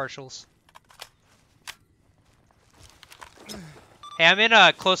down to partials. Hey, I'm in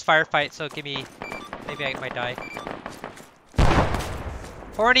a close firefight, so give me... Maybe I might die.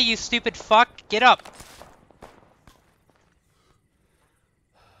 Horny, you stupid fuck, get up!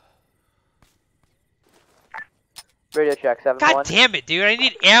 Radio check, 7-1. God damn it, dude, I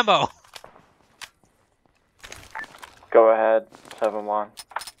need ammo! Go ahead, 7-1.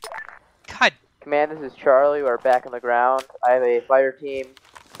 God. Command, this is Charlie. We're back on the ground. I have a fighter team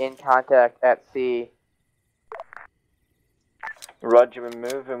in contact at sea. Roger, we're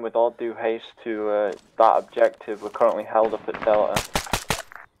moving with all due haste to that objective. We're currently held up at Delta.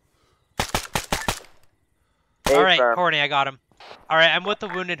 Alright, Horny, I got him. Alright, I'm with the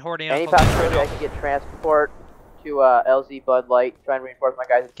wounded Horny. Any possibility I can get transport to LZ Bud Light, try and reinforce my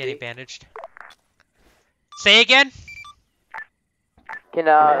guys at Getting bandaged. Say again? Can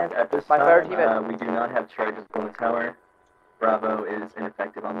at this my fire time, team at... we do not have charges on the tower. Bravo is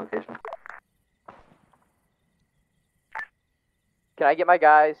ineffective on location. Can I get my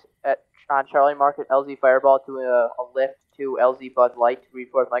guys on Charlie Market LZ Fireball to a lift to LZ Bud Light to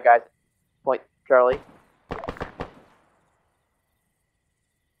reinforce my guys Point Charlie.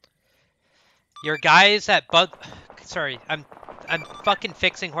 Your guys at Bud. Sorry, I'm fucking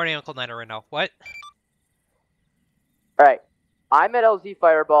fixing Horny Uncle Niner right now. What? All right, I'm at LZ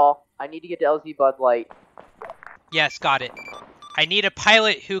Fireball. I need to get to LZ Bud Light. Yes, got it. I need a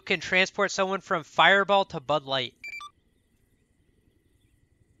pilot who can transport someone from Fireball to Bud Light.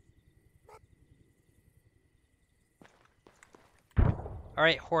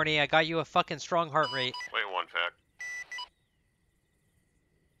 Alright, Horny, I got you a fucking strong heart rate. Wait, one fact.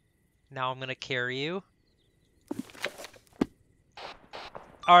 Now I'm gonna carry you.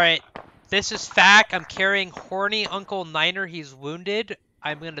 Alright, this is fact. I'm carrying Horny Uncle Niner. He's wounded.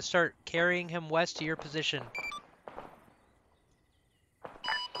 I'm gonna start carrying him west to your position.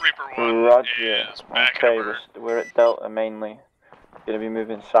 Reaper 1 Roger. is back Okay, in a we're at Delta mainly. Gonna be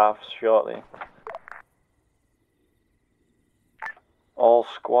moving south shortly. All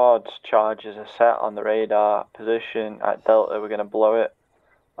squads charges are set on the radar position at Delta. We're gonna blow it.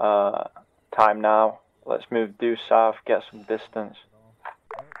 Time now. Let's move due south, get some distance.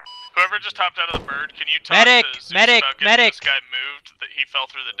 Whoever just hopped out of the bird, can you talk Medic! to Zeus Medic! about getting Medic! this guy moved? That he fell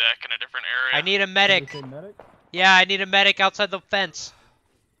through the deck in a different area. I need a medic. Yeah, I need a medic outside the fence.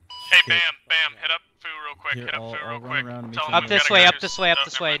 Hey, Bam, hit up Foo real quick. Here, hit up Foo real quick. Tell him Up we this gotta way, go up do this way, up oh,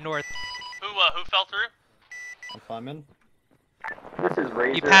 this never way, mind. north. Who fell through? I'm climbing. This is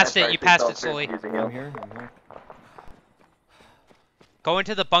Razor. You passed I it, you actually passed fell it through slowly. using I'm it. here. I'm here. Go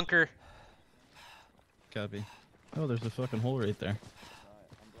into the bunker. Copy. Oh, there's a fucking hole right there.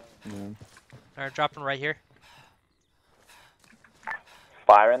 Yeah. Alright, dropping right here.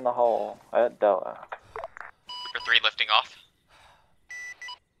 Fire in the hole at Delta. Reaper 3 lifting off.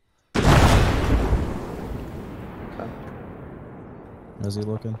 How's he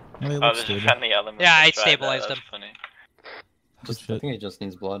looking? Oh, he Oh, looks there's a stable. friendly element. Yeah, I right there, stabilized that's him. funny. Good I think he just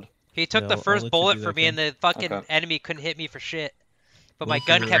needs blood. He took Yeah, the I'll first let you bullet do for that, me and Ken. the fucking Okay. enemy couldn't hit me for shit. But Well, my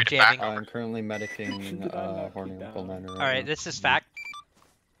gun if kept you're- jamming. I'm currently medicing Horny Uncle Niner. Alright, this is fact.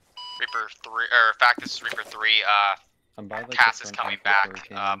 Reaper 3, or fact, this is Reaper 3. I'm by, like, Cass the is front coming entrance back. where he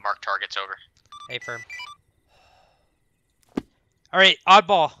came in. Mark targets over. A firm. Alright,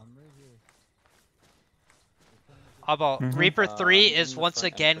 oddball. Oddball. Reaper 3 I'm in is the once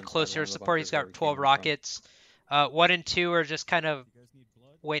front again entrance closer where the support. He's bunkers where got he 12 came in from. rockets. 1 and 2 are just kind of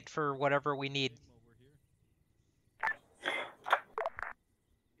wait for whatever we need.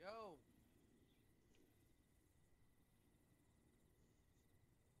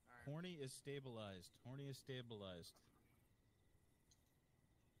 Horny is stabilized. Horny is stabilized.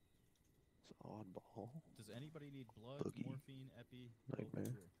 It's oddball. Does anybody need blood, morphine, epi?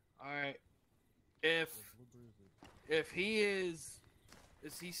 Nightmare. Alright. If he is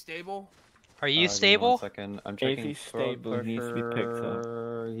he stable? Are you Give me stable? 1 second. I'm checking. he's blood stable, he needs to be picked up.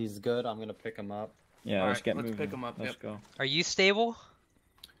 pressure. He's good. I'm gonna pick him up. Yeah, Alright, let's get let's moving. pick him up, Let's yep. go. Are you stable?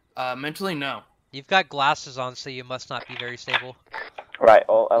 Mentally, no. You've got glasses on, so you must not be very stable. Right,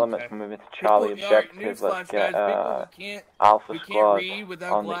 all elements Okay. moving to Charlie People- alright, objective. newsflash, Let's get guys. People Alpha we can't squad read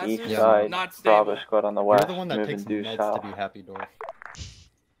without on glasses, the east side, not stable. Bravo squad on the You're west, the one that moving takes due meds south. to be happy, Dorf.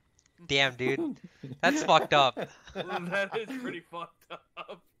 Damn, dude. That's fucked up. That is pretty fucked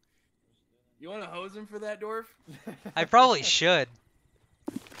up. You want to hose him for that, Dorf? I probably should.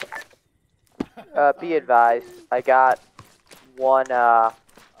 Be advised, I got one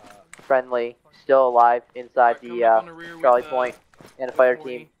friendly still alive inside the on the rear Charlie with, Point, and a fire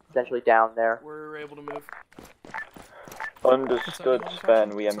 20. team essentially down there. We're able to move. Understood,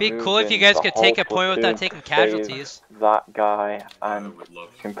 Sven. We are It'd be cool if you guys could take a point without taking casualties. That guy and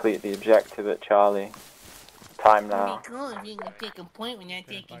complete the objective at Charlie. Time now. Cool if you can take a point when you're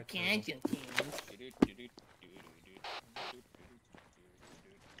taking casualties.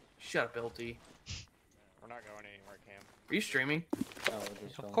 Shut up, LT. We're not going anywhere, Cam. Are you streaming?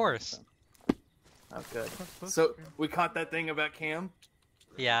 Of course. Oh, good. So, we caught that thing about Cam?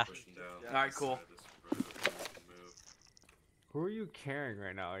 Yeah. Alright, cool. Who are you carrying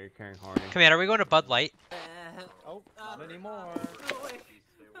right now? Are you carrying Horny? Command, are we going to Bud Light? Oh, not anymore.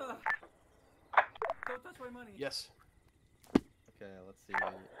 Don't touch my money. Yes. Okay, let's see.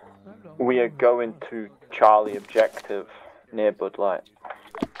 We are going to Charlie objective near Bud Light.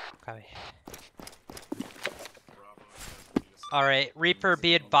 Okay. Alright, Reaper,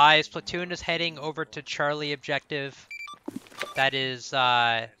 be advised. Platoon is heading over to Charlie objective. That is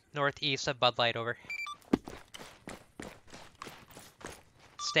northeast of Bud Light, over.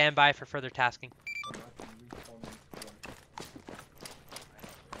 Stand by for further tasking.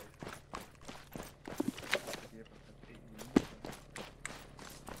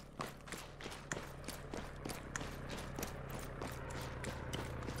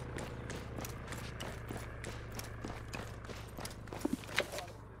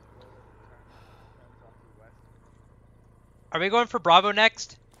 we going for Bravo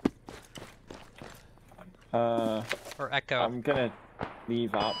next? Or Echo? I'm gonna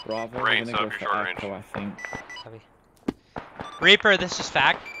leave out Bravo. Range, We're gonna go so for short Echo, I think. Copy. Reaper, this is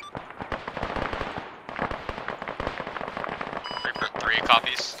fact. Reaper 3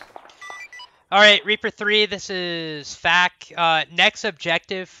 copies. Alright, Reaper 3, this is FAC. Next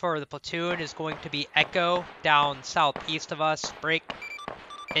objective for the platoon is going to be Echo down southeast of us. Break.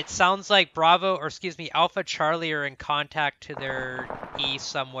 It sounds like Bravo, or excuse me, Alpha Charlie are in contact to their east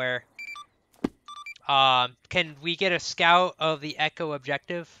somewhere. Can we get a scout of the Echo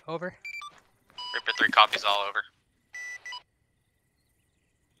objective? Over. Reaper 3 copies all over.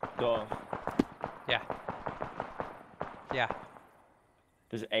 Dorf. Yeah. Yeah.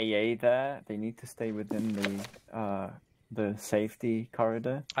 There's AA there. They need to stay within the safety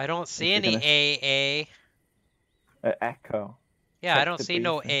corridor. I don't see any AA. Echo. Yeah, Check I don't the see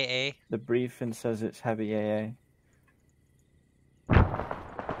no briefing. AA. The briefing says it's heavy AA.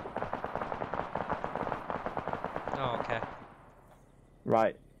 Oh, okay.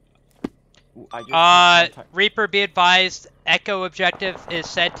 Right. I just Reaper, be advised, Echo objective is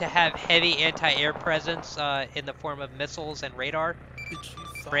said to have heavy anti-air presence in the form of missiles and radar.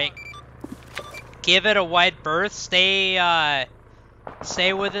 Break. Give it a wide berth. Stay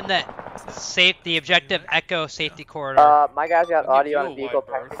within the objective Echo safety corridor. My guys got audio on a vehicle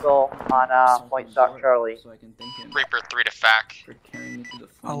technical on Point Stock Charlie. Reaper 3 to FAC.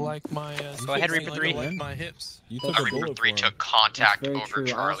 I like my. Go ahead, Reaper 3. I like my hips. Reaper 3 took contact over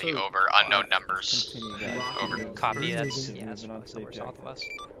Charlie. Over unknown numbers. Over. Copy. That's somewhere south of us.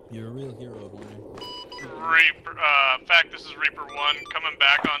 You're a real hero, boy. Reaper, fact, this is Reaper 1 coming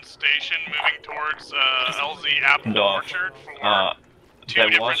back on station, moving towards LZ Apple Orchard for two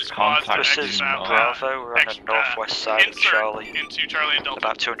different squads to This is exit out. Bravo, we're on the northwest side of Charlie. Into Charlie and Delta.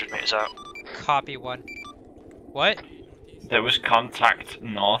 About 200 meters out. Copy 1. What? There was contact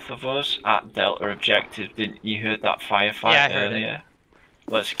north of us at Delta Objective. Didn't you heard that firefight Yeah, I heard earlier?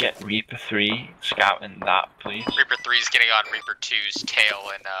 Let's get Reaper 3 scouting that, please. Reaper 3 is getting on Reaper 2's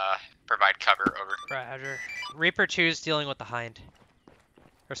tail and provide cover. Over. Roger. Reaper 2 is dealing with the Hind.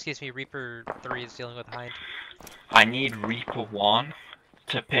 Or excuse me, Reaper 3 is dealing with the Hind. I need Reaper 1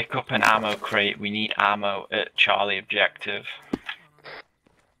 to pick up an ammo crate. We need ammo at Charlie Objective.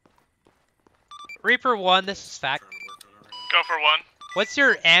 Reaper 1, this is fact. Go for 1. What's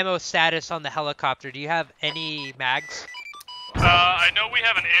your ammo status on the helicopter? Do you have any mags? I know we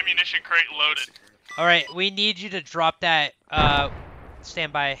have an ammunition crate loaded. Alright, we need you to drop that,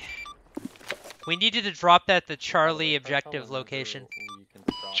 stand by. We need you to drop that at the Charlie objective location.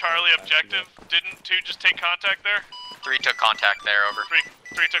 Charlie objective, didn't 2 just take contact there? 3 took contact there, over.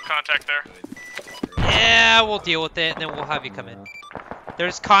 3 took contact there. Yeah, we'll deal with it, and then we'll have you come in.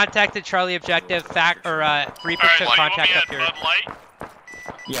 There's contact at Charlie objective, Reaper took contact up here.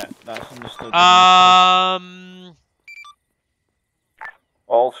 Yeah, that's understood.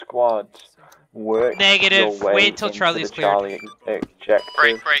 All squads, work negative. your way Wait until into Charlie's the cleared. Charlie objective.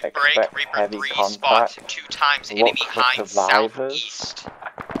 Break. Expect Reaper heavy 3 contact. spot 2 times Look enemy for Hind survivors. southeast.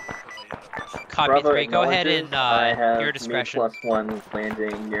 Copy Bravo 3. Go ahead and I have your discretion. Me +1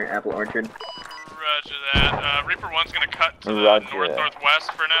 landing near Apple Orchard. Roger that. Reaper 1's gonna cut to the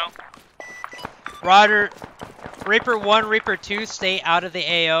northwest for now. Roger. Reaper 1, Reaper 2, stay out of the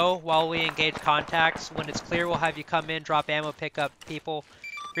AO while we engage contacts. When it's clear, we'll have you come in, drop ammo, pick up people.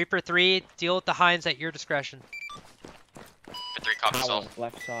 Reaper 3, deal with the Hinds at your discretion. Reaper 3 copies all.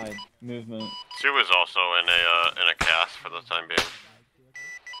 Left side, movement. 2 is also in a cast for the time being.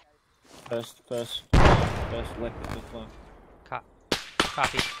 First lick of the floor.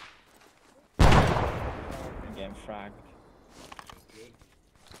 Copy. Again, fragged.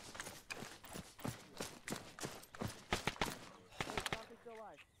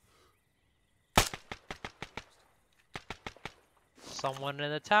 Someone in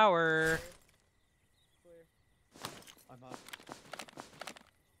the tower.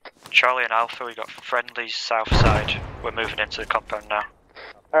 Charlie and Alpha, we got friendlies south side. We're moving into the compound now.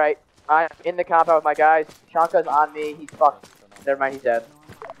 Alright, I'm in the compound with my guys. Shanka's on me. He's fucked. Never mind, he's dead.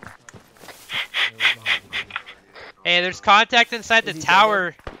 Hey, there's contact inside the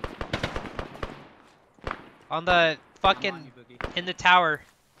tower. On the fucking in the tower.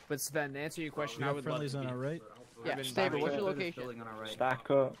 But Sven, to answer your question, We I got would friendlies love on to our right. Yeah, Saber, what's your location? Stack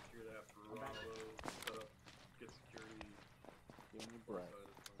up.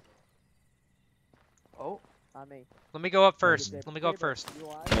 Oh, on me. Let me go up first. Let me go up first.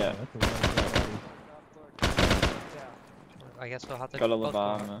 Yeah. I guess we'll have to. Got a both go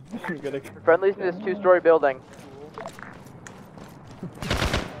up. Lavama. Friendly's in this 2-story building.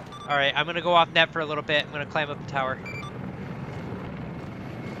 Alright, I'm gonna go off net for a little bit. I'm gonna climb up the tower.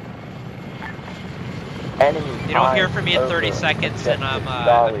 Enemy You don't hear fire from me in 30 over. seconds, and I'm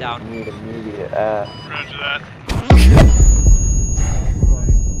Charlie, down. Need immediate air. Roger that.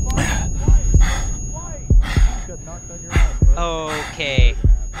 Okay.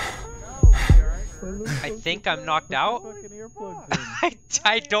 I think I'm knocked out.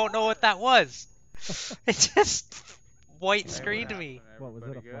 I don't know what that was. It just white screened me. What was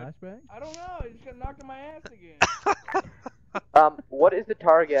it, a flashbang? I don't know. I just got knocked in my ass again. What is the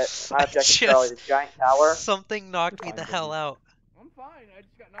target? My objective, Charlie. The giant tower. Something knocked me the hell out. I'm fine. I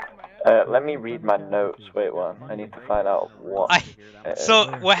just got knocked in my ass. Let me read my notes. Wait one. I need to find out what.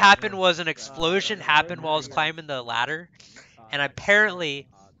 So what happened was an explosion happened while I was climbing the ladder, and apparently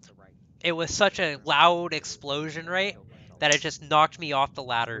it was such a loud explosion, right, that it just knocked me off the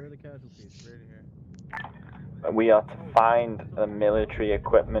ladder. We are to find the military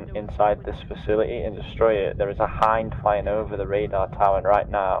equipment inside this facility and destroy it. There is a hind flying over the radar tower right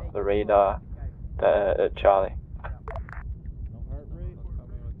now. The radar, Charlie.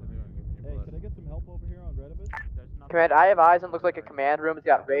 Command, I have eyes and looks like a command room. It's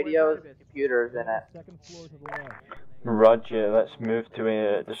got radios and computers in it. Roger, let's move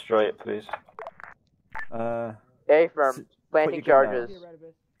to destroy it, please. A firm, planting charges.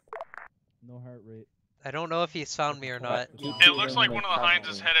 No heart rate. I don't know if he's found me or not. It looks like one of the hinds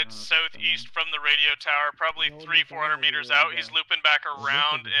is headed southeast from the radio tower, probably 300-400 meters out. He's looping back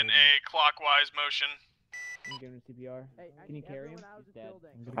around in a clockwise motion. Can you give him CPR? Can you carry him? He's dead.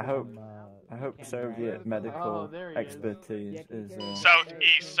 I hope Soviet medical expertise is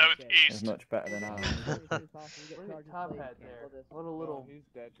southeast. much better than ours. Where's Top Hat there? What a little.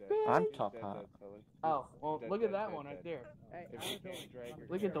 I'm Top Hat. Oh, well, look at that one right there.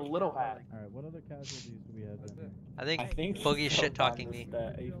 Look at the little hat. Alright, what other casualties do we have in here? I think Boogie's shit talking me.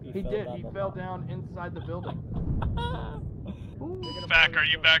 He did. He fell down inside the building. Back, are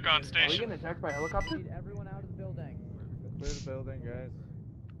you back on Are we station? getting attacked by a helicopter? Everyone out of the building. Clear the building, guys.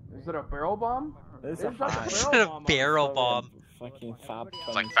 Is it a barrel bomb? It's There's a like hind. a barrel bomb. Barrel bomb. Fucking fab.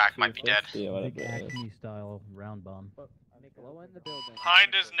 It's like Fact might be dead. Big Acme style round bomb.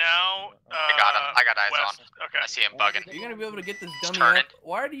 Hind is now. I got him. I got eyes west. on. Okay. I see him bugging. You're gonna be able to get this dummy turn up. it.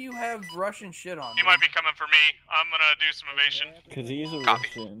 Why do you have Russian shit on? He might be coming for me. I'm gonna do some evasion. Because he's a Copy.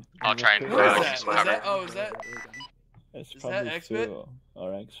 Russian. I'll try and Who is that? focus Is whatever. that? Oh, is that? It's Is probably that expert? Phil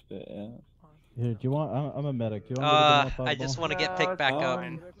or expert, yeah. Here, do you want? I'm a medic. Do you want me to get him off I just want to get picked back up.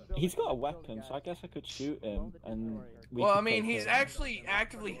 He's got a weapon, so I guess I could shoot him, and we Well, could I mean, take he's him. actually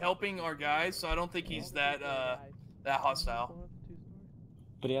actively helping our guys, so I don't think he's that that hostile.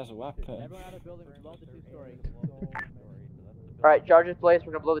 But he has a weapon. Alright, charges placed.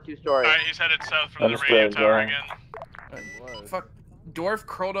 We're gonna blow the 2-story. Alright, he's headed south from the radio tower again. Fuck. Dorf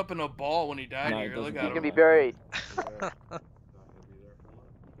curled up in a ball when he died No, he here. Look doesn't. at He's him. gonna be buried.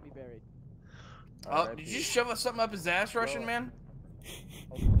 Oh, did you shove something up his ass, Russian man?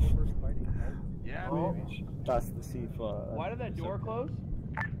 Yeah, baby. That's the C4. Why did that door close?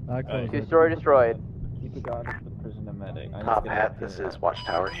 I closed it. 2-story destroyed. Keep a guard of the prisoner medic. Top Hat, this is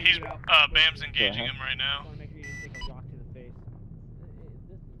Watchtower. He's Bam's engaging him right now.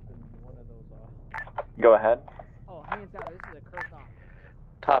 Go ahead. Oh, hands down. This is a curse off.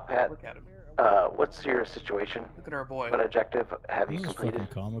 Top Hat, Look at him. what's your situation? Look at our boy. What objective have you This is completed?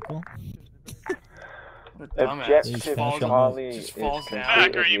 fucking comical. What a dumbass. Objective Just falls, Charlie just is falls down.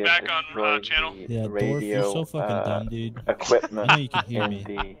 Back, are you completed. back We on, destroyed channel? the Yeah, Dorf, radio, you're so fucking dumb, dude. equipment I know you can hear in me.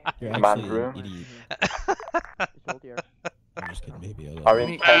 the You're command actually room. an idiot. I'm just kidding, maybe. Our I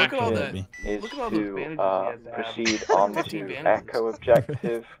mean, look at all intention that. is Look at all those to bandages he has to have. proceed on 50 to bandages. Echo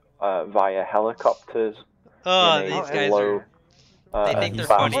objective via helicopters. Oh, in a these guys low, are. They think they're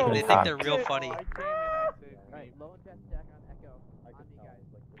fast funny. They think attack. they're real funny.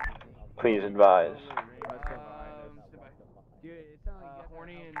 Please advise.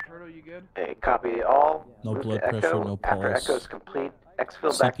 Horny and Turtle, you good? Hey, copy all. No Move blood to pressure, Echo. no After pulse. Echo is complete,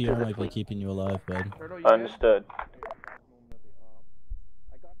 exfil back to CPR the might be fleet. keeping you alive, bud. Turtle, you good? Understood.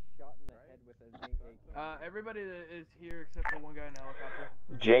 Everybody that is here except for one guy in the helicopter.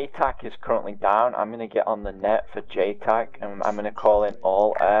 JTAC is currently down. I'm going to get on the net for JTAC and I'm going to call in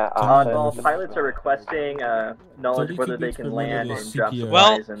all air. Oddball pilots are requesting knowledge 32 whether they beats can per land minute is and drop CPR.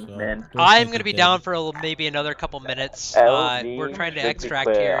 supplies Well, and men. I'm gonna be down for maybe another couple minutes. We're trying to should be extract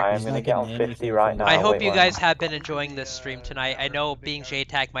clear. here. I am going to get on 50 right now. I hope Wait you one. guys have been enjoying this stream tonight. I know being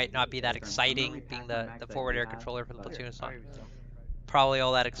JTAC might not be that exciting, being the forward air controller for the platoon. It's not probably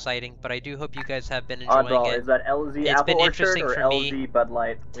all that exciting, but I do hope you guys have been enjoying Oddball, it. is that LZ It's Apple been Orchard interesting or for LZ me Bud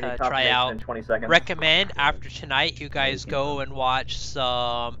Light? We to need try confirmation out. in 20 seconds. Recommend after tonight you guys go and watch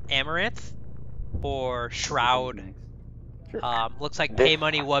some Amaranth or Shroud. Looks like Pay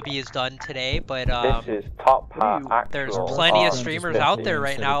Money Wubby is done today, but This is Top Hat actual. there's plenty of on streamers out there 15 right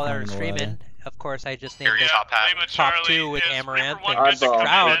instead now of that are climbing the streaming. ladder. Of course, I just named Here, it Top Hat. top 2 with Amaranth and Oddball,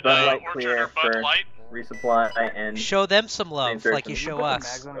 Crowd, Bud Light but clear for resupply and show them some love like you show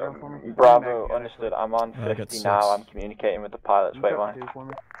us. Bravo, understood. I'm on 50 now. I'm communicating with the pilots. Wait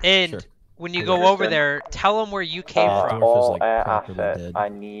one. And when you go over there, tell them where you came from. All air assets. I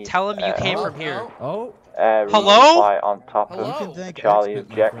need. Tell them you came from here. Oh. Hello? On top of Charlie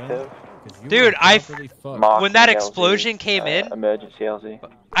objective. Dude, when that explosion came in, emergency LZ.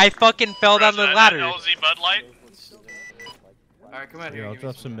 I fucking fell down the ladder. LZ Bud Light. Alright, come out here. I'll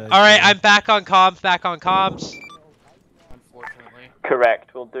drop some meds. Alright, I'm back on comms, Unfortunately.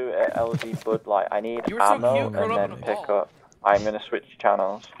 Correct, we'll do it LZ Bud Light. I need ammo and then pick up. I'm gonna switch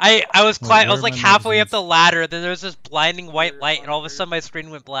channels. I was like halfway up the ladder, then there was this blinding white light, and all of a sudden my screen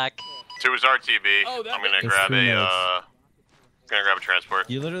went black. 2 is RTB. I'm gonna grab a transport.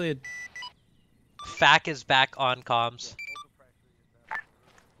 You literally. FAC is back on comms.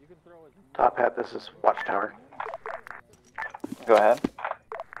 Top Hat, this is Watchtower. Go ahead.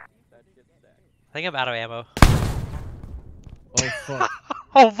 I think I'm out of ammo. Oh fuck.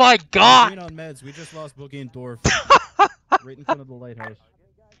 Oh my god! Green on meds. We just lost Boogie and Dorf. Right in front of the lighthouse.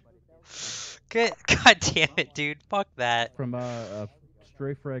 God damn it, dude. Fuck that. From a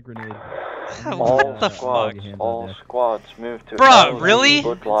stray frag grenade. All squads move to Bruh, really?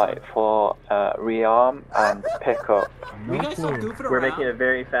 Bud Light for rearm and pick up. We're making a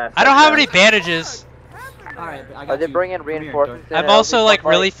very fast. I don't have any bandages. Alright, Are they bringing reinforcements in? I'm also like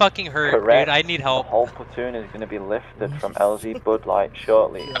really fucking hurt, Correct. dude. I need help. The whole platoon is going to be lifted from LZ Bud Light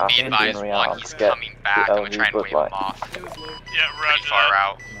shortly after being rearmed. He's Get coming back. to I'm gonna try and LZ wave Bud him Light. off. Yeah, Pretty far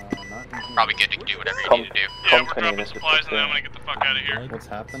out. Probably good to do whatever you need to do. Yeah, we're dropping supplies and then I'm gonna get the fuck out of here. What's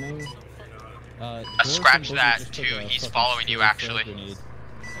happening? Scratch that too. He's following you actually.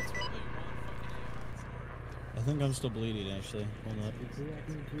 I think I'm still bleeding actually. Hold up.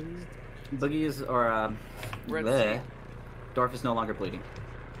 Boogie is, or, Dorf is no longer bleeding.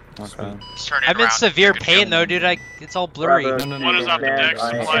 Okay. I'm in severe pain though, dude. It's all blurry. One is off the deck,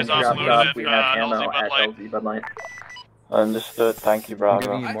 supplies offloaded, We have ammo LZ Bud at Light. LZ Bud Light. Understood. Thank you,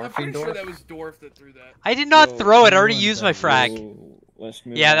 Bravo. I'm pretty sure that was Dorf that threw that. I did not throw it. I already used my frag.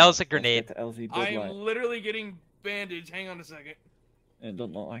 Yeah, that was a grenade. I am literally getting bandaged. Hang on a second. It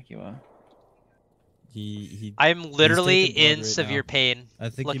doesn't look like you are. I'm literally taking blood in right severe now. pain. I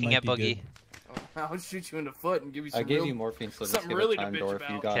think he looking might at be Boogie. good. I'll shoot you in the foot and give you some I gave you morphine, so just something give really it time, to bitch Dorf.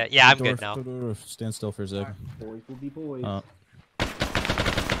 about. You got it. Yeah, I'm good now. Dorf, stand still for a second. Boys will be boys.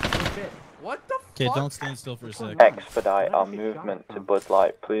 What the Okay, fuck? don't stand still for a sec. Expedite our movement to Bud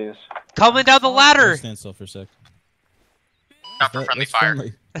Light, please. Coming down the ladder. Stand still for a sec. Not for friendly fire.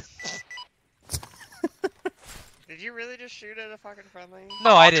 Did you really just shoot at a fucking friendly?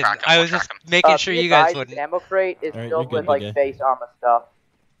 No, I didn't. I was just making sure you guys wouldn't. The ammo crate is Alright, filled you're with good, like BJ. base Arma stuff.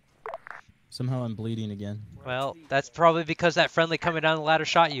 Somehow I'm bleeding again. Well, that's probably because that friendly coming down the ladder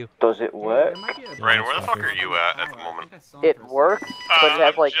shot you. Does it work? Rain, where the fuck are you at the moment? It works, but it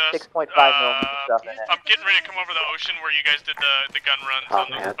has like 6.5 millimeters stuff in it. I'm getting ready to come over the ocean where you guys did the gun runs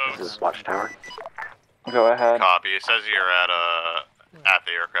on those boats. This is Watchtower. Go ahead. Copy. It says you're at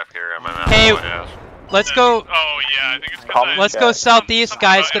the aircraft carrier on my map. Hey, Oh, yes. let's go. Oh yeah, I think it's because Let's go southeast,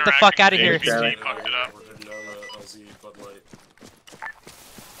 guys. Get the fuck out of here. fucked it up.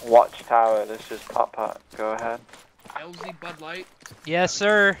 Watchtower, this is Top Hat. Go ahead. LZ Bud Light. Yes,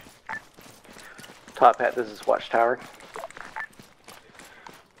 sir. Top Hat, this is Watchtower.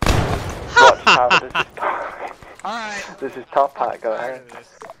 Watchtower, this is Alright. This is Top Hat. Go ahead.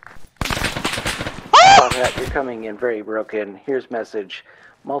 Top Hat, you're coming in very broken. Here's message.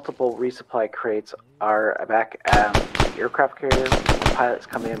 Multiple resupply crates are back at the aircraft carrier. When pilots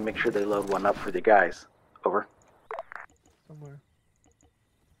come in, make sure they load one up for the guys. Over. Somewhere.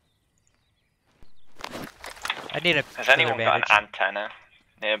 I need a Has anyone got an bandage. antenna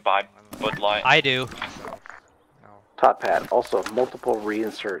nearby Bud Light? I do. Top Hat, also multiple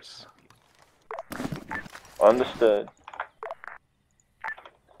reinserts. Understood.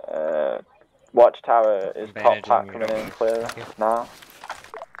 Watchtower is Top Hat coming in clear now.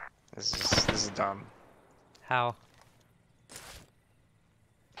 This is dumb. How?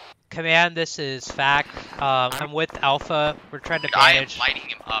 Command, this is FAC. I'm with Alpha. We're trying to I am manage. lighting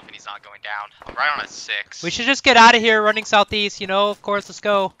him up and he's not going down. I'm right on a 6. We should just get out of here, running southeast, you know? Of course, let's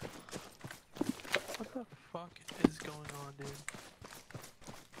go. What the fuck is going on, dude?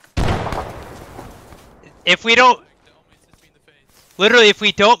 If we don't... Literally, if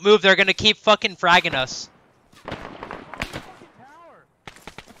we don't move, they're gonna keep fucking fragging us.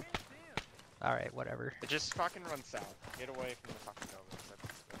 Alright, whatever. Just fucking run south. Get away from the fucking buildings.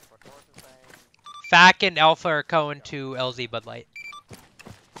 That's what Dorf is saying. FAC and Alpha are going to LZ Bud Light.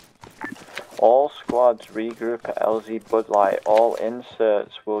 All squads regroup at LZ Bud Light. All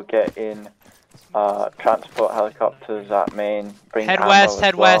inserts will get in transport helicopters at main. Bring Head ammo west, as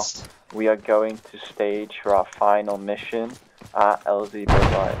head well. west. We are going to stage for our final mission at LZ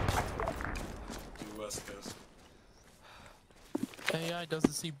Bud Light. AI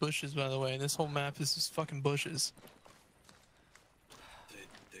doesn't see bushes, by the way. This whole map is just fucking bushes.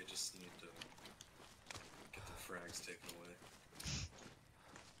 They just need to get the frags taken away.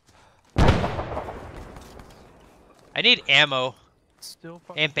 I need ammo. Still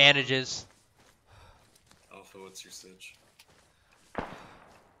and bandages. Alpha, what's your sitch? Cool.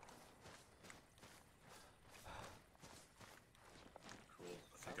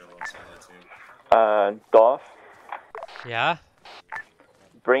 I think I lost my team. Dorf? Yeah?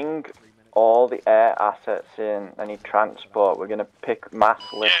 Bring all the air assets in. I need transport. We're gonna mass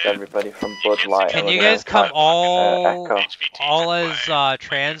lift everybody from Bud Light. Can and you we're gonna guys come attack, all Echo. as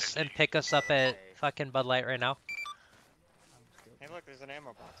trans and pick us up at fucking Bud Light right now? Hey, look, there's an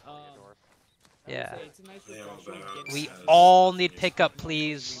ammo box for you, Dorf. Yeah. It's a nice refreshment. We all need pickup,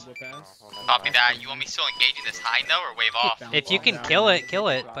 please. Copy that. You want me still engaging this high note or wave off? If you can kill it,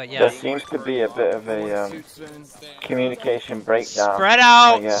 but yeah. There seems to be a bit of a communication breakdown. Spread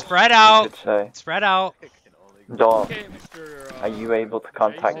I out, guess spread you out, could say. spread out. Dorf, are you able to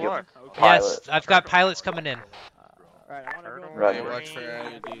contact your Yes, pilot? I've got pilots coming in. Right. Watch for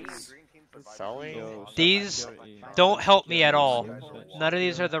IEDs. These don't help me at all. None of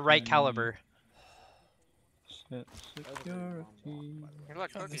these are the right caliber.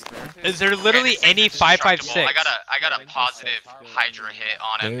 Is there literally any 5.56? I got a positive Hydra hit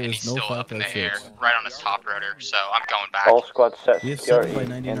on him, and he's still up in the air, right on his top rotor. So I'm going back. All squads set We have security 7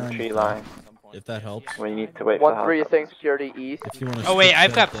 by in 99. tree line. If that helps. We need to wait for 1-3 is saying security east. If you wanna Oh wait, switch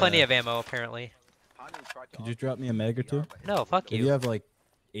I've got that, plenty of ammo apparently. Could you drop me a mag or two? No, fuck If you. you have like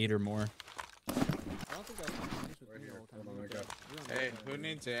 8 or more. Hey, who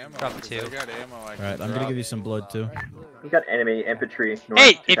needs ammo? Drop 'Cause two. I got ammo. Alright, I'm gonna give you some blood too. We got enemy infantry. North, Hey,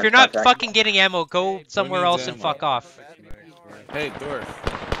 if defense you're not contact. fucking getting ammo, go somewhere else and fuck off. Hey, Dorf.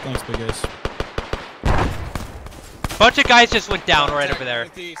 Thanks, big guys. Bunch of guys just went down right over there.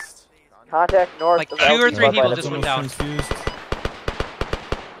 Contact north. Like of 2 or LZ 3 Bud people Light. just went down. Transfused.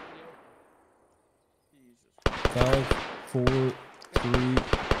 5, 4, 3,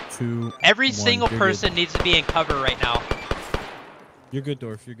 2. Every 1. single You're person good. needs to be in cover right now. You're good,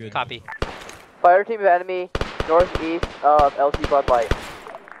 Dorf. You're good. Copy. Fire team of enemy northeast of LZ Bud Light.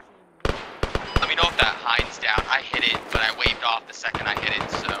 Let me know if that Heinz down. I hit it, but I waved off the second I hit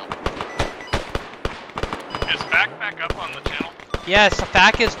it. So Is back up on the channel? Yes,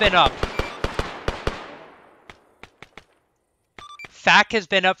 FAC has been up. FAC has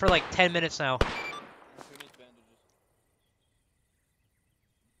been up for like 10 minutes now.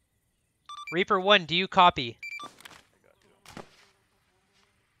 Reaper 1, do you copy?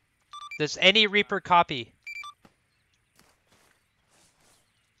 Does any Reaper copy?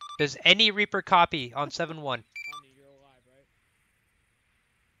 Does any Reaper copy on 7-1?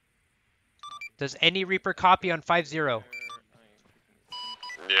 Does any Reaper copy on 5-0?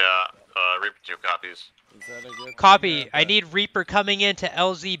 Yeah, Reaper 2 copies. Copy. I need Reaper coming into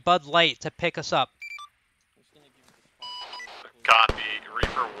LZ Bud Light to pick us up. Copy.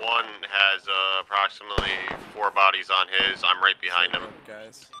 Reaper 1 has approximately 4 bodies on his. I'm right behind him.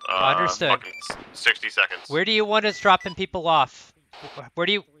 Understood. Fucking 60 seconds. Where do you want us dropping people off? Where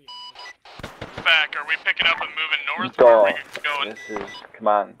do you... Back. Are we picking up and moving north, or are we Dorf, going? this is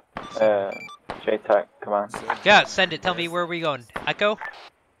command. JTAC command. Yeah, send it. Tell me where are we going. Echo?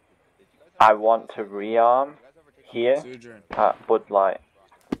 I want to rearm here at Bud Light.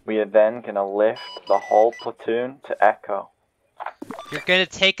 We are then gonna lift the whole platoon to Echo. You're gonna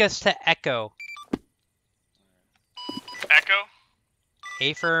take us to Echo. Echo?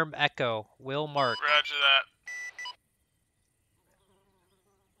 A-firm Echo. Will Mark. Roger that.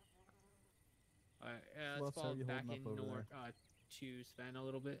 Alright, let's fall back in north to Sven a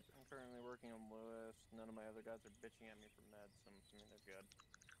little bit. I'm currently working on Lewis. None of my other guys are bitching at me for meds, so I'm assuming they're good.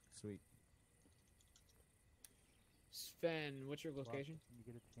 Sweet. Sven, what's your location?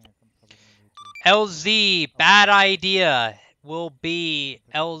 LZ, bad idea. Will be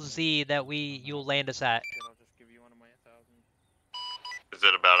LZ that you'll land us at. I'll just give you one of my 1,000. Is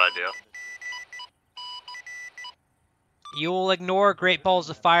it a bad idea? You will ignore Great Balls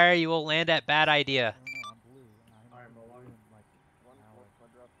of Fire. You will land at bad idea.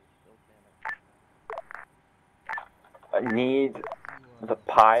 I need the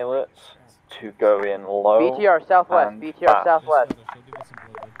pilots to go in low. BTR southwest, and BTR fast. southwest.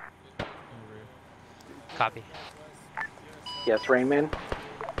 Copy. Yes, Rainman.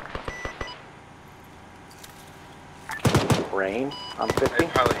 Rain on 50.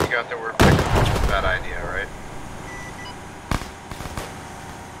 Hey, pilot, you got that we're picking up that idea, right?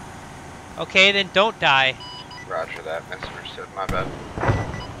 Okay, then don't die. Roger that. Misunderstood. My bad.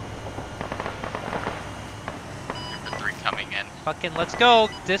 Reaper 3 coming in. Fucking let's go.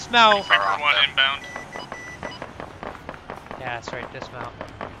 Dismount. Reaper 1 inbound. Yeah, that's right. Dismount.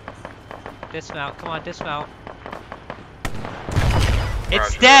 Dismount. Come on, dismount.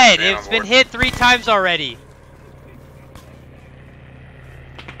 It's Roger, dead. stay on It's been board. hit 3 times already.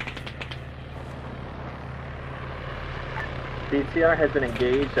 BTR has been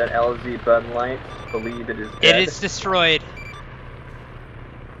engaged at LZ Bud Light. Believe it is It dead. is destroyed.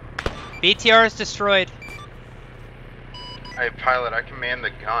 BTR is destroyed. Hey, pilot, I can man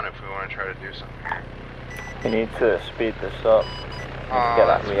the gun if we want to try to do something here. You need to speed this up. You need to get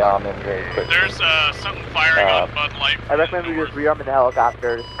that rearming very quickly. There's something firing on Bud Light. I recommend we just rearm the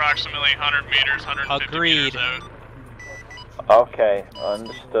helicopters. Approximately 100 meters, 150 Agreed. meters out. Okay,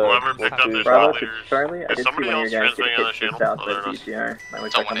 understood. Whoever picked up those Bravo Bud to leaders. Charlie, I Is did see somebody one of else your guys get transmitting on hit the just channel south other by than us? BTR. Might we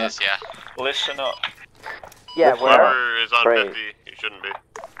check Someone on is, that? yeah. Listen up. Yeah, Listen where? up. Whoever is on Great. 50, you shouldn't be.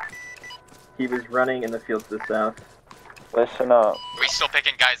 He was running in the field to the south. Listen up. Are we still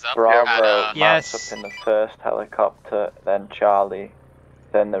picking guys up? Bravo At, Yes. mounts up in the first helicopter, then Charlie,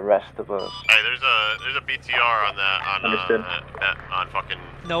 then the rest of us. Hey, there's a BTR on that Understood. on fucking.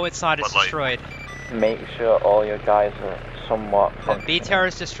 No, it's not. It's Bud Light. destroyed. Make sure all your guys are somewhat functioning BTR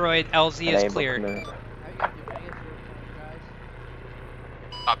is destroyed. LZ and is able to cleared. move.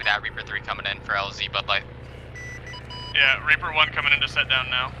 Copy that. Reaper 3 coming in for LZ Bud Light. Yeah, Reaper 1 coming in to set down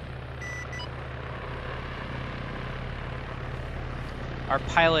now. Our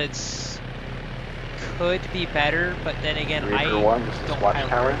pilots could be better, but then again, I Reaper 1, this is don't Watch pilot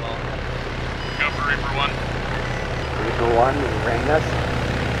Tower. very well. Go for Reaper 1. Reaper 1, ring us.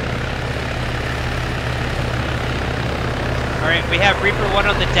 Alright, we have Reaper 1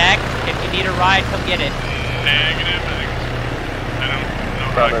 on the deck. If you need a ride, come get it. Negative. I don't know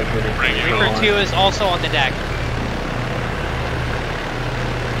Bravo how I getting can bring you Reaper on. 2 is also on the deck.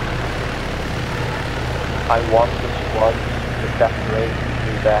 I want the squad to separate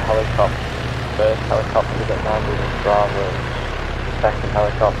to their helicopters. First helicopter that landed in Bravo, the second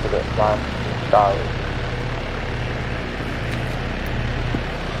helicopter that landed in Charlie.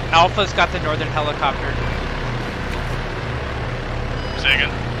 Alpha's got the northern helicopter. Say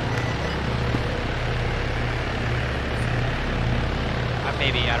again.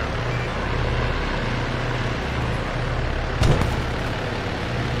 Maybe, I don't know.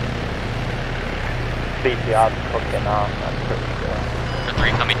 BTR's cooking off, I'm pretty sure. Reaper 3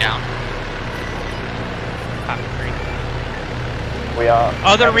 coming down. Copy 3. We are...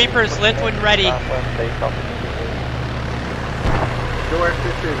 Other Reapers, lit when ready. Dorf,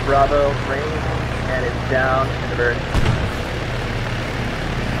 this is Bravo, range, and it's down in the bird.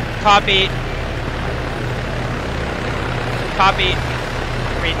 Copy. Copy.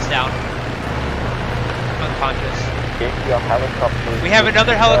 Green's down. Unconscious. If your helicopter... We have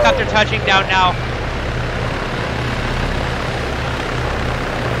another helicopter touching down now.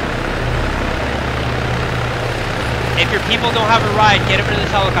 If your people don't have a ride, get them into this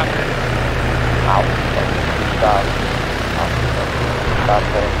helicopter.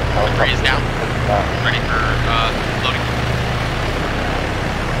 Reaper is down. Ready for loading.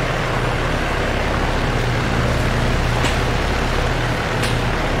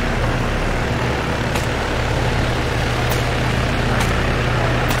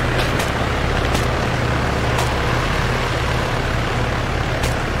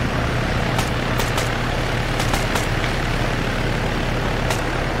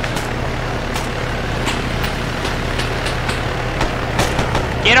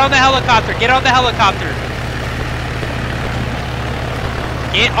 Get on the helicopter, get on the helicopter.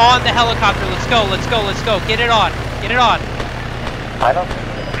 Get on the helicopter, let's go, let's go, let's go. Get it on, get it on. I don't think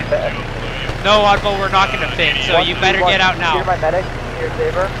it's fit. No, Oddball, we're not gonna fit, so you better get out now. Hear my medic, hear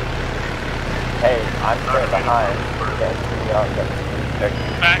Saber. Hey, I'm staying behind. Get me out, get me.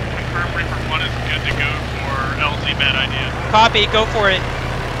 Back, confirm Reaper 1 is good to go for LZ bad idea. Copy, go for it.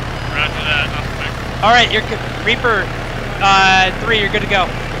 Roger that, Alright, you're Reaper 3, you're good to go.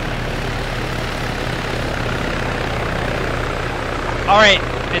 Alright,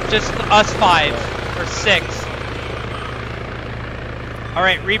 it's just us 5, or 6.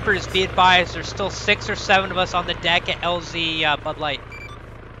 Alright, Reapers, be advised, there's still 6 or 7 of us on the deck at LZ Bud Light.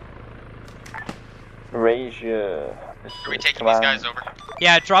 Raise your Are we taking these guys over?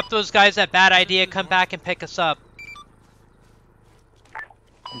 Yeah, drop those guys at bad idea, come back and pick us up.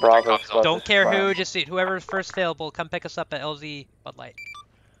 Bravo. Don't care who, just whoever's first available, come pick us up at LZ Bud Light.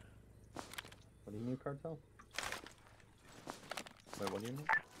 What do you need, Cartel? Wait, what do you need?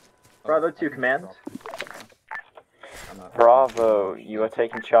 Bravo 2 command. Bravo, you are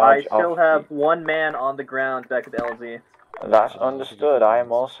taking charge I still of have one man on the ground back at the LZ. That's understood. I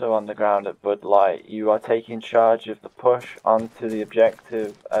am also on the ground at Bud Light. You are taking charge of the push onto the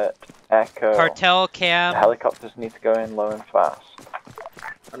objective at Echo. Cartel cam. The helicopters need to go in low and fast.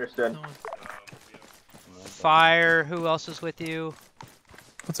 Understood. Fire, who else is with you?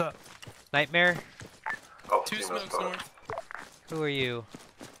 What's up? Nightmare? Oh, 2 smokes north. Who are you?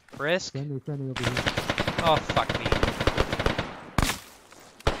 Brisk? Oh, fuck me.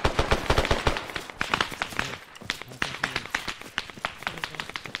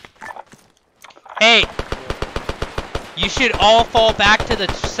 Hey! You should all fall back to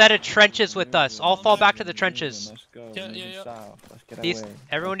the set of trenches with us. All fall back to the trenches.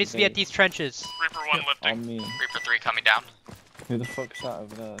 Everyone needs to be at these trenches. Reaper 1 lifting. Reaper 3 coming down. Who the fuck's that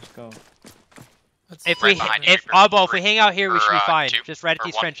over there? Let's go. If Right we behind you, if we hang out here, we should be fine. two, Just right at or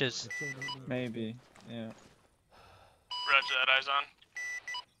these one. trenches. Maybe, yeah. Roger that, eyes on.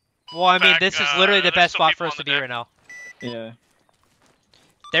 Well, I mean, Back, this is literally the there's best still spot people for us on to the be deck. right now. Yeah.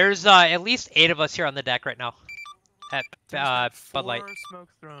 There's at least 8 of us here on the deck right now. At Bud Light. Smoke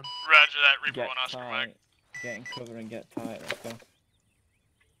thrown. Roger that, Reaper Get 1 Oscar Mike. tight. Get in cover and get tight. Let's go.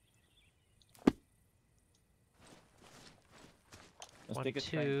 One,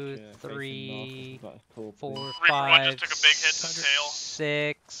 two, three, four, Reaper 1 5, just took a big hit to the tail.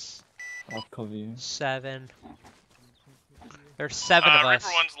 6, I'll cover you. 7. There's 7 of us.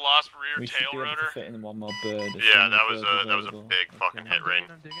 Reaper 1's lost rear We should tail be able rotor. to fit in one more bird. if Yeah, one more bird that was a available. big fucking hit rain.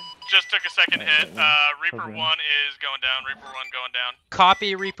 Just took a second Alright, hit. that Reaper 1 Covering. is going down. Reaper 1 going down.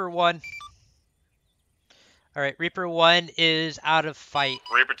 Copy, Reaper 1. Alright, Reaper 1 is out of fight.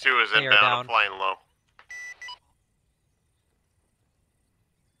 Reaper 2 is They are inbound down. and flying low.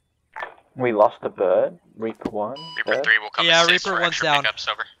 We lost a bird. Reaper 1. Reaper bird. 3 will come Yeah, assist Reaper for 1's extra down. pickups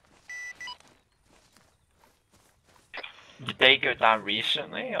over. Did they go down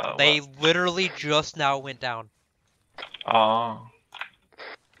recently? Or They what? literally just now went down. Oh.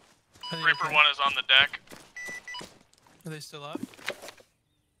 Reaper 1 is on the deck. Are they still up?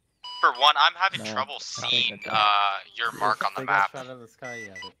 For 1, I'm having No, trouble I think seeing they're dead. your mark on the They map. got shot out of the sky,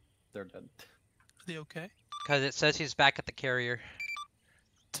 yeah, they're dead. Are they okay? Because it says he's back at the carrier.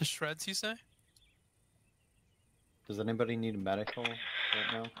 To shreds, you say? Does anybody need a medical right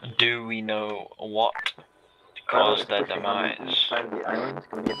now? Do we know what caused their demise?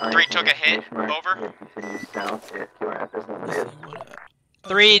 3 took a hit, over.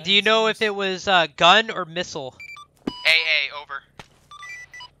 3, do you know if it was gun or missile? AA, over.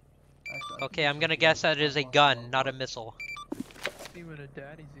 Okay, I'm gonna guess that it is a gun, not a missile. See what a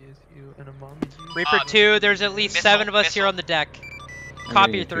daddy's is you and a mommy's you. Reaper 2, there's at least 7 of us here on the deck.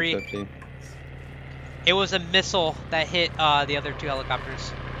 Copy 3. It was a missile that hit the other 2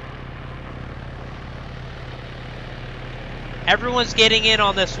 helicopters. Everyone's getting in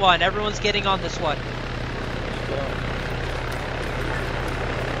on this one. Everyone's getting on this one.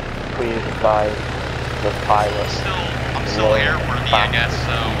 Please advise the pilot. I'm still airworthy, I guess,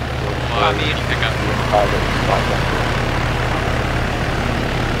 so we'll pick up.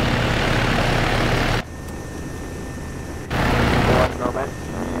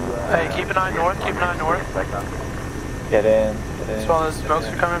 Hey, keep an eye north, keep an eye north. Get in. That's where all those smokes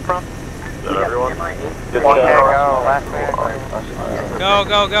are coming from. Is that everyone? Good Go,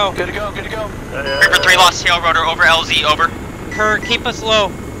 go, go. Good to go, good to go. Reaper 3 lost tail rotor, over LZ, over. Kurt, keep us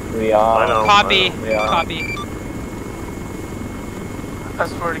low. We are. Copy. We are. Copy. I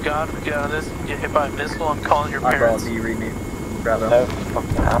swear to God, if we get out of this and get hit by a missile, I'm calling your Eyeball, parents. do you read me? Bravo. No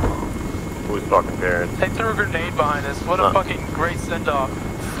fucking ammo. Who's fucking parents? They threw a grenade behind us. What a fucking great send-off.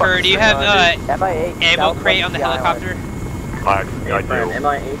 Kurt, do you have MI8 ammo crate on the helicopter? I Hey, do. friend,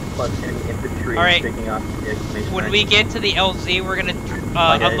 MI8 plus enemy infantry Alright. taking off the exclamation When mark. we get to the LZ, we're gonna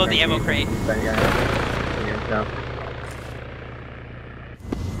unload the ammo crate.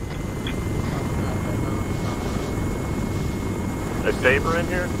 Is Saber in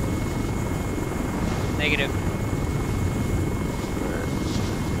here? Negative.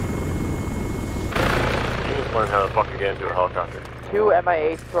 You just learn how to fucking get into a helicopter. 2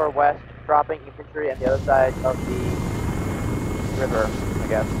 MI8s to our west, dropping infantry on the other side of the river, I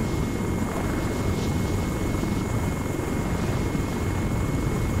guess.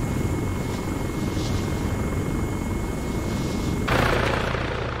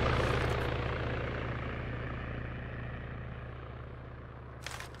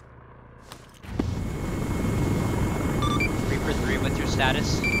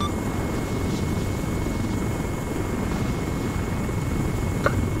 status?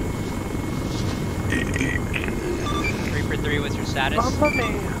 Reaper 3, what's your status?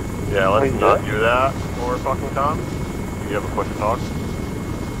 Yeah, let's not do that for fucking Tom. You have a quick talk.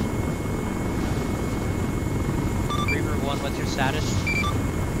 Reaper 1, what's your status?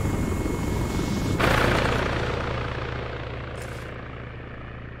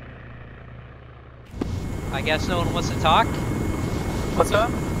 I guess no one wants to talk? What's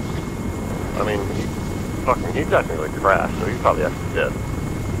up? I mean, he technically crashed, so he probably has to dead.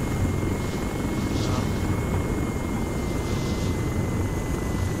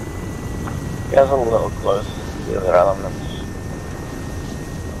 He has a little close to the other elements.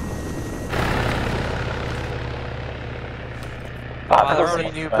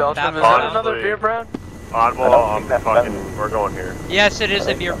 New Belgium, is that another beer brand? Oddball, we're going here. Yes, it is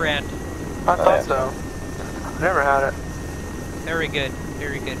a beer brand. I thought so. Never had it. Very good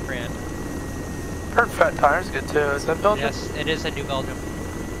brand. Heard Fat Tire's good too. Is that Belgium? Yes, it is a New Belgium.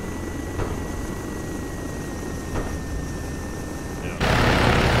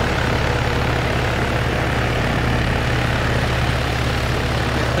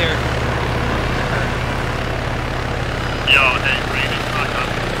 You're clear. Yo, hey, Raven, not down,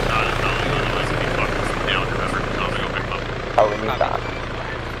 remember? So I'm gonna go pick him up. Oh, we need that.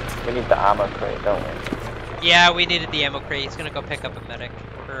 We need the ammo crate, don't we? Yeah, we needed the ammo crate. He's gonna go pick up a medic.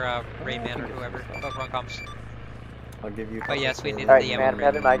 Or Rayman or whoever. Oh, wrong comms. I'll give you. But yes, we needed Alright, the command,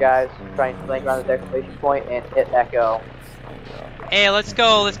 ammo. gather my guys. Try and flank around the exclamation point and hit echo. Hey, let's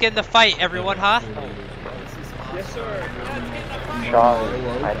go. Let's get in the fight, everyone, huh? Yes, sir. Charlie,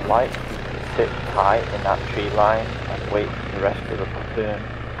 I'd like to sit tight in that tree line and wait for the rest of the platoon.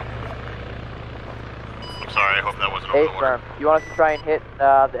 I'm sorry, I hope that wasn't Hey, over the order. firm. You want us to try and hit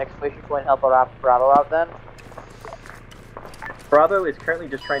the exclamation point and help our Bravo out then? Bravo is currently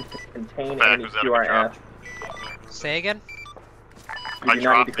just trying to contain enemy QRF. Say again? You do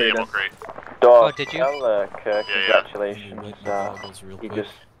not need to clear this. Dorf, did you? Tell Kirk, congratulations. He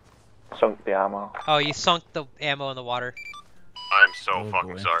just sunk the ammo. Oh, you sunk the ammo in the water. I'm so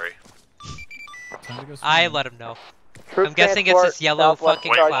fucking sorry. I let him know. Troop I'm guessing it's this yellow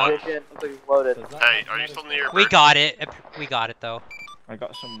fucking cloud. Looks like it's loaded. Hey, are you still near? We got it. We got it though. I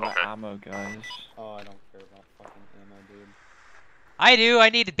got some wet ammo, guys. Oh, I don't care about fucking ammo, dude. I do. I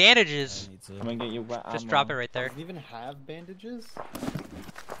need bandages. I'm gonna get you wet Just ammo. drop it right there. Does it even have bandages?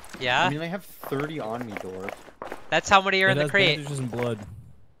 Yeah. I mean, I have 30 on me, Dorf. That's how many are in the crate. Bandages and blood.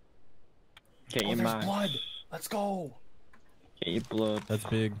 Get your there's max. blood. Let's go. Get your blood. That's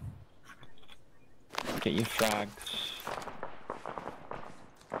big. Get your frags.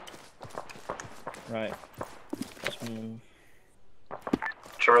 Right. Let's move.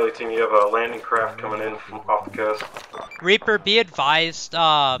 Charlie team, you have a landing craft coming in from off the coast. Reaper, be advised.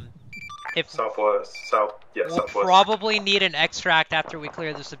 If Southwest. we'll Southwest. probably need an extract after we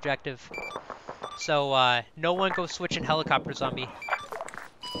clear this objective. So no one go switching helicopters on me.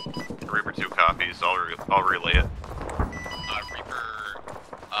 Reaper 2 copies. I'll relay it. Reaper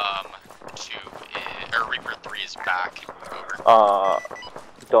 2 or Reaper 3 is back. Over.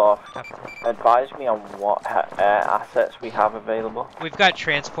 Dorf, advise me on what air assets we have available. We've got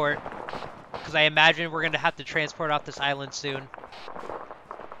transport, because I imagine we're gonna have to transport off this island soon.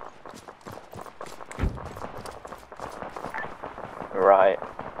 Right.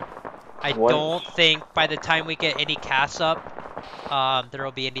 I don't think by the time we get any casts up, there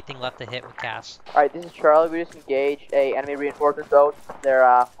will be anything left to hit with casts. Alright, this is Charlie. We just engaged a enemy reinforcement boat. They're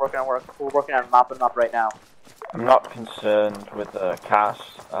we're working on mopping them up right now. I'm not concerned with the cast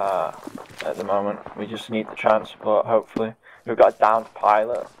at the moment. We just need the transport, hopefully. We've got a downed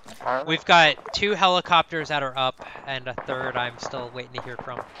pilot, apparently. We've got 2 helicopters that are up, and a third I'm still waiting to hear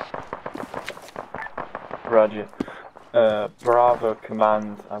from. Roger. Bravo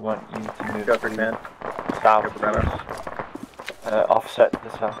Command, I want you to move to south. Offset to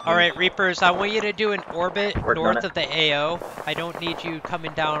the south. Alright, Reapers, I want you to do an orbit Working north on it. of the AO. I don't need you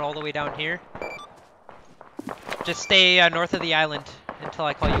coming down all the way down here. Just stay north of the island until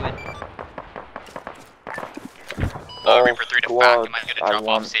I call you in. Reaper 3 to back. Am I going to drop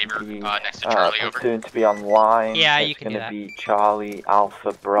off Saber next to Charlie over? Soon to be online. Yeah, it's you can do that. It's going to be Charlie,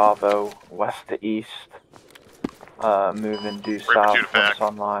 Alpha, Bravo, west to east. Moving due south once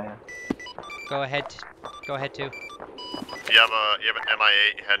online. Go ahead. Go ahead too. You have an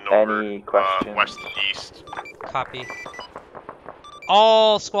MI8 heading over west to east. Copy.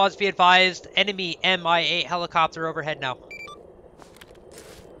 All squads be advised, enemy Mi-8 helicopter overhead now.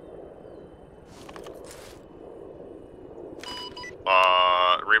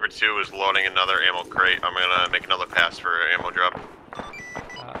 Reaper 2 is loading another ammo crate. I'm gonna make another pass for ammo drop.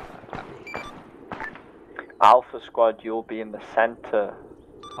 Alpha Squad, you'll be in the center.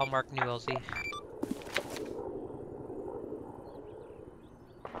 I'll mark new LZ.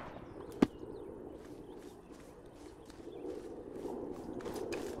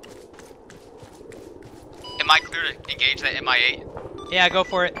 Am I clear to engage that MI8? Yeah, go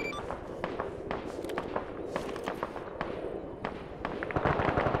for it.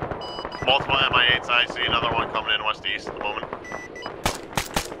 Multiple MI8s. I see another one coming in west-east at the moment.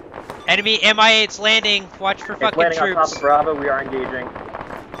 Enemy MI8's landing. Watch for fucking landing troops. on top of Bravo. We are engaging.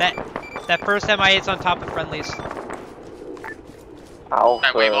 That first MI8's on top of friendlies.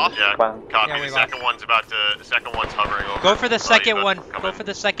 Alpha. wave off? Yeah, copy. Yeah, the wave second one's about to. The second one's hovering over. Go for the second about one. to come Go in. for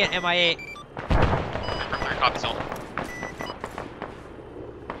the second MI8. Clear, copy, Sol.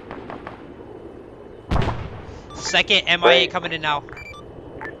 Second MI8 Break. coming in now.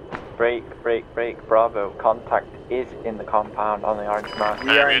 Break. Bravo. Contact is in the compound on the orange map.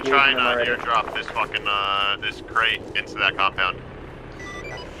 We are We're engaging trying them to already. airdrop this fucking this crate into that compound.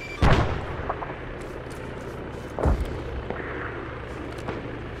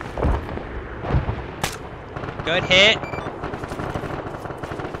 Good hit.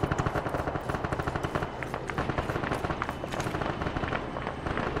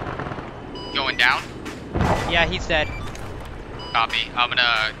 Going down? Yeah, he's dead. Copy. I'm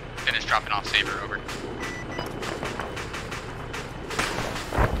gonna finish dropping off Saber, over.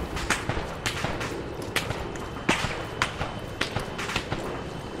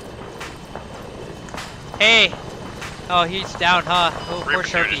 Hey! Oh, he's down, huh? Oh, poor Reaper 2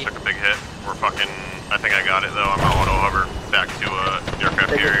 just Sharky. took a big hit. We're fucking. I think I got it though. I'm gonna auto hover back to aircraft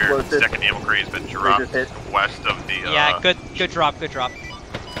Big carrier. explosive. Second naval crate has been dropped just hit. west of the. Yeah, good drop, good drop.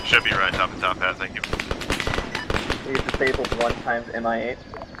 Should be right top of top hat. Thank you. We've disabled 1 times MI8.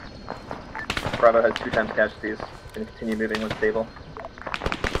 Bravo has 2 times casualties. Gonna continue moving when stable.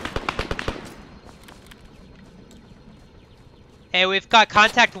 Hey, we've got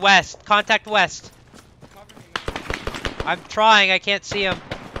contact west. Contact west. I'm trying, I can't see him.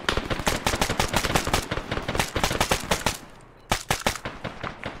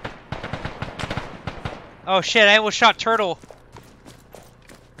 Oh shit, I almost shot Turtle.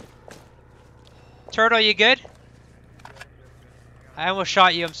 Turtle, you good? I almost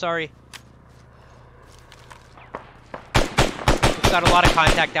shot you, I'm sorry. We've got a lot of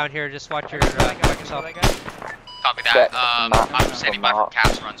contact down here, just watch your, watch yourself. Copy that. I'm standing by for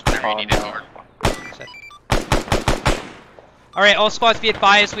cast runs whenever you need it, over. Alright, all squads be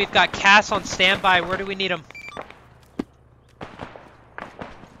advised, we've got Cass on standby. Where do we need him?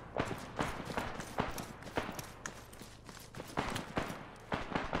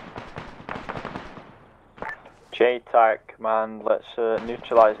 JTAC command, let's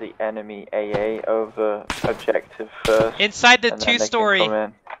neutralize the enemy AA over objective first. Inside the and then they can two-story. come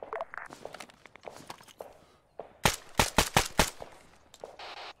in.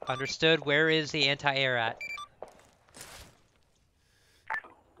 Understood. Where is the anti-air at?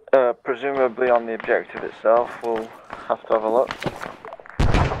 Presumably on the objective itself. We'll have to have a look.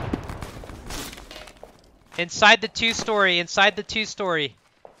 Inside the two-story. Inside the two-story.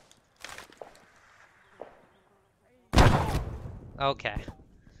 Okay.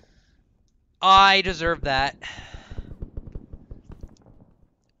 I deserve that.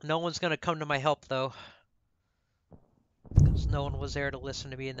 No one's gonna come to my help, though. Because no one was there to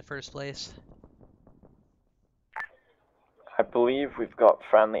listen to me in the first place. I believe we've got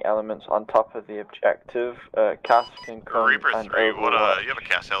friendly elements on top of the objective. Cass can come Reaper and 3, what overwatch you have a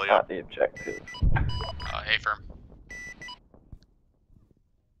cast heli at up? the objective. Hey, firm.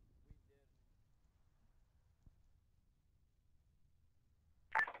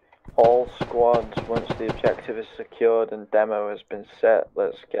 All squads, once the objective is secured and demo has been set,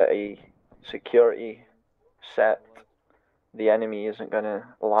 let's get a security set. The enemy isn't going to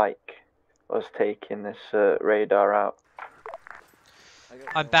like us taking this radar out.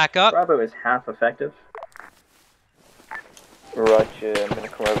 I'm back up. Bravo is half effective. Roger, I'm going to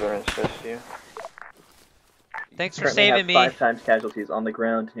come over and assist you. Thanks for Currently saving have me. 5 times casualties on the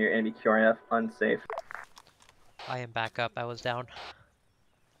ground near enemy QRF, unsafe. I am back up. I was down.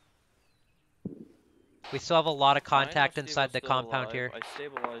 We still have a lot of contact inside the compound here. I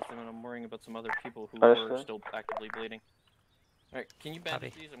stabilized him and I'm worrying about some other people who Understood. were still actively bleeding. Alright, can you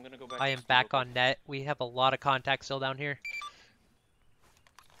bandage these? I'm gonna go back I to am steel back real on net. We have a lot of contact still down here.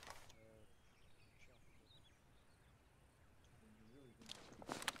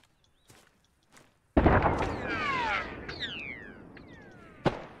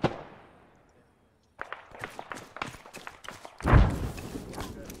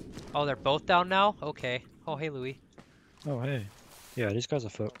 Oh, they're both down now? Okay. Oh, hey, Louis. Oh, hey. Yeah, these guys are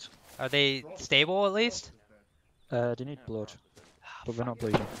fucked. Are they stable at least? They need blood, but they're not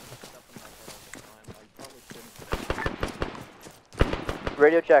bleeding.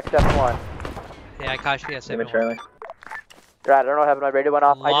 Radio check, step 1. Yeah, I caught you. Yes, Charlie. Charlie. Right, I don't know what happened. My radio went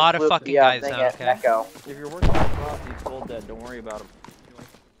off. A lot of fucking guys now. Okay. Echo. If you're working on Ross, he's full dead. Don't worry about him.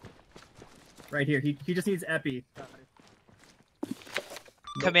 Right here. He just needs epi.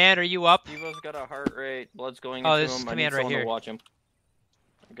 Command, are you up? Evo's got a heart rate. Blood's going Oh, into this is him. Command I need right here. To watch him.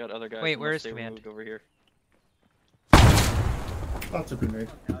 I got other guys. Wait, where unless is they Command? moved over here. That's a grenade.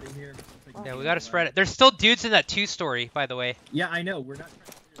 Yeah, we gotta spread it. There's still dudes in that 2-story, by the way. Yeah, I know. We're not.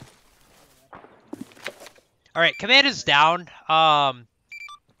 All right, command is down. I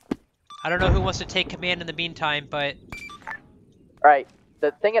don't know who wants to take command in the meantime, but All right,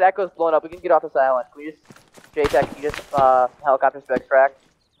 the thing at Echo's blown up. We can get off this island. Can we just, JTech, can you just helicopter to extract?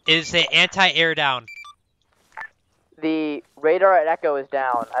 is the anti-air down? The radar at Echo is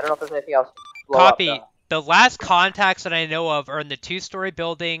down. I don't know if there's anything else. To blow Copy. Up, the last contacts that I know of are in the 2-story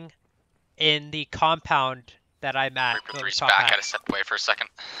building, in the compound that I'm at. Reaper 3's back. I gotta step away for a second.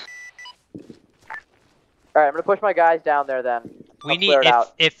 All right, I'm gonna push my guys down there then. We I'll need clear it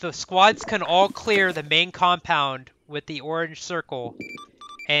out. if the squads can all clear the main compound with the orange circle,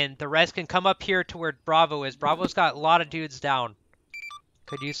 and the rest can come up here to where Bravo is. Bravo's got a lot of dudes down.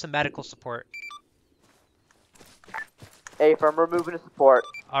 Could use some medical support. Hey, firm, we're moving to support.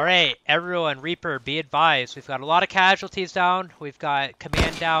 All right, everyone, Reaper, be advised. We've got a lot of casualties down. We've got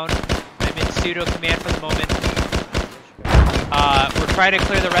command down. I'm in pseudo command for the moment. We're trying to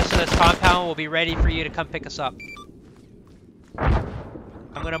clear the rest of this compound. We'll be ready for you to come pick us up.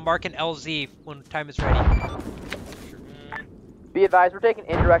 I'm gonna mark an LZ when time is ready. Be advised, we're taking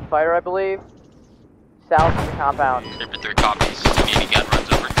indirect fire, I believe. South of the compound. Reaper 3 copies. Any gun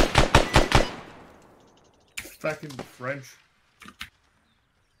runs over. Back in French.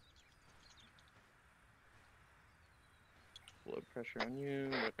 Blood pressure on you.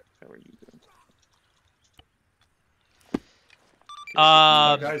 How are you doing?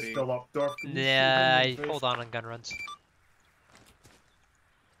 Guys still up, Dorf. Yeah, hold on gun runs.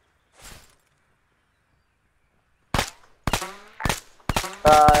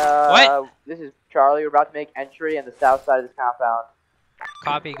 What? This is Charlie. We're about to make entry in the south side of this compound.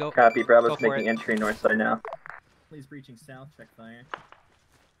 Copy, go. Copy, Bravo's go making entry north side now. Please breaching south, check fire.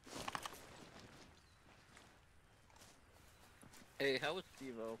 Hey, how was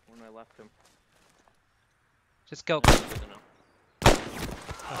Stevo when I left him? Just go.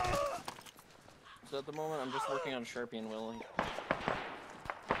 Okay. So at the moment, I'm just working on Sharpie and Willie.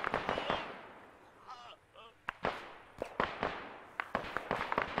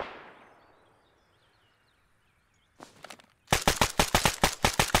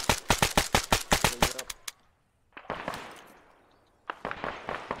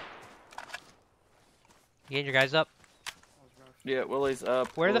 You getting your guys up? Yeah, Willie's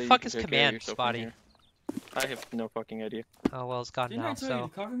up. Where the Willie, fuck you is can take care of command, yourself Spotty? from here. I have no fucking idea. Oh well, it's gone Didn't now. I tell So. you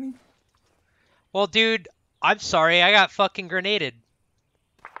to cover me? Well, dude, I'm sorry. I got fucking grenaded.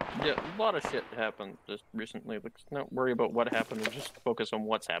 Yeah, a lot of shit happened just recently. Let's not worry about what happened and just focus on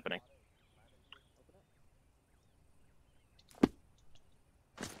what's happening.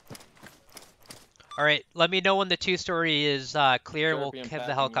 All right, let me know when the 2-story is clear. We'll Sharpie and have the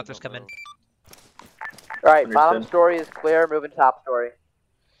passing helicopters you, come in. Alright, bottom story is clear, moving top story.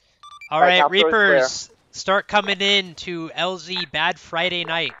 All Alright, right, top story's clear. Reapers, start coming in to LZ Bad Friday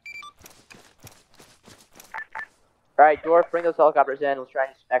Night. Alright, Dorf, bring those helicopters in. Let's try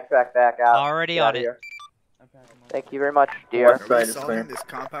and extract back out. Already Get on out of it. here. Thank you very much, dear. Are we assaulting this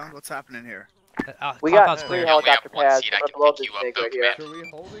compound? What's happening here? We got Compound's 3 clear. helicopter pads. I'm gonna blow up this thing right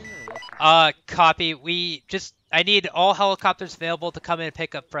here. Copy. I need all helicopters available to come in and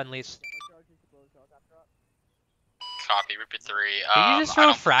pick up friendlies. Copy, Reaper 3. Can you just throw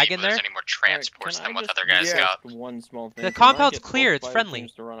a frag in there? There's any more transports than what the other guys got. One small thing. The Can I compound's get both clear, it's fire friendly.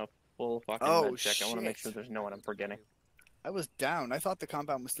 teams to run a full fucking Oh, med check. I want to make shit. sure there's no one I'm forgetting. I was down. I thought the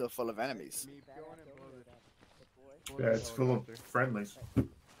compound was still full of enemies. Yeah, it's full of friendlies.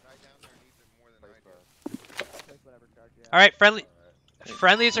 All right,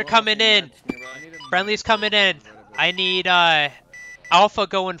 friendlies are coming in. Friendlies coming in. I need Alpha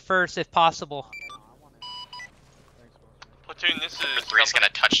going first if possible. Platoon, this is... Reaper 3's gonna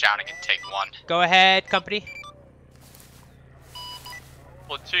touch down and take one. Go ahead, company.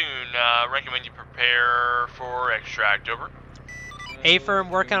 Platoon, recommend you prepare for extract, over. A-firm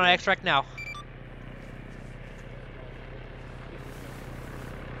working on extract now.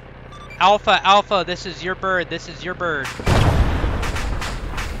 Alpha, this is your bird,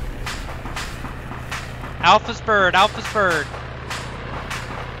 Alpha's bird.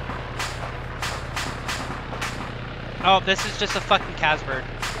 Oh, this is just a fucking Casbird.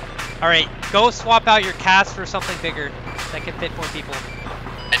 Alright, go swap out your cast for something bigger that can fit more people.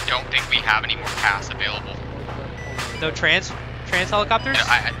 I don't think we have any more casts available. No trans helicopters? No,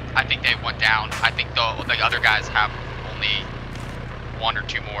 I think they went down. I think the other guys have only 1 or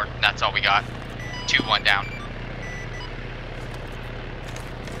 2 more. That's all we got. 2 went down.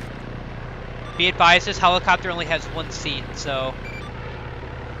 Be advised, this helicopter only has 1 seat, so...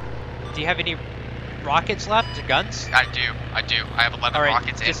 Do you have any rockets left or guns? I do. I have 11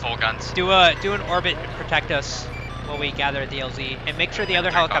 rockets and full guns. Do an orbit and protect us while we gather at the LZ, and make sure the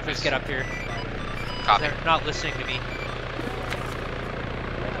other helicopters get up here. Copy. They're not listening to me.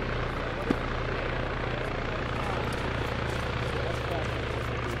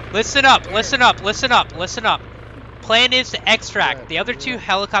 Listen up, listen up, listen up, listen up. Plan is to extract. The other 2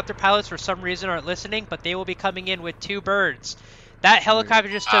 helicopter pilots for some reason aren't listening, but they will be coming in with 2 birds. That helicopter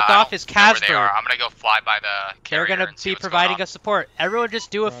just took off his Casbird. I'm gonna go fly by the carrier. They're gonna be providing us support. Everyone just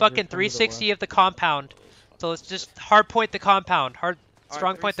do a fucking 360 of the compound. So let's just hard point the compound.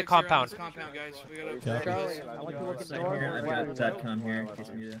 Strong point the compound.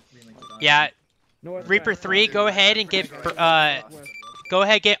 Yeah. Reaper 3, go ahead and get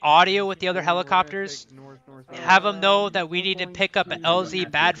get audio with the other helicopters. Have them know that we need to pick up an LZ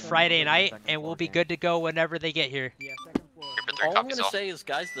bad Friday night, and we'll be good to go whenever they get here. All I'm gonna say is,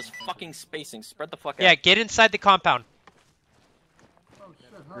 guys, this fucking spacing. Spread the fuck out. Yeah, get inside the compound.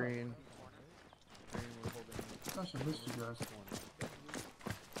 Green.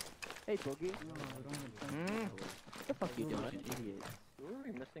 Hey, Boogie. What the fuck you doing, idiot? Where are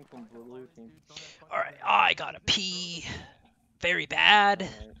we missing from blue team? Alright, I gotta pee. Very bad.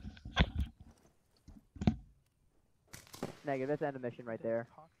 Negative, that's end of mission right there.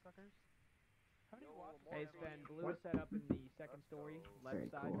 Hey Sven, blue is set up in the 2nd story, left Very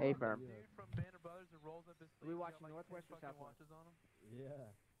side. cool. Hey, firm. Are we watching northwest or southwest? Yeah.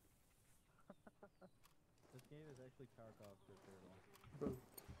 This game is actually Tarkov's turtle.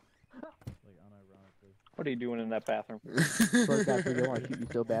 Like, unironically. What are you doing in that bathroom? First after you want to shoot you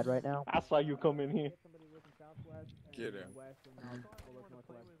so bad right now. I saw you come in here. Get him.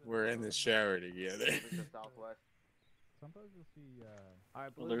 We're in the shower together. Sometimes you'll see,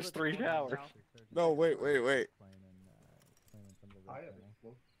 Well, there's 3 showers. No, wait.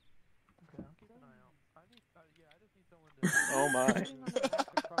 Oh my.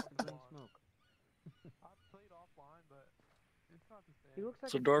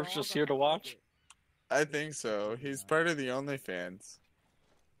 So Dorf's just here to watch? I think so. He's part of the OnlyFans.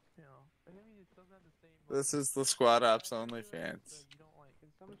 This is the SquadOps OnlyFans.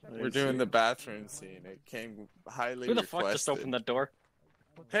 We're doing the bathroom scene. It came highly Who the requested. fuck just opened the door?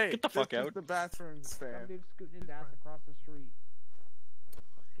 Hey, get the fuck this out. is the bathrooms fan. Some dude scooting his ass across the street.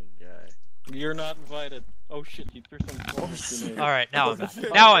 Fucking guy. You're not invited. Oh shit, you threw some Alright, now I'm back.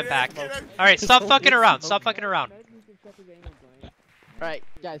 Now I'm back. Alright, stop fucking around. Stop fucking around. Alright,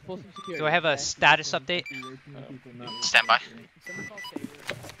 guys, pull some security. Do I have a status update? Stand by.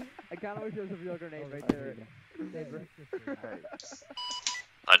 I kind of wish there was a real grenade right there.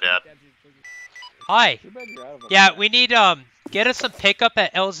 Hi, Dad. Hi. Yeah, we need get us some pickup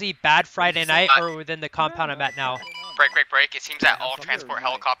at LZ bad Friday night or within the compound I'm at now. Break. It seems that all transport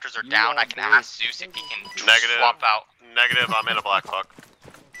helicopters are down. I can ask Zeus if he can Negative. swap out. Negative, I'm in a black buck.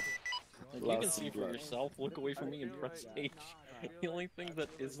 You can see for yourself. Look away from me and press H. The only thing that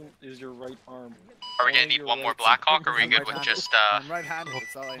isn't is your right arm. Are we gonna need one more Blackhawk, or are we good with just I'm right-handed,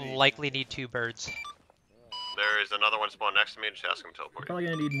 that's all I need. Likely need 2 birds. There is another one spawned next to me, just ask him to teleport. Probably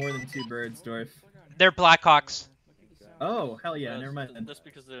gonna need more than 2 birds, Dorf. They're Blackhawks. Oh, hell yeah, never mind then. Just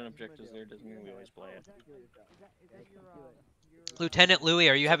because they're an objectives there doesn't mean we always play it. Lieutenant Louis,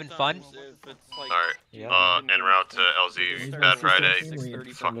 are you having fun? Alright, en route to LZ, Bad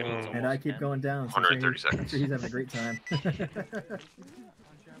Friday, fucking And I keep going down. So 130 seconds. He's having a great time.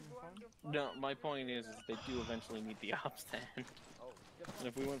 No, my point is they do eventually need the ops then. And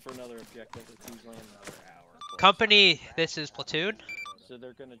if we went for another objective, it's usually another hour. Company, this is Platoon. So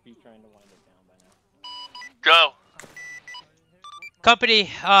they're gonna be trying to wind it down by now. Go. Company,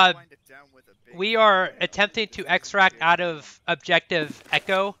 we are attempting to extract out of objective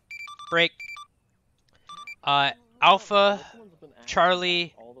Echo. Break. Alpha,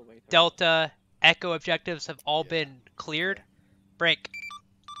 Charlie, Delta, Echo objectives have all been cleared. Break.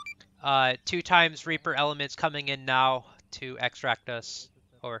 2 times Reaper elements coming in now to extract us.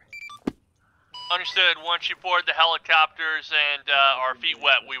 Over. Understood. Once you board the helicopters and our feet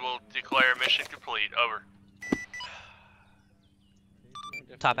wet, we will declare mission complete. Over.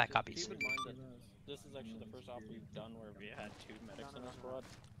 Top hat copies. Keep in mind that this is actually the first op we've done where we had 2 medics in a squad.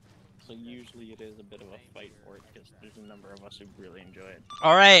 so usually it is a bit of a fight for it because there's a number of us who really enjoy it.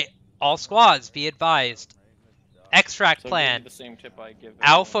 All right, all squads, be advised. Extract So plan. the same tip I give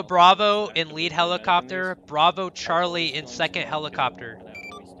Alpha Bravo in lead helicopter, Bravo Charlie in second helicopter.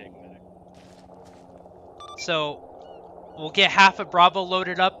 So we'll get half of Bravo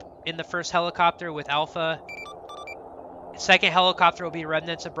loaded up in the first helicopter with Alpha. Second helicopter will be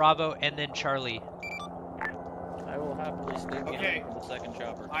remnants of Bravo and then Charlie. I will happily stay behind for the second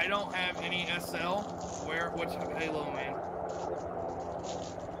chopper. I don't have any SL. What's Halo, man?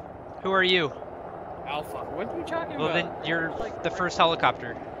 Who are you? Alpha. What are you talking Well, about? then you're the first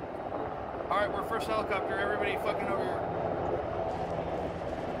helicopter. Alright, we're first helicopter. Everybody fucking over here.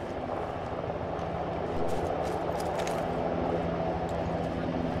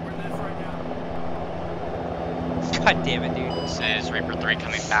 God damn it, dude. This is Reaper 3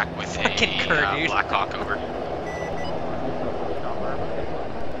 coming back with Fucking a Kurt, Blackhawk over.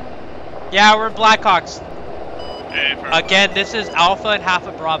 Yeah, we're in Blackhawks. Hey, Again, this is Alpha and half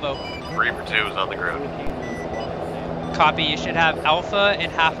of Bravo. Reaper 2 is on the ground. Copy, you should have Alpha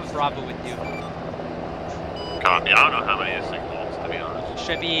and half of Bravo with you. Copy. I don't know how many of these things holds, to be honest.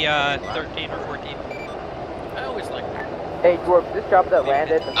 Should be 13 or 14. I always like that. Hey, Dwarf, this chopper that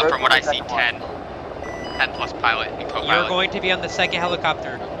landed. The first From what one or I see, second 10. one? 10 plus pilot and co-pilot. You're going to be on the second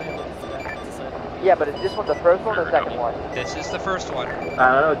helicopter. Yeah, but is this one the first one or the second one? This is the first one.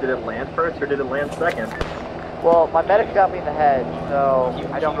 I don't know, did it land first or did it land second? Well, my medic got me in the head, so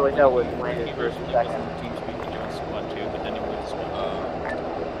I don't really know what landed first or second.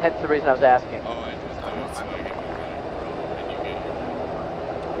 Hence the reason I was asking.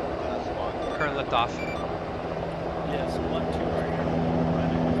 Current lift off. Yes, 1, 2 right here.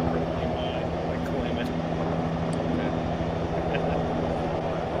 I claim it.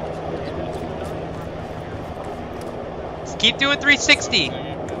 Just keep doing 360.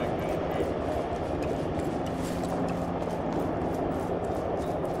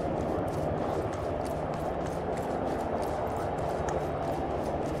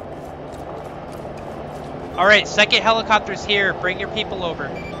 All right, second helicopter's here. Bring your people over.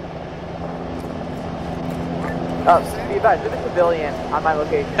 Be advised, there's a civilian on my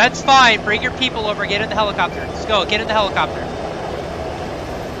location. That's fine. Bring your people over. Get in the helicopter. Let's go. Get in the helicopter.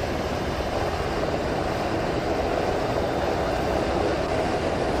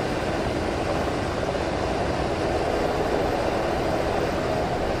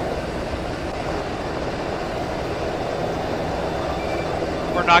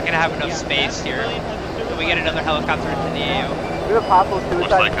 We're not going to have enough space here. Can we get another helicopter into the AO? We have a possible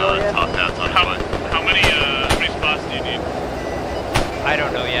suicide civilian. How many spots do you need? I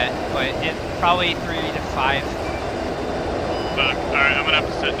don't know yet, but it's probably 3 to 5. Fuck. Alright, I'm gonna have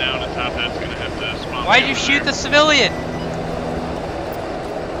to sit down and Top Hat's gonna have to spawn. Why'd you shoot the civilian?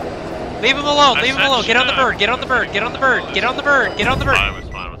 Leave him alone, leave him alone. Get on the bird, get on the bird, get on the bird, get on the bird, get on the bird. I was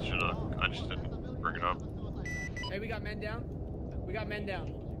fine with Chinook. I just didn't bring it up. Hey, we got men down. We got men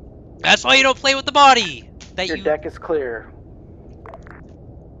down. That's why you don't play with the body. Your deck is clear.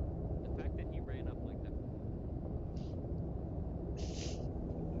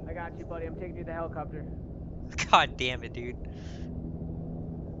 I got you, buddy. I'm taking you to the helicopter. God damn it, dude.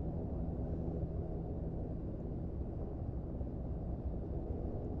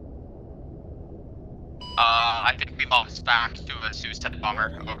 I think we lost back to a suicide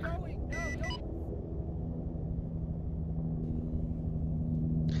bomber. Over.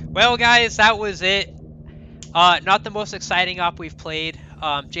 Well, guys, that was it. Not the most exciting op we've played.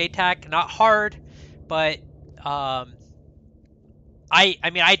 JTAC, not hard, but I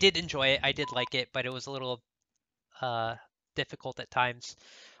mean, I did enjoy it. I did like it, but it was a little difficult at times.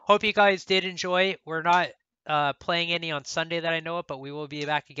 Hope you guys did enjoy. We're not playing any on Sunday that I know of, but we will be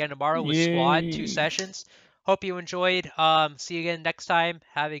back again tomorrow with Squad, 2 sessions. Hope you enjoyed. See you again next time.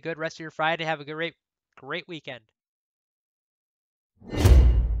 Have a good rest of your Friday. Have a great weekend.